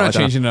imagine they're not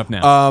changing it up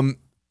now.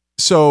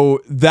 So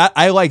that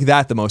I like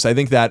that the most. I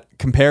think that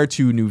compared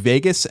to New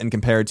Vegas and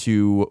compared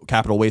to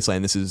Capital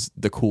Wasteland, this is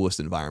the coolest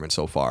environment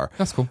so far.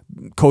 That's cool.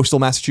 Coastal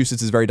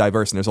Massachusetts is very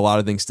diverse, and there's a lot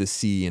of things to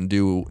see and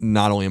do,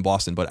 not only in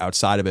Boston, but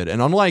outside of it. And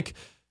unlike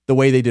the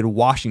way they did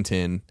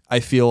Washington,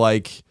 I feel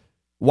like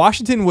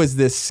Washington was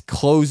this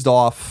closed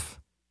off,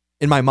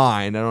 in my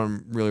mind, I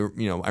don't really,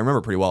 I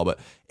remember pretty well, but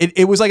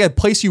it was like a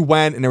place you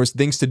went and there was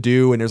things to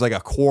do and there's like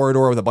a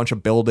corridor with a bunch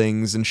of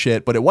buildings and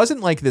shit, but it wasn't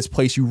like this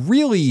place you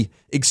really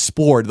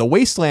explored. The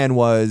wasteland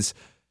was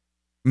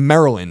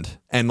Maryland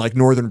and like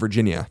Northern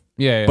Virginia,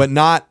 but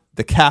not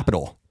the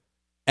capital.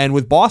 And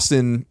with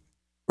Boston,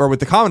 or with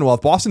the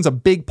Commonwealth, Boston's a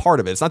big part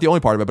of it. It's not the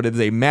only part of it, but it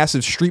is a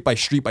massive street by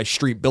street by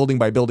street, building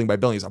by building by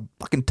building. There's a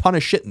fucking ton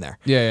of shit in there.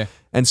 Yeah.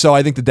 And so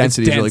I think the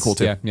density is really cool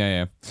too.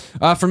 Yeah.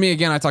 For me,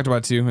 again, I talked about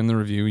it too in the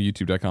review,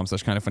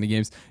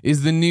 youtube.com/kindoffunnygames,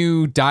 is the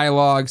new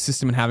dialogue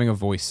system and having a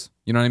voice.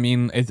 You know what I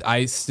mean?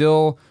 I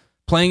still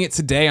playing it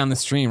today on the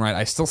stream, right?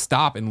 I still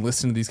stop and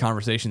listen to these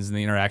conversations and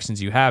the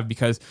interactions you have,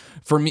 because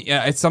for me,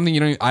 it's something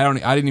I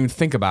didn't even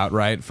think about,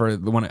 right? For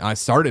when I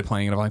started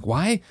playing it, I'm like,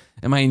 why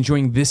am I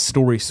enjoying this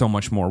story so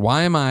much more?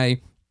 Why am I,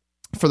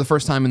 for the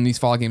first time in these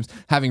Fallout games,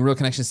 having real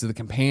connections to the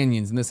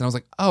companions and this? And I was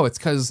like, oh, it's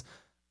because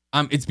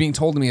it's being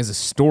told to me as a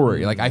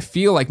story. Like I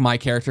feel like my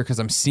character because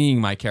I'm seeing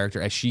my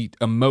character as she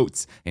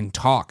emotes and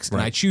talks,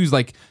 and I choose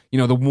like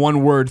the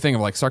one word thing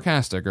of like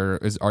sarcastic or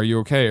are you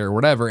okay or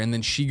whatever, and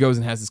then she goes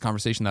and has this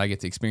conversation that I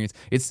get to experience.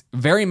 It's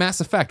very Mass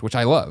Effect, which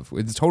I love.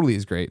 It totally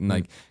is great and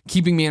like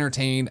keeping me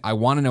entertained. I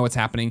want to know what's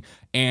happening,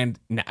 and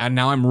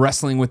now I'm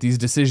wrestling with these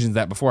decisions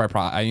that before in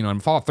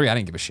Fallout 3 I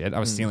didn't give a shit. I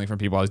was stealing from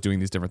people. I was doing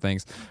these different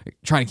things,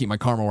 trying to keep my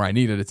karma where I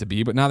needed it to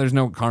be. But now there's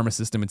no karma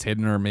system. It's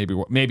hidden, or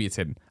maybe it's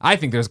hidden. I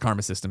think there's a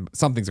karma system.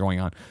 Something's going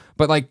on,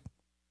 but like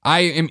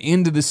I am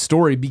into this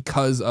story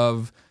because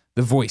of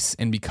the voice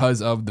and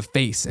because of the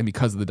face and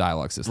because of the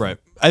dialogue system. Right.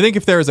 I think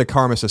if there is a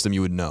karma system,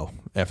 you would know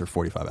after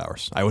 45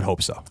 hours. I would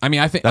hope so. I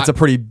mean, I think that's a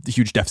pretty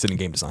huge deficit in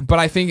game design. But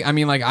I think,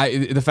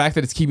 the fact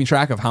that it's keeping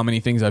track of how many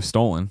things I've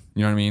stolen,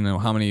 you know what I mean?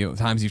 How many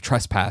times you've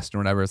trespassed or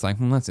whatever. It's like,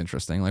 that's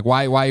interesting. Like,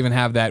 why even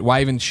have that?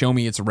 Why even show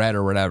me it's red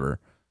or whatever?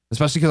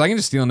 Especially because I can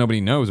just steal and nobody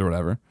knows or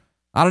whatever.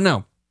 I don't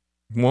know.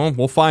 Well,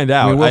 we'll find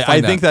out.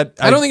 I think that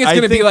I don't think it's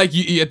going to be like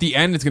at the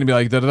end. It's going to be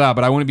like da da da.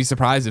 But I wouldn't be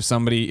surprised if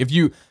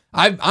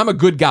I'm a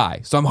good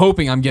guy, so I'm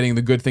hoping I'm getting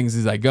the good things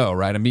as I go.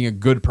 Right, I'm being a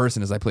good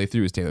person as I play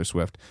through as Taylor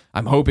Swift.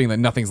 I'm hoping that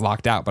nothing's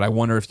locked out. But I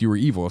wonder if you were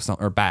evil,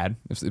 or bad,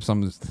 if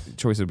some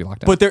choices would be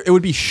locked out. But it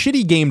would be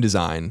shitty game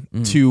design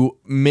to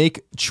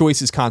make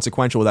choices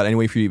consequential without any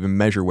way for you to even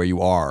measure where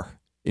you are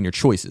in your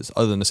choices,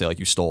 other than to say like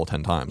you stole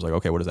 10 times. Like,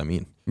 okay, what does that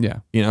mean? Yeah,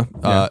 yeah.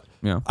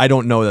 I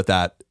don't know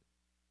that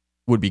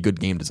would be good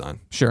game design.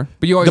 Sure.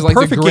 But you always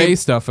like the gray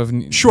stuff of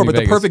Sure, but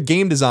Vegas. The perfect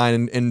game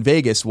design in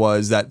Vegas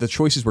was that the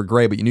choices were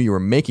gray, but you knew you were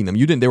making them.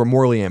 They were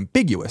morally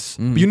ambiguous,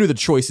 but you knew the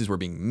choices were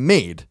being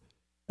made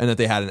and that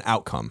they had an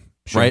outcome,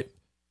 right?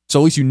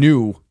 So at least you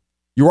knew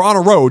you were on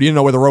a road. You didn't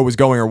know where the road was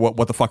going or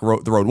what the fuck the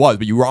road was,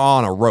 but you were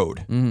on a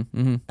road.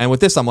 And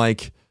with this, I'm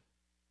like,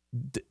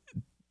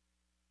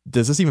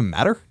 does this even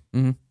matter?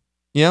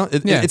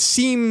 It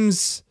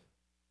seems...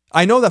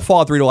 I know that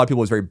Fallout 3 to a lot of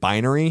people was very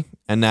binary,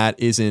 and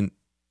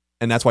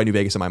that's why New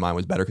Vegas in my mind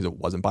was better because it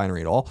wasn't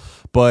binary at all.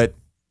 But,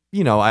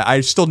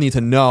 I still need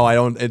to know.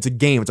 It's a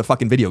game. It's a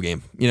fucking video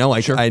game.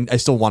 Sure. I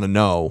still want to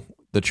know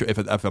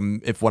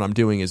if what I'm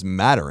doing is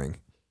mattering.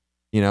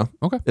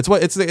 Okay.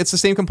 It's the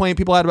same complaint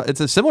people had about. It's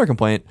a similar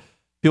complaint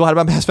people had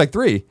about Mass Effect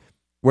 3,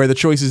 where the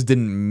choices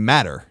didn't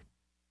matter,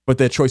 but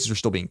the choices were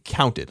still being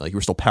counted. Like you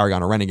were still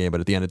Paragon or Renegade,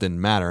 but at the end it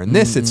didn't matter. And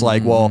this, it's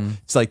like, well,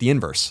 it's like the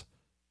inverse.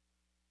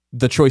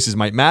 The choices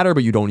might matter,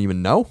 but you don't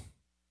even know.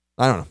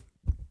 I don't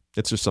know.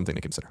 It's just something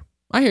to consider.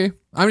 I hear you.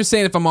 I'm just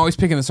saying if I'm always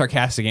picking the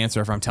sarcastic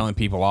answer, if I'm telling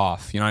people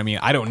off, you know what I mean?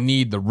 I don't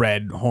need the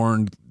red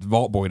horned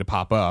vault boy to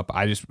pop up.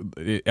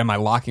 Am I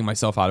locking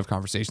myself out of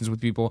conversations with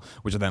people,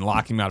 which are then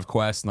locking me out of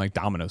quests and like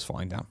dominoes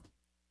falling down?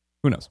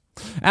 Who knows?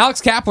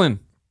 Alex Kaplan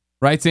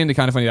writes into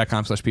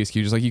kindoffunny.com/PSQ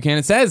just like you can.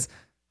 It says,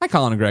 hi,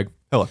 Colin and Greg.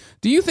 Hello.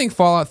 Do you think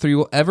Fallout 3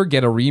 will ever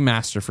get a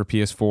remaster for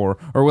PS4,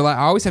 or will I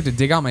always have to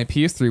dig out my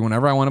PS3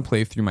 whenever I want to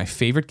play through my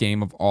favorite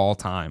game of all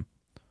time?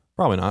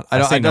 Probably not.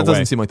 That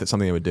doesn't seem like that's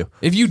something they would do.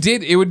 If you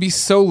did, it would be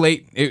so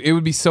late. It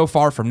would be so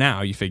far from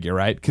now, you figure,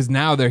 right? Because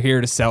now they're here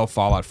to sell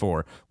Fallout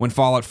 4. When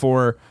Fallout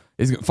 4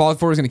 is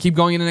going to keep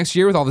going into next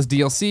year with all this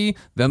DLC,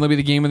 then there'll be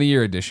the Game of the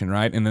Year edition,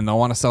 right? And then they'll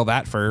want to sell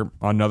that for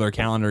another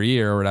calendar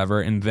year or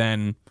whatever. And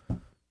then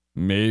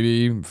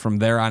maybe from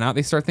there on out,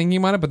 they start thinking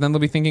about it, but then they'll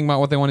be thinking about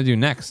what they want to do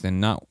next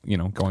and not,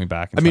 going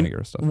back and trying to get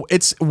rid of stuff.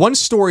 It's one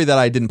story that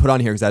I didn't put on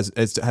here because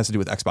it has to do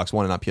with Xbox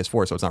One and not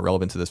PS4, so it's not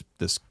relevant to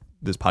this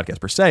podcast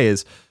per se,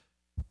 is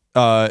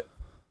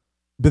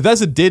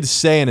Bethesda did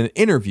say in an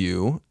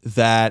interview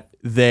that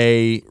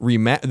they didn't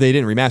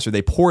remaster,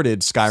 they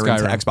ported Skyrim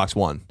to Xbox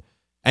One.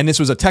 And this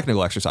was a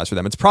technical exercise for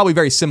them. It's probably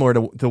very similar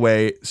to the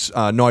way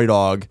Naughty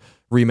Dog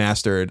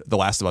remastered The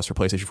Last of Us for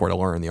PlayStation 4 to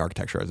learn the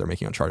architecture as they're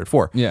making Uncharted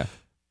 4. Yeah.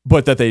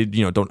 But that they,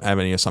 don't have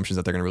any assumptions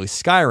that they're going to release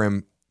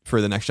Skyrim for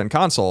the next gen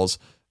consoles.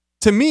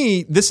 To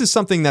me, this is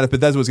something that if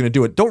Bethesda was going to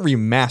do it, don't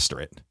remaster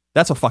it.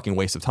 That's a fucking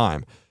waste of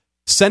time.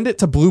 Send it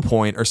to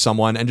Bluepoint or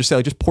someone and just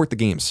say, just port the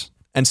games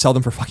and sell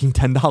them for fucking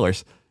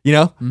 $10.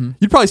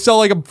 You'd probably sell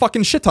like a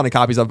fucking shit ton of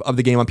copies of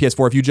the game on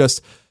PS4 if you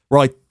just were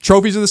like,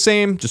 trophies are the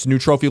same, just a new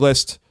trophy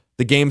list.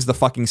 The game's the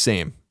fucking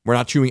same. We're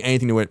not chewing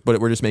anything to it, but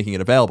we're just making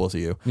it available to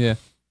you. Yeah.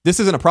 This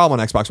isn't a problem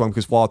on Xbox One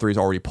because Fallout 3 is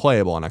already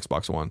playable on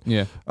Xbox One.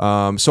 Yeah.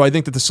 So I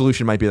think that the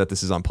solution might be that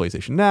this is on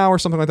PlayStation Now or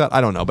something like that.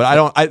 I don't know.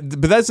 But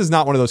Bethesda's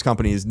not one of those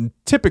companies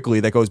typically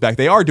that goes back.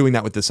 They are doing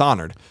that with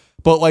Dishonored.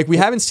 But like we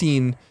haven't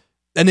seen,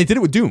 and they did it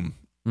with Doom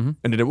and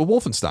did it with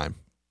Wolfenstein.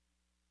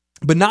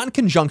 But not in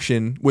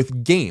conjunction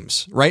with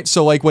games, right?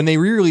 So like when they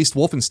re-released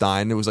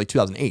Wolfenstein, it was like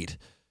 2008.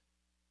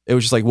 It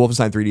was just like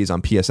Wolfenstein 3D is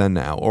on PSN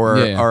now,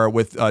 or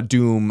with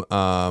Doom,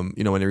 when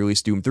they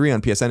released Doom 3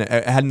 on PSN,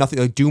 it had nothing.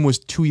 Like Doom was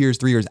 2 years,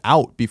 3 years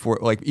out before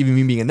like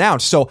even being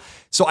announced. So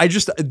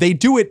they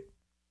do it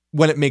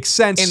when it makes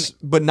sense,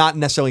 but not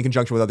necessarily in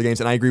conjunction with other games.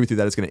 And I agree with you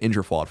that it's going to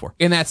injure Fallout 4.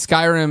 In that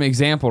Skyrim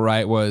example,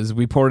 right, was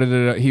we ported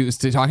it. He was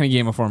talking to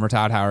Game Informer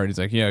Todd Howard. He's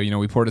like,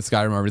 we ported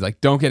Skyrim over. He's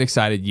like, don't get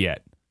excited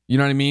yet. You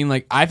know what I mean?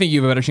 Like, I think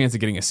you have a better chance of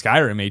getting a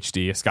Skyrim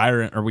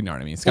HD, or we know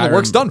what I mean? Skyrim, the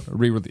work's done.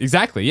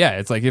 Exactly, yeah.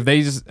 It's like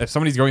if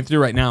somebody's going through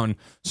right now and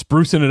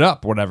sprucing it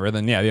up, whatever,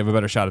 then yeah, they have a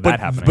better shot at that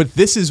happening. But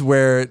this is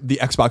where the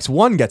Xbox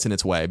One gets in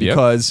its way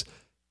because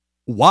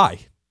why?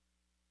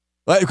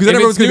 Because If then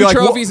everyone's it's going new to be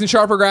like, trophies and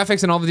sharper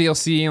graphics and all the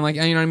DLC and like,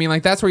 you know what I mean?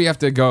 Like that's where you have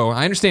to go.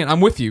 I understand. I'm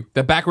with you.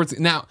 That backwards.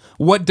 Now,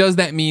 what does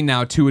that mean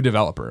now to a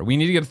developer? We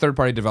need to get a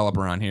third-party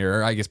developer on here,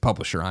 or I guess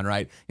publisher on,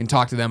 right? And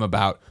talk to them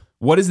about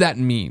what does that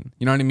mean?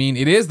 You know what I mean?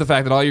 It is the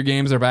fact that all your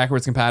games are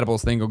backwards compatible,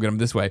 so then go get them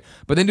this way.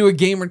 But then do a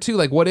game or two.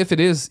 Like what if it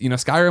is,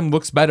 Skyrim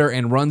looks better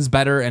and runs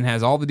better and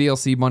has all the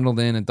DLC bundled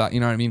in and you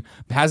know what I mean?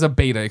 Has a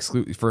beta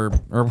exclusive or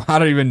I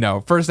don't even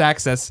know. First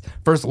access,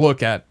 first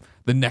look at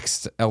the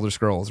next Elder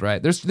Scrolls,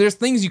 right? There's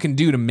things you can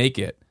do to make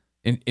it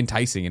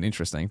enticing and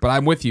interesting. But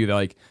I'm with you that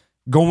like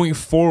going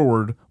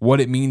forward,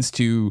 what it means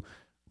to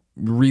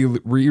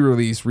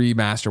re-release,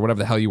 remaster, whatever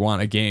the hell you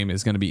want a game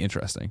is going to be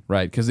interesting,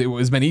 right? Because it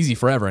has been easy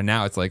forever, and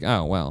now it's like,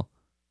 oh well,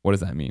 what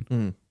does that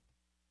mean?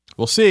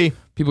 We'll see.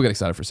 People get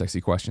excited for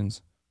sexy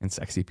questions and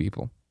sexy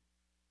people.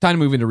 Time to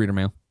move into reader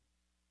mail.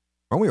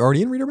 Aren't we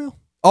already in reader mail?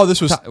 Oh,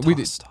 this was We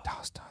did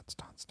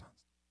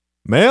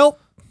mail.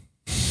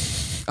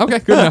 Okay,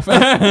 good enough.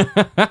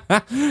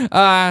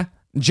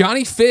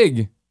 Johnny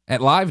Fig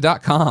at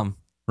live.com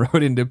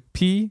wrote into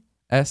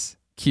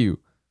PSQ.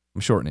 I'm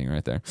shortening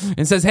right there.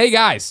 And says, hey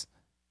guys,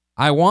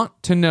 I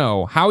want to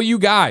know how you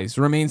guys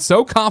remain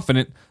so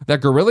confident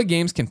that Guerrilla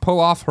Games can pull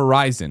off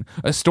Horizon,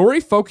 a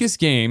story-focused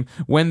game,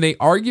 when the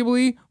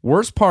arguably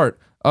worst part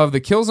of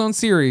the Killzone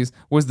series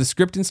was the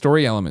script and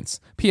story elements.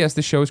 P.S.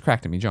 This show is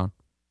cracked at me, John.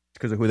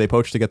 Because of who they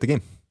poached to get the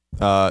game,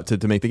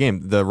 to make the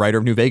game. The writer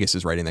of New Vegas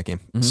is writing that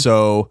game.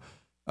 So...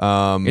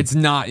 it's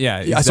not,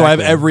 exactly. So I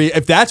have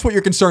if that's what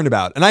you're concerned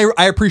about, and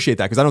I appreciate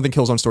that because I don't think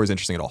Killzone story is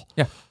interesting at all.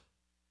 Yeah.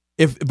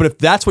 But if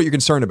that's what you're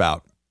concerned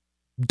about,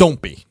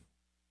 don't be.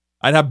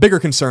 I'd have bigger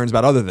concerns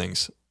about other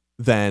things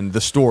than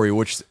the story,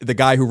 which the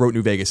guy who wrote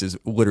New Vegas is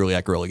literally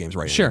at Guerrilla Games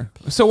writing. Sure.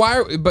 So why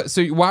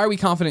are we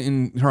confident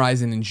in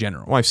Horizon in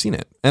general? Well, I've seen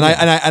it, and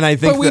I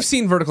think. But we've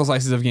seen vertical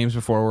slices of games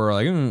before where we're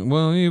like,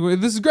 well,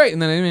 this is great,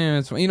 and then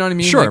it's, you know what I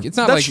mean? Sure, like, it's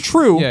not that's like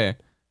true. Yeah.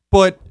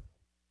 But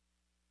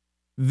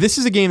this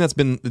is a game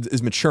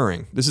is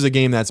maturing. This is a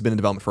game that's been in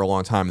development for a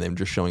long time, and they're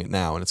just showing it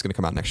now, and it's going to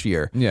come out next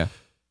year. Yeah.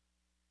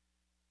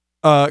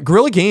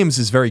 Guerrilla Games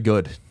is very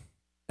good,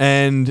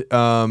 and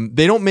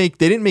they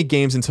didn't make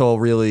games until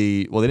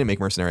really. Well, they didn't make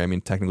Mercenary. I mean,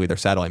 technically, their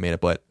Satellite made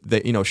it, but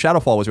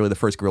Shadowfall was really the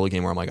first Guerrilla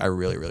game where I'm like, I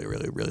really, really,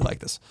 really, really like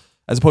this,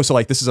 as opposed to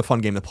like, this is a fun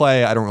game to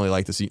play. I don't really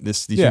like this.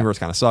 This universe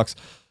kind of sucks.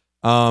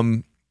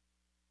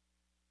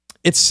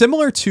 It's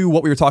similar to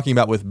what we were talking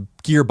about with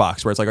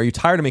Gearbox, where it's like, are you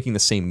tired of making the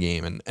same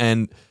game?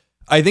 And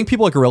I think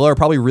people at Guerrilla are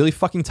probably really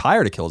fucking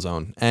tired of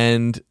Killzone,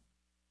 and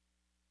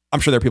I'm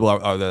sure there are people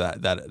out there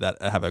that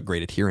have a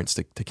great adherence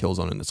to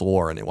Killzone and its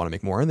lore, and they want to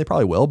make more, and they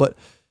probably will. But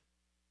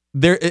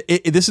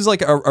this is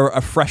like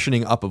a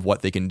freshening up of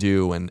what they can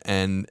do,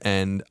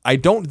 and I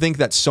don't think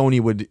that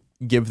Sony would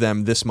give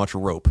them this much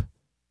rope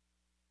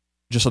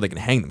just so they can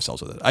hang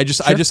themselves with it. I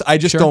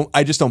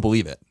just don't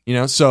believe it.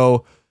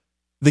 So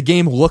the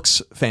game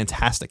looks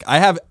fantastic.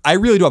 I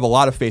really do have a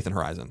lot of faith in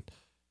Horizon.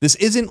 This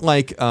isn't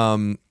like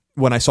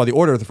when I saw the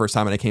order the first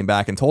time and I came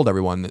back and told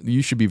everyone that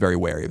you should be very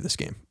wary of this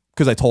game.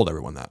 Because I told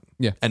everyone that,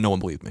 and no one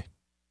believed me,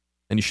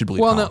 and you should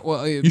believe.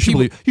 Colin. You should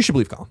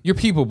believe Colin. Your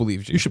people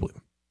believed you. You should believe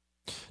him.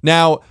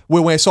 Now,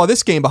 when I saw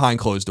this game behind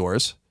closed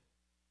doors,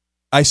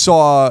 I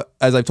saw,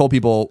 as I've told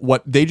people,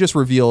 what they just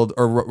revealed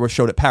or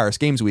showed at Paris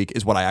Games Week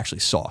is what I actually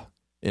saw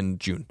in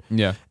June.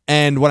 Yeah.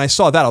 And when I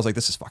saw that, I was like,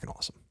 "This is fucking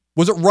awesome."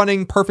 Was it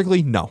running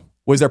perfectly? No.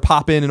 Was there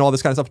pop in and all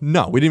this kind of stuff?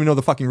 No. We didn't even know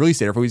the fucking release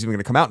date, or if it was even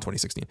going to come out in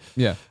 2016.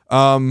 Yeah.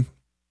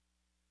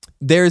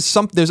 There's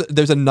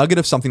a nugget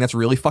of something that's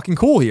really fucking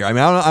cool here. I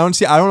mean, I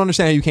don't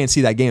understand how you can't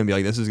see that game and be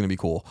like, this is going to be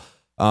cool.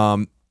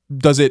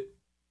 Does it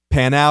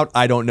pan out?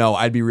 I don't know.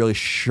 I'd be really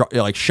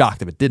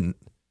shocked if it didn't.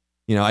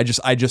 I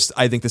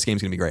think this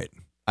game's going to be great.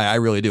 I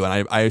really do,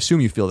 and I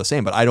assume you feel the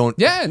same. But I don't.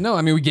 Yeah, no.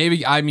 I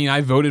mean,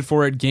 I voted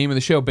for it game of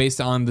the show based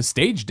on the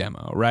stage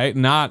demo, right?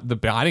 Not the.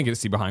 I didn't get to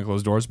see behind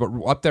closed doors, but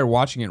up there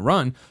watching it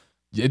run,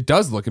 it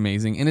does look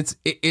amazing, and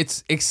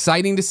it's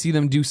exciting to see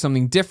them do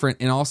something different,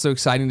 and also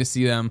exciting to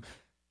see them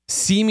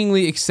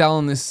seemingly excel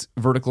in this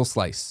vertical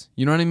slice.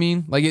 You know what I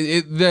mean? Like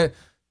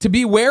to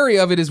be wary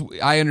of it is,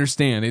 I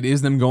understand it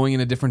is them going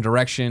in a different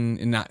direction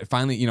and not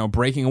finally,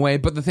 breaking away.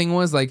 But the thing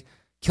was, like,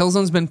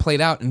 Killzone's been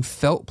played out and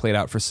felt played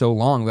out for so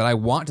long that I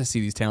want to see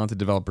these talented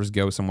developers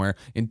go somewhere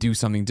and do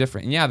something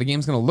different. And yeah, the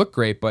game's going to look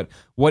great, but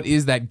what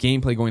is that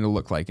gameplay going to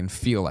look like and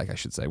feel like, I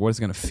should say? What is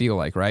it going to feel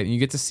like, right? And you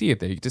get to see it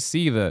there. You get to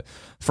see the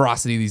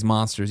ferocity of these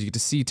monsters. You get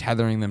to see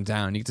tethering them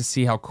down. You get to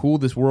see how cool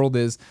this world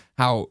is,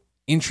 how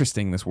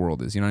interesting this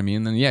world is, you know what I mean?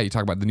 And then you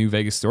talk about the New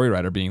Vegas story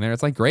writer being there.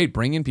 It's like, great,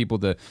 bring in people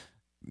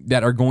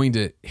that are going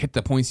to hit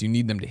the points you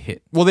need them to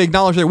hit. Well, they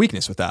acknowledge their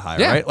weakness with that hire,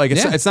 right? Like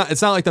it's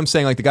not like them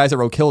saying like the guys that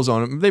wrote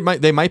Killzone,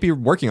 they might be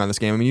working on this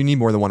game. I mean, you need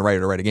more than one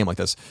writer to write a game like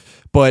this,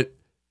 but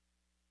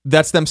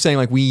that's them saying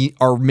like, we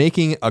are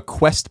making a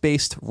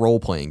quest-based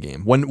role-playing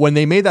game. When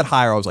they made that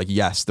hire, I was like,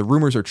 yes, the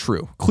rumors are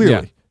true.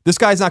 Clearly, this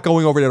guy's not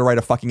going over there to write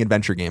a fucking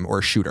adventure game or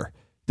a shooter.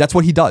 That's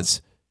what he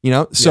does,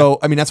 So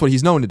I mean, that's what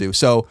he's known to do.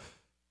 So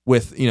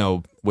with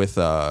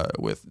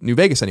New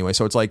Vegas anyway.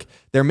 So it's like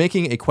they're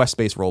making a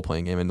quest-based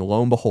role-playing game, and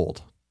lo and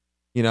behold,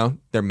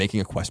 they're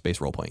making a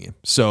quest-based role-playing game.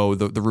 So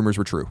the rumors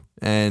were true.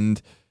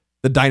 And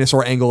the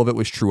dinosaur angle of it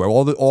was true.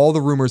 All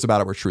the rumors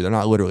about it were true. They're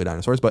not literally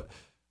dinosaurs, but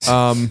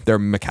they're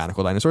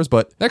mechanical dinosaurs.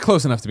 But they're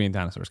close enough to being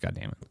dinosaurs,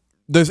 goddammit.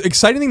 The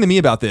exciting thing to me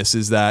about this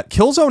is that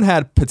Killzone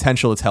had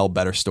potential to tell a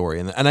better story.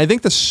 And I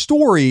think the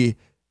story,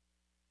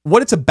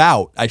 what it's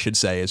about, I should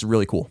say, is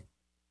really cool.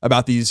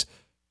 About these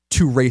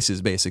two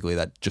races, basically,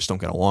 that just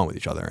don't get along with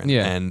each other.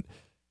 And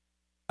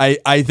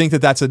I think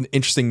that that's an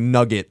interesting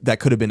nugget that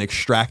could have been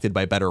extracted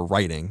by better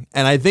writing.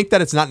 And I think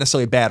that it's not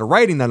necessarily bad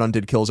writing that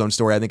undid Killzone's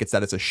story. I think it's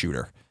that it's a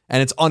shooter.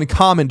 And it's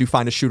uncommon to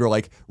find a shooter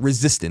like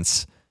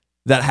Resistance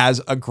that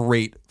has a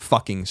great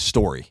fucking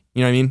story.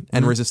 You know what I mean?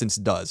 And Resistance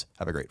does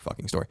have a great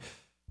fucking story.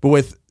 But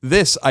with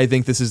this, I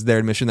think this is their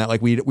admission that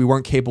like we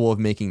weren't capable of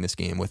making this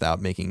game without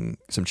making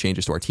some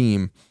changes to our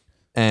team.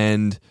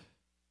 And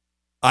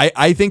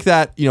I think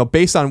that,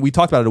 based on, we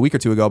talked about it a week or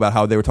two ago about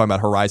how they were talking about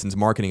Horizon's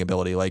marketing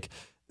ability. Like,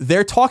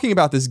 they're talking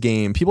about this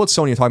game, people at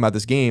Sony are talking about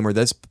this game or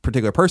this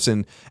particular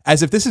person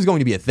as if this is going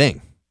to be a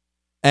thing.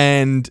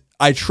 And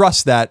I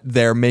trust that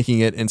they're making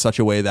it in such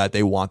a way that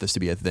they want this to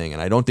be a thing.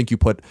 And I don't think you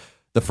put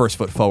the first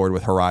foot forward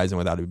with Horizon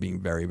without it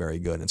being very, very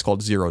good. And it's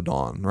called Zero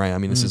Dawn, right? I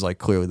mean, this is like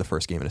clearly the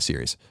first game in a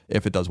series,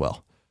 if it does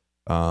well.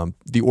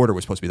 The Order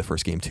was supposed to be the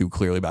first game too,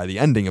 clearly by the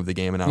ending of the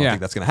game. And I don't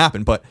think that's going to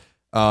happen. But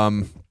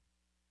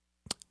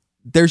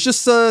there's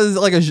just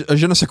like a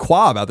je ne sais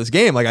quoi about this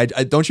game. Like,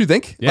 I don't you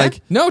think? Yeah.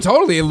 Like, no,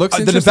 totally. It looks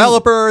the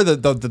developer, the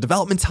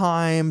development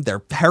time,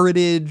 their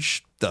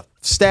heritage, the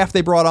staff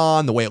they brought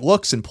on, the way it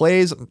looks and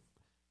plays.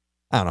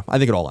 I don't know. I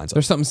think it all lines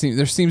up.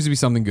 There seems to be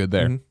something good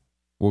there.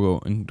 We'll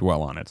go and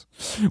dwell on it.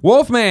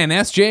 Wolfman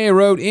SJ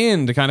wrote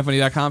in to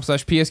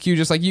kindoffunny.com/PSQ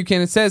just like you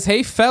can. It says,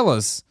 "Hey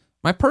fellas,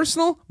 my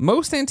personal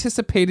most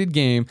anticipated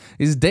game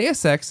is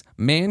Deus Ex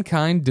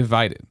Mankind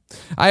Divided.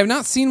 I have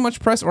not seen much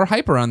press or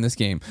hype around this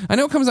game. I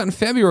know it comes out in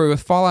February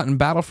with Fallout and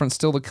Battlefront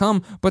still to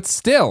come, but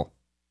still."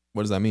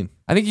 What does that mean?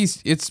 I think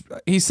he's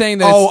saying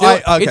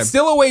that it's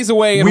still a ways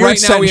away, and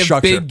right now we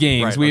have big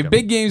games. Right, we have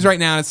big games right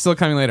now, and it's still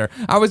coming later.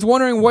 I was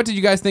wondering, what did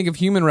you guys think of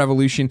Human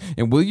Revolution,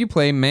 and will you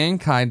play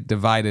Mankind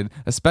Divided,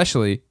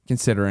 especially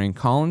considering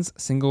Colin's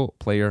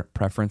single-player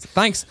preference?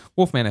 Thanks,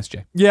 Wolfman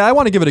SJ. Yeah, I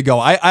want to give it a go.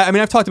 I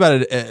mean, I've talked about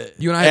it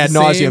you and I ad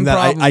nauseum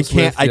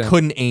that I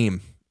couldn't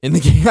aim in the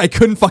game. I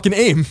couldn't fucking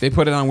aim. They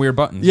put it on weird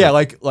buttons. Yeah,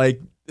 like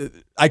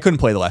I couldn't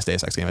play the last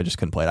Deus Ex game. I just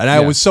couldn't play it. And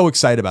I was so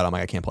excited about it. I'm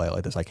like, I can't play it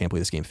like this. I can't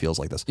believe this game feels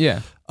like this. Yeah.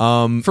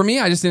 For me,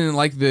 I just didn't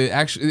like the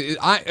actual.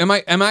 Am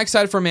I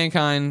excited for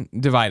Mankind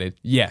Divided?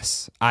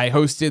 Yes. I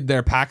hosted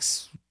their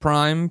PAX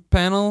Prime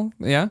panel.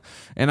 Yeah.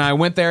 And I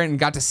went there and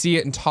got to see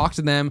it and talk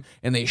to them,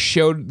 and they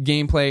showed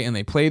gameplay and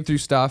they played through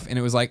stuff, and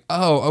it was like,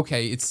 oh,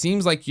 okay. It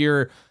seems like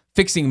you're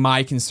fixing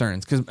my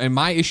concerns, and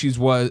my issues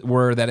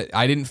were that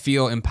I didn't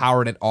feel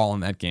empowered at all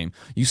in that game.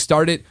 You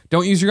start it,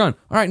 don't use your gun.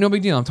 All right, no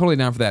big deal. I'm totally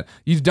down for that.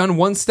 You've done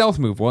one stealth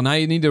move. Well, now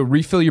you need to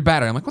refill your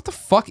battery. I'm like, what the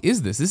fuck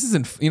is this? This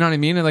isn't, you know what I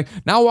mean? And like,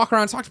 now I walk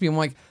around and talk to people. I'm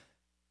like,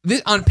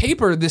 this, on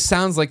paper, this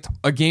sounds like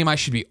a game I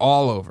should be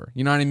all over.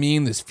 You know what I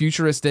mean? This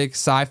futuristic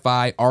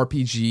sci-fi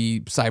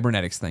RPG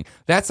cybernetics thing.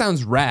 That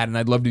sounds rad, and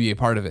I'd love to be a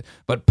part of it.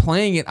 But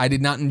playing it, I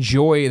did not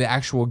enjoy the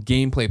actual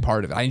gameplay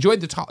part of it. I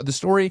enjoyed the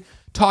story,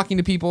 talking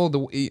to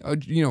people,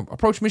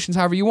 approach missions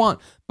however you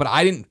want, but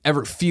I didn't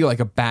ever feel like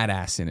a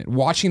badass in it.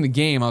 Watching the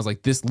game, I was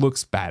like, this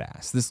looks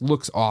badass. This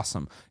looks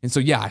awesome. And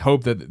so, yeah, I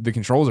hope that the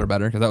controls are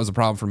better, because that was a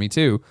problem for me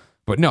too.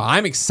 But no,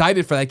 I'm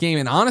excited for that game.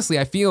 And honestly,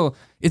 I feel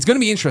it's going to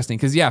be interesting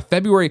because, yeah,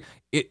 February,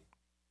 it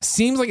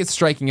seems like it's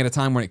striking at a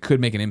time when it could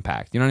make an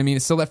impact. You know what I mean?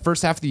 It's still that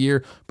first half of the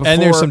year before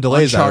and there's some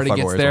delays Uncharted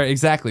gets there.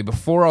 Exactly.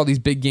 Before all these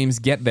big games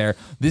get there,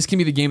 this can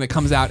be the game that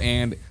comes out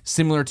and,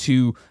 similar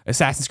to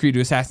Assassin's Creed to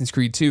Assassin's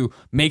Creed 2,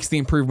 makes the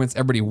improvements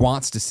everybody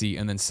wants to see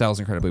and then sells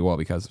incredibly well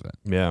because of it.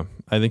 Yeah,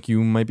 I think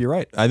you might be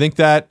right. I think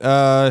that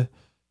I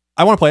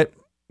want to play it.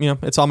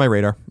 It's on my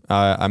radar.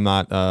 I'm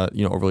not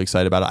overly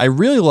excited about it. I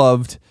really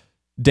loved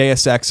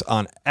Deus Ex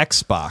on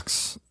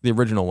Xbox, the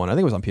original one. I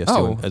think it was on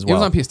PS2 as well. It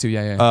was on PS2,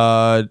 yeah.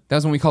 That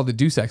was when we called it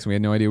Deus Ex, and we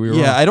had no idea we were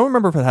wrong. I don't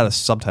remember if it had a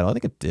subtitle. I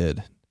think it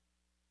did.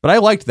 But I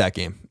liked that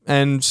game.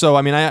 And so,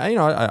 I mean,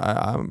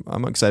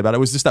 I'm excited about it. It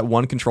was just that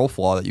one control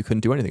flaw that you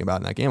couldn't do anything about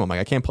in that game. I'm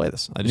like, I can't play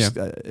this. I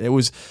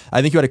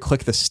think you had to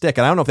click the stick.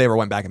 And I don't know if they ever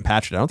went back and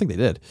patched it. I don't think they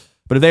did.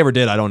 But if they ever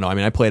did, I don't know. I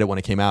mean, I played it when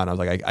it came out, and I was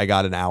like, I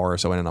got an hour or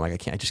so in, and I'm like, I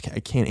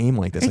can't aim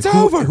like this. It's like,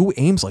 over. Who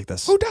aims like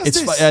this? Who does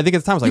this? I think at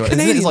the time, I was like, isn't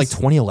it like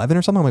 2011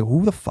 or something? I'm like,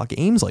 who the fuck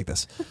aims like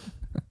this?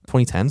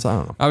 2010s? I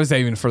don't know. I would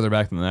say even further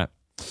back than that.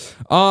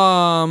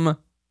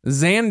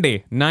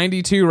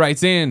 Zandy92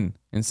 writes in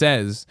and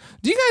says,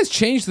 do you guys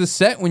change the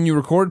set when you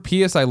record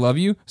PS I Love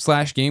You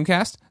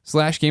 /Gamecast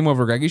 /Game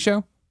Over Greggy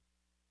Show?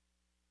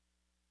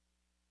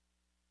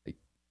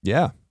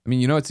 Yeah. I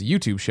mean, it's a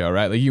YouTube show,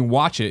 right? Like, you can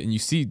watch it and you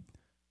see.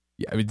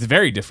 Yeah, I mean, it's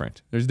very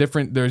different.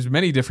 There's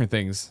many different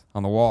things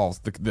on the walls.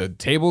 The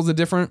table's a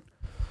different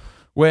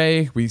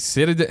way. We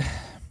sit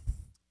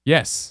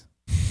yes.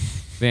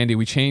 Vandy,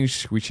 we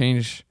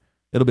change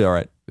It'll be all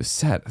right. The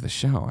set of the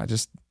show.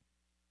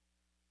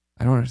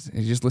 I don't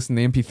understand. You just listen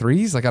to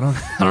MP3s? Like, I don't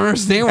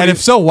understand. And if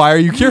so, why are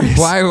you curious?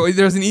 Why?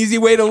 There's an easy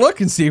way to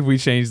look and see if we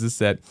change the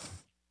set.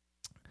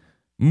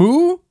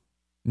 Moo,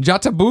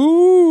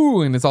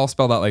 Jataboo, and it's all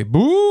spelled out like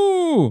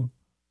boo.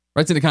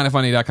 Writes into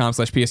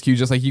kindafunny.com/PSQ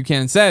just like you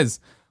can, says,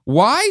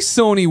 why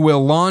Sony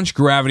will launch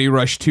Gravity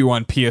Rush 2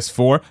 on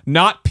PS4,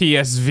 not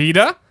PS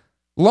Vita?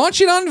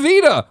 Launch it on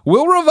Vita.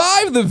 We'll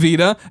revive the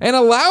Vita and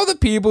allow the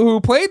people who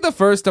played the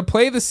first to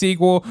play the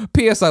sequel.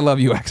 P.S. I love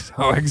you,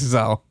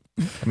 XOXO.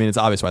 I mean, it's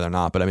obvious why they're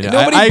not, but I mean,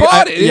 nobody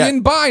bought it. Yeah. It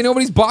didn't buy.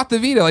 Nobody's bought the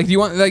Vita. Like, do you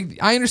want? Like,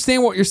 I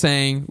understand what you're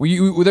saying.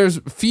 There's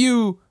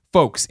few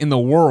folks in the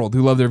world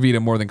who love their Vita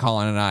more than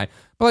Colin and I.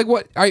 But like,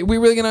 what are we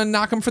really gonna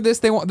knock them for this?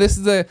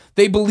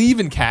 They believe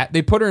in Kat.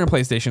 They put her in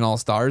PlayStation All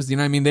Stars. You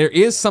know what I mean? There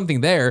is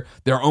something there.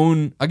 Their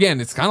own, again,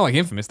 it's kind of like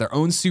Infamous. Their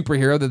own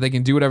superhero that they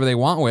can do whatever they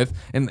want with,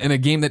 in a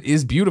game that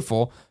is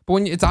beautiful. But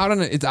when it's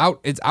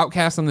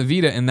outcast on the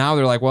Vita, and now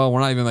they're like, well,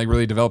 we're not even like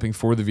really developing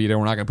for the Vita.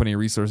 We're not gonna put any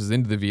resources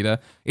into the Vita.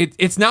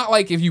 It's not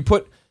like if you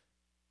put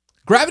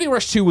Gravity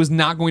Rush 2 was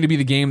not going to be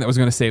the game that was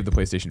going to save the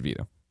PlayStation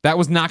Vita. That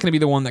was not going to be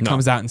the one that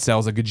comes out and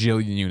sells a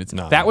gajillion units.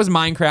 No. That was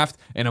Minecraft,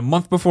 and a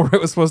month before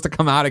it was supposed to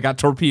come out, it got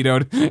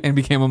torpedoed and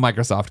became a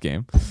Microsoft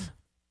game.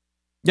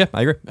 Yeah,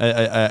 I agree.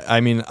 I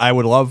mean, I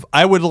would love,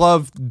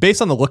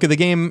 based on the look of the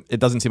game, it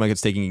doesn't seem like it's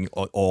taking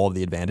all of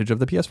the advantage of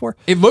the PS4.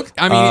 It looked,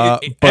 I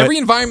mean, every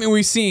environment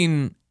we've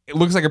seen, it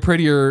looks like a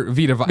prettier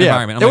Vita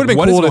environment. It would have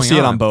been cool to see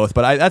it on both,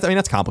 but I mean,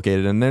 that's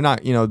complicated, and they're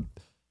not,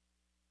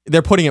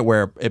 they're putting it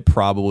where it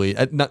probably,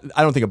 I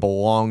don't think it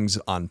belongs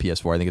on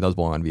PS4. I think it does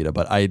belong on Vita,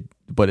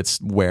 but it's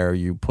where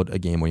you put a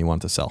game when you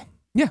want it to sell.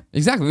 Yeah,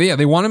 exactly. Yeah,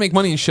 they want to make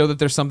money and show that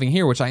there's something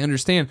here, which I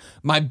understand.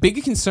 My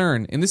big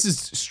concern, and this is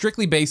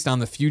strictly based on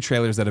the few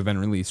trailers that have been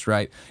released,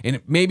 right?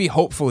 And maybe,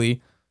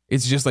 hopefully,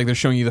 it's just like they're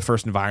showing you the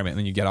first environment and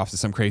then you get off to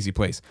some crazy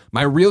place.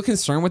 My real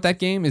concern with that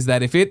game is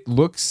that if it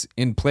looks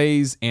and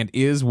plays and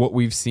is what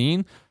we've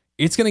seen,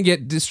 it's going to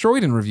get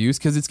destroyed in reviews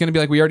because it's going to be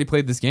like, we already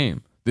played this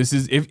game.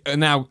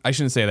 Now I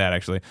shouldn't say that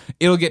actually.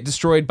 It'll get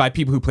destroyed by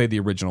people who played the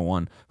original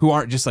one, who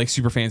aren't just like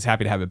super fans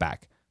happy to have it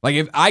back. Like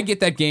if I get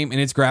that game and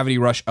it's Gravity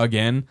Rush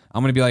again,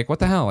 I'm gonna be like, what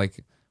the hell?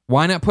 Like,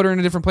 why not put her in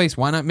a different place?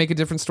 Why not make a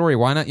different story?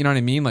 Why not? You know what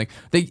I mean? Like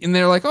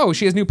they're like, oh,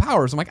 she has new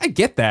powers. I'm like, I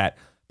get that,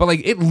 but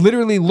like it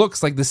literally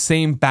looks like the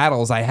same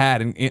battles I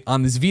had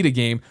on this Vita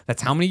game.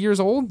 That's how many years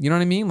old? You know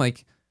what I mean?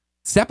 Like,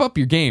 step up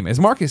your game, as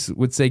Marcus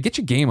would say. Get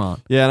your game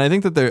on. Yeah, and I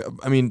think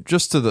that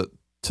just to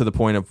the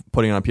point of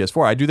putting it on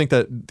PS4, I do think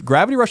that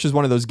Gravity Rush is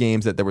one of those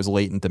games that there was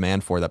latent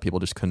demand for that people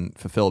just couldn't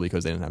fulfill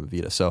because they didn't have a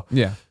Vita. So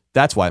yeah,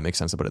 that's why it makes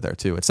sense to put it there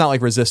too. It's not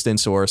like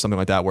Resistance or something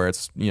like that where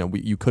it's,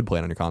 you could play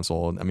it on your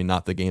console. I mean,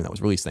 not the game that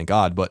was released, thank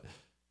God, but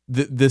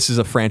this is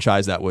a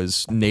franchise that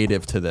was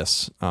native to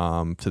this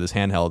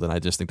handheld, and I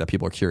just think that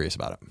people are curious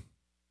about it.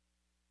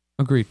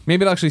 Agreed.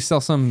 Maybe it'll actually sell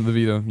some of the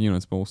Vita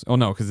units, but oh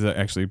no, because it's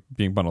actually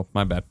being bundled.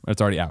 My bad. It's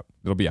already out.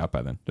 It'll be out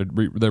by then.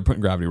 They're putting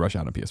Gravity Rush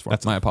out on PS4.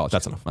 That's my apologies.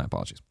 That's enough. My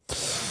apologies.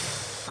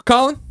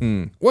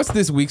 Colin, what's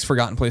this week's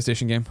forgotten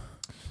PlayStation game?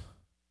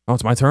 Oh,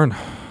 it's my turn.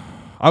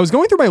 I was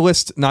going through my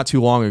list not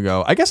too long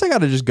ago. I guess I got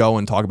to just go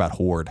and talk about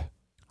Horde.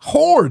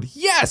 Horde,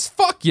 yes,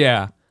 fuck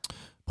yeah.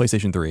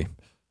 PlayStation 3.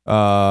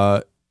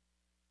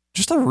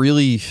 Just a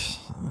really,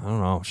 I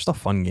don't know, just a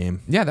fun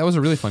game. Yeah, that was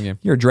a really fun game.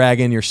 You're a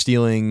dragon. You're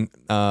stealing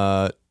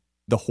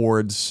the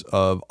hordes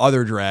of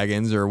other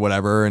dragons or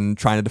whatever, and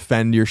trying to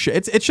defend your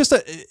shit. It's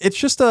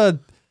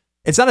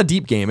not a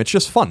deep game. It's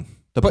just fun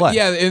to play.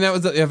 Yeah, and that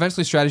was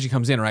eventually strategy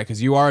comes in, right?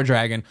 Because you are a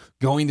dragon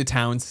going to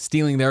towns,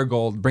 stealing their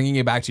gold, bringing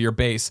it back to your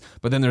base.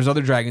 But then there's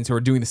other dragons who are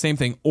doing the same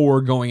thing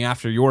or going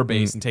after your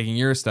base and taking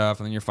your stuff,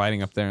 and then you're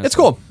fiting up there. It's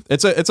cool.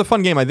 It's a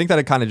fun game. I think that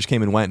it kind of just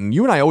came and went, and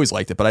you and I always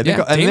liked it. But I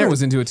think Damon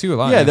was into it too a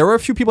lot. Yeah, there were a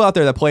few people out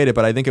there that played it,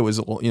 but I think it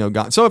was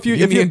gone. So if you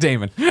and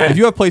Damon, if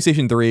you have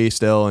PlayStation 3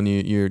 still and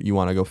you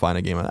want to go find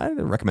a game, I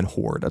recommend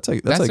Horde. That's a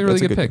really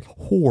good pick.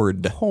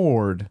 Horde.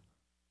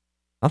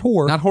 Not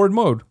whore. Not horde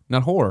mode.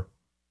 Not whore.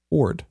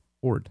 Horde.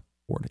 Horde.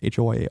 Hoard.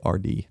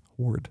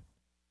 Horde.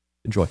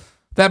 Enjoy.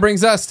 That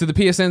brings us to the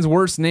PSN's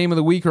worst name of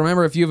the week.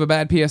 Remember, if you have a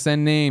bad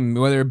PSN name,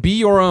 whether it be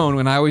your own,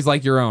 and I always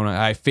like your own,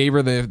 I favor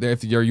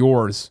if you're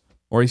yours,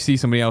 or you see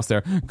somebody else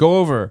there, go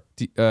over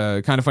to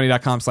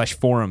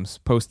kindafunny.com/forums,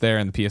 post there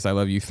in the PS I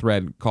Love You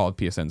thread called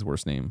PSN's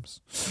worst names.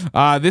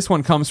 This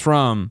one comes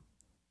from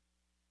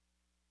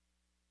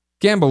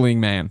Gambling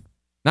Man.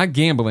 Not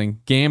gambling,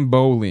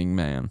 Gamboling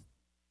Man.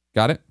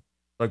 Got it?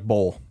 Like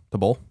bowl. The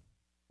bowl?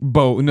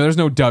 No, there's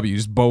no W,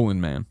 just Bowling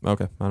Man.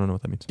 Okay, I don't know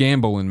what that means.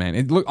 Gambolin Man.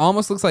 It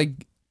almost looks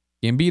like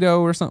Gambito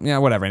or something. Yeah,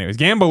 whatever. Anyways,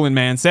 Gambolin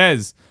Man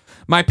says,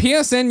 my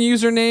PSN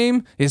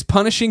username is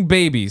Punishing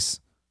Babies.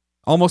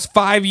 Almost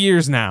 5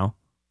 years now.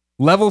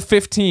 Level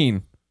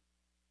 15.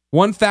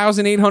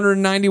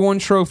 1,891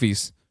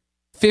 trophies.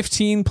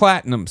 15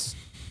 platinums.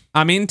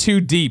 I'm in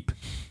too deep.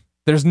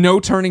 There's no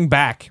turning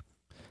back.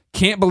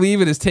 Can't believe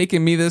it has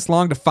taken me this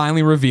long to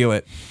finally reveal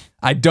it.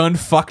 I done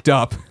fucked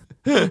up.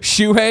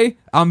 Shuhei,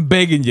 I'm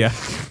begging you.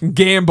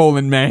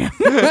 Gambling Man.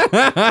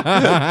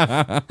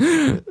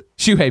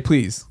 Shuhei,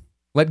 please.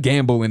 Let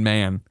Gambling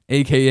Man,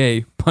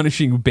 a.k.a.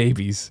 punishing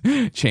babies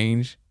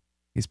change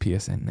his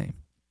PSN name.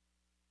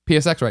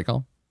 PSX, right,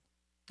 Colin?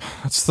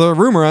 That's the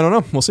rumor. I don't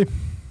know. We'll see.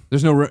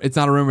 There's no. It's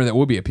not a rumor that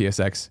will be a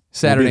PSX.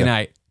 Saturday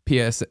night,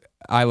 PS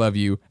I Love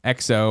You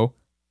XOXO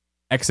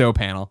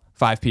panel,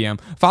 5 p.m.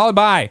 Followed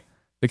by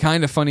the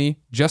Kind of Funny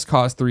Just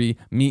Cause 3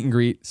 meet and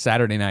greet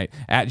Saturday night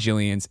at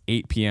Jillian's,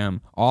 8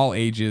 p.m. All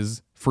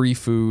ages, free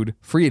food,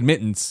 free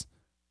admittance.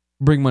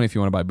 Bring money if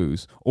you want to buy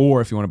booze, or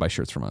if you want to buy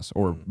shirts from us,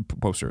 or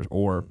posters,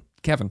 or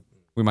Kevin.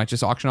 We might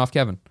just auction off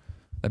Kevin.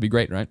 That'd be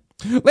great, right?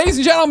 Ladies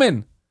and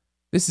gentlemen,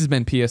 this has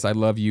been PS I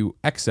Love You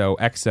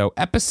XOXO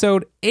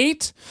episode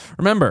 8.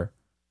 Remember,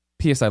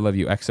 PS I Love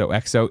You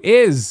XOXO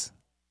is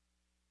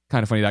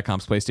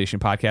kindoffunny.com's PlayStation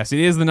podcast. It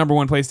is the number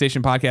one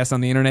PlayStation podcast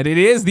on the internet. It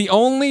is the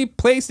only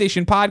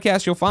PlayStation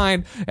podcast you'll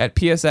find at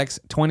PSX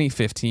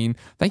 2015.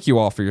 Thank you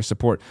all for your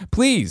support.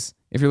 Please,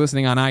 if you're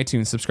listening on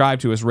iTunes, subscribe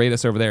to us, rate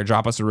us over there,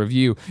 drop us a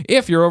review.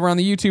 If you're over on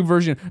the YouTube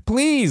version,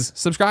 please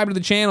subscribe to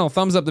the channel,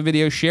 thumbs up the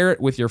video, share it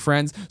with your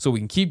friends so we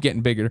can keep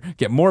getting bigger,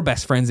 get more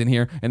best friends in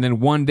here, and then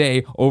one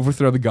day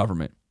overthrow the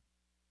government.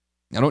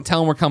 Now, don't tell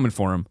them we're coming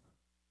for them,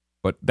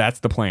 but that's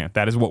the plan.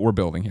 That is what we're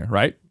building here,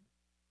 right?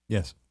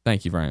 Yes.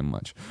 Thank you very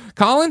much.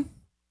 Colin?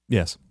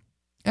 Yes.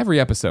 Every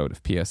episode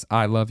of PS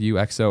I Love You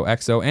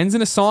XOXO ends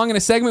in a song in a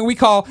segment we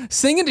call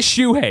Singing to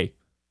Shuhei.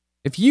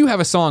 If you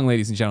have a song,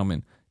 ladies and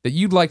gentlemen, that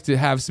you'd like to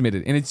have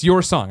submitted, and it's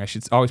your song, I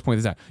should always point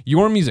this out,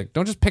 your music,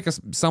 don't just pick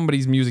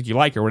somebody's music you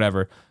like or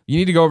whatever. You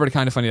need to go over to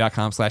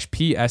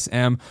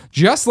kindoffunny.com/PSM.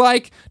 Just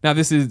like, now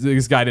this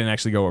guy didn't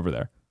actually go over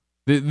there.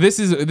 This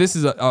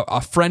is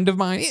a friend of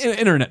mine, an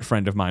internet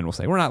friend of mine, we'll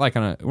say. We're not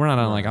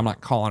I'm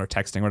not calling or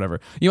texting or whatever.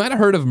 You might have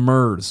heard of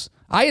MERS.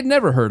 I had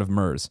never heard of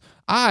MERS.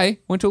 I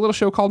went to a little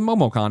show called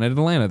MomoCon in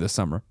Atlanta this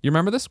summer. You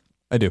remember this?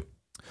 I do.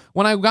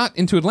 When I got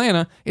into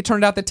Atlanta, it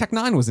turned out that Tech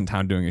Nine was in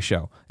town doing a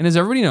show. And as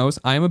everybody knows,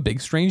 I am a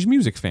big Strange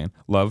Music fan.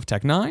 Love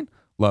Tech Nine,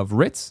 love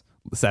Ritz.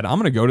 Said, I'm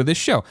going to go to this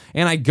show.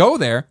 And I go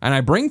there, and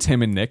I bring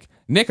Tim and Nick.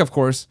 Nick, of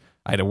course,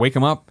 I had to wake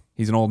him up.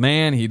 He's an old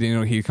man. He didn't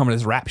know he'd come to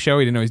this rap show.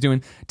 He didn't know what he's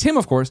doing. Tim,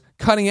 of course,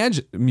 cutting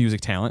edge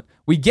music talent.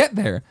 We get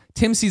there.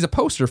 Tim sees a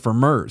poster for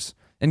MERS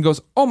and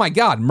goes, "Oh my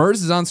God,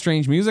 MERS is on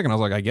Strange Music." And I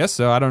was like, "I guess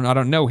so. I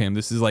don't know him.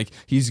 This is like,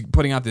 he's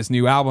putting out this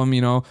new album.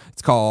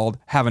 It's called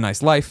Have a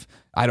Nice Life."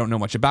 I don't know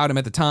much about him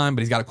at the time,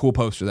 but he's got a cool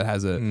poster that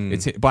has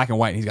it's black and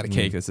white, and he's got a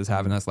cake that says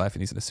 "Have a Nice Life,"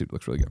 and he's in a suit. It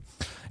looks really good.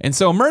 And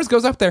so MERS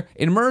goes up there,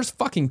 and MERS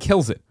fucking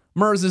kills it.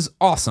 MERS is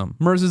awesome.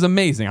 MERS is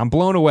amazing. I'm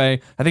blown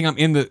away. I think I'm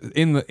in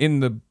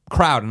the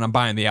crowd, and I'm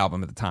buying the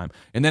album at the time.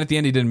 And then at the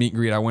end, he did a meet and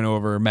greet. I went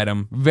over, met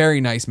him. Very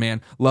nice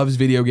man. Loves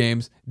video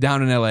games.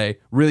 Down in LA.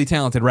 Really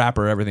talented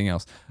rapper. Everything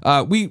else.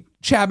 We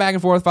chat back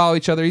and forth, follow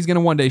each other. He's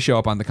gonna one day show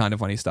up on the Kind of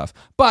Funny stuff.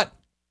 But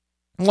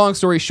long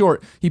story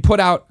short, he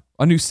put out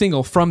a new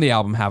single from the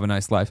album Have a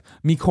Nice Life,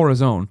 Mi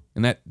Corazon,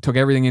 and that took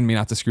everything in me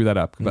not to screw that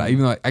up. But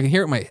even though I can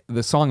hear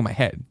the song in my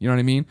head, you know what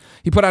I mean?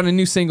 He put out a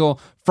new single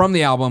from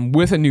the album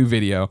with a new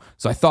video.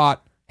 So I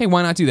thought, hey,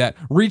 why not do that?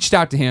 Reached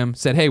out to him,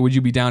 said, hey, would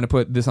you be down to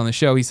put this on the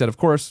show? He said, of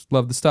course,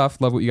 love the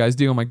stuff, love what you guys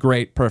do. I'm like,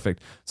 great,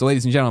 perfect. So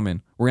ladies and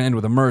gentlemen, we're gonna end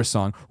with a MERS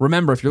song.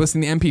 Remember, if you're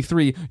listening to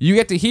MP3, you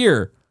get to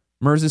hear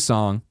MERS'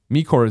 song,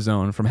 Mi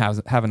Corazon, from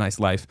Have a Nice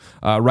Life,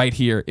 right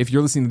here. If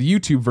you're listening to the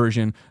YouTube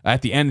version,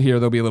 at the end here,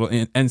 there'll be a little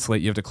end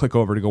slate. You have to click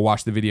over to go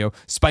watch the video,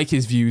 spike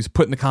his views,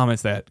 put in the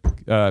comments that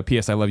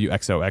PS I Love You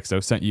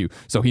XOXO sent you,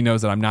 so he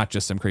knows that I'm not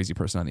just some crazy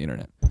person on the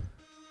internet.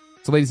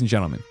 So ladies and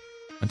gentlemen,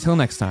 until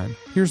next time,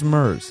 here's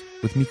MERS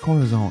with Mi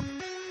Corazon.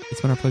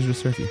 It's been our pleasure to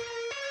serve you.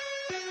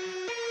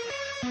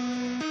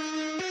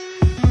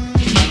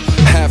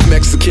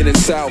 Mexican and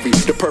Salvi,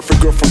 the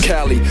perfect girl from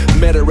Cali.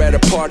 Met her at a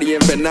party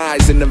in Van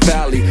Nuys in the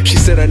valley. She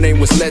said her name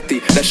was Letty,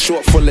 that's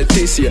short for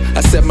Leticia.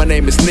 I said my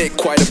name is Nick,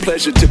 quite a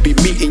pleasure to be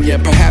meeting you.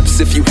 Perhaps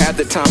if you had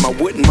the time, I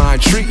wouldn't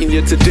mind treating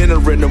you to dinner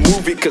and a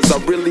movie, cause I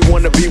really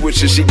wanna be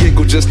with you. She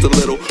giggled just a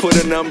little, put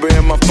a number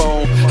in my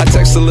phone. I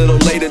text a little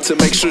later to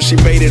make sure she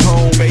made it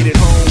home.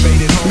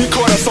 Mi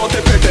corazón te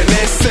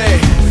pertenece.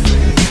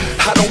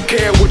 I don't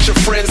care what your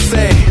friends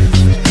say.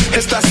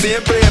 Está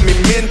siempre en mi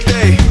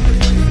mente.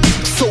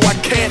 So I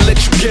can't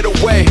let you get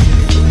away.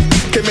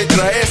 Que me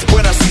traes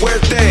buena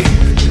suerte.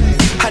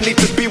 I need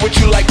to be with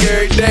you like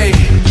every day.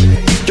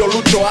 Yo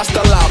lucho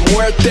hasta la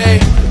muerte.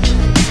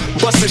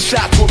 Busting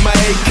shots with my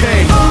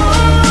AK.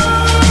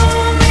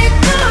 Oh, mi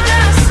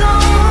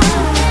corazón,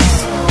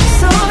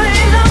 soy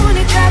la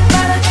única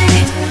para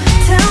ti.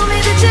 Tell me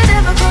that you're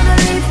never gonna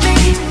leave me.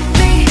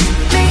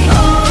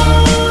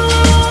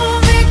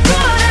 Oh, mi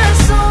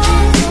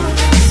corazón,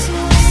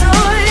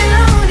 soy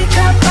la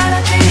única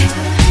para ti.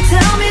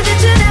 Tell me that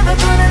you're never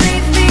gonna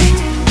leave me.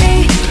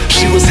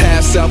 She was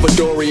half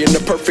Salvadorian,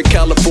 the perfect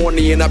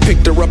Californian. I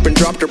picked her up and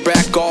dropped her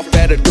back off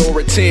at a door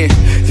at 10.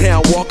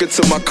 Now I'm walking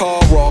to my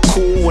car all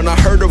cool when I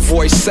heard her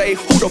voice say,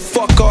 who the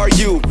fuck are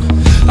you?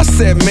 I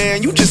said,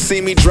 man, you just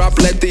see me drop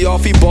Letty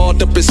off. He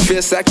balled up his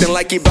fist, acting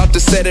like he about to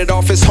set it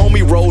off. His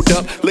homie rolled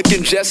up,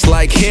 looking just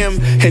like him.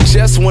 And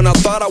just when I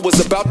thought I was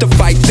about to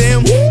fight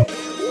them,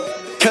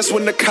 That's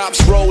when the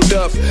cops rolled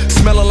up,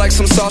 smelling like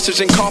some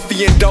sausage and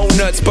coffee and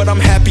donuts. But I'm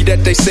happy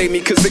that they saved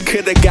me, cause it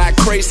could've got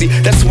crazy.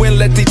 That's when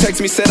Letty texted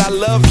me, said I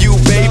love you,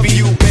 baby.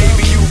 You,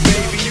 baby, you,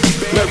 baby, you,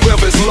 baby. Me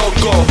vuelves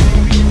loco,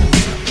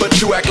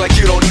 but you act like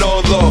you don't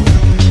know though.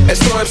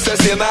 Estoy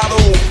obsesionado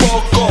un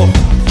poco.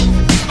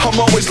 I'm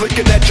always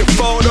looking at your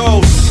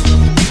photos,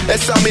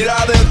 esa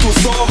mirada en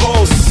tus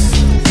ojos.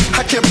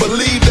 I can't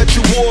believe that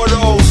you wore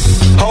those.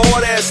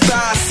 Ahora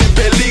estás en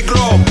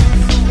peligro.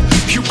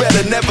 You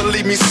better never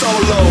leave me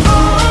solo.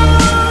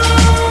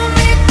 Oh,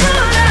 mi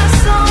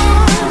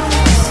corazón,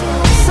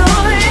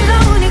 soy la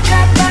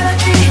única para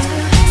ti.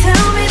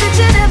 Tell me that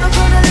you're never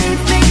gonna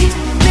leave me,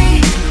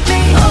 me.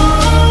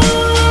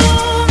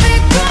 Oh, mi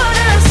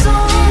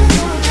corazón,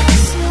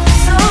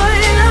 soy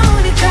la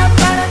única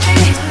para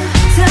ti.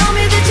 Tell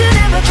me that you're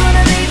never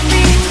gonna leave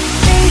me,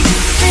 me.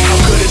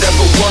 How could it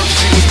ever work?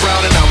 She was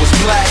brown and I was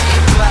black.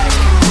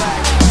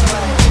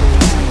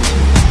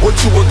 Went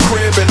to a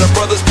crib and her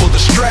brothers pulled the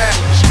strap.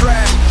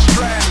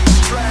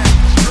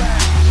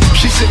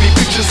 She sent me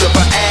pictures of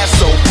her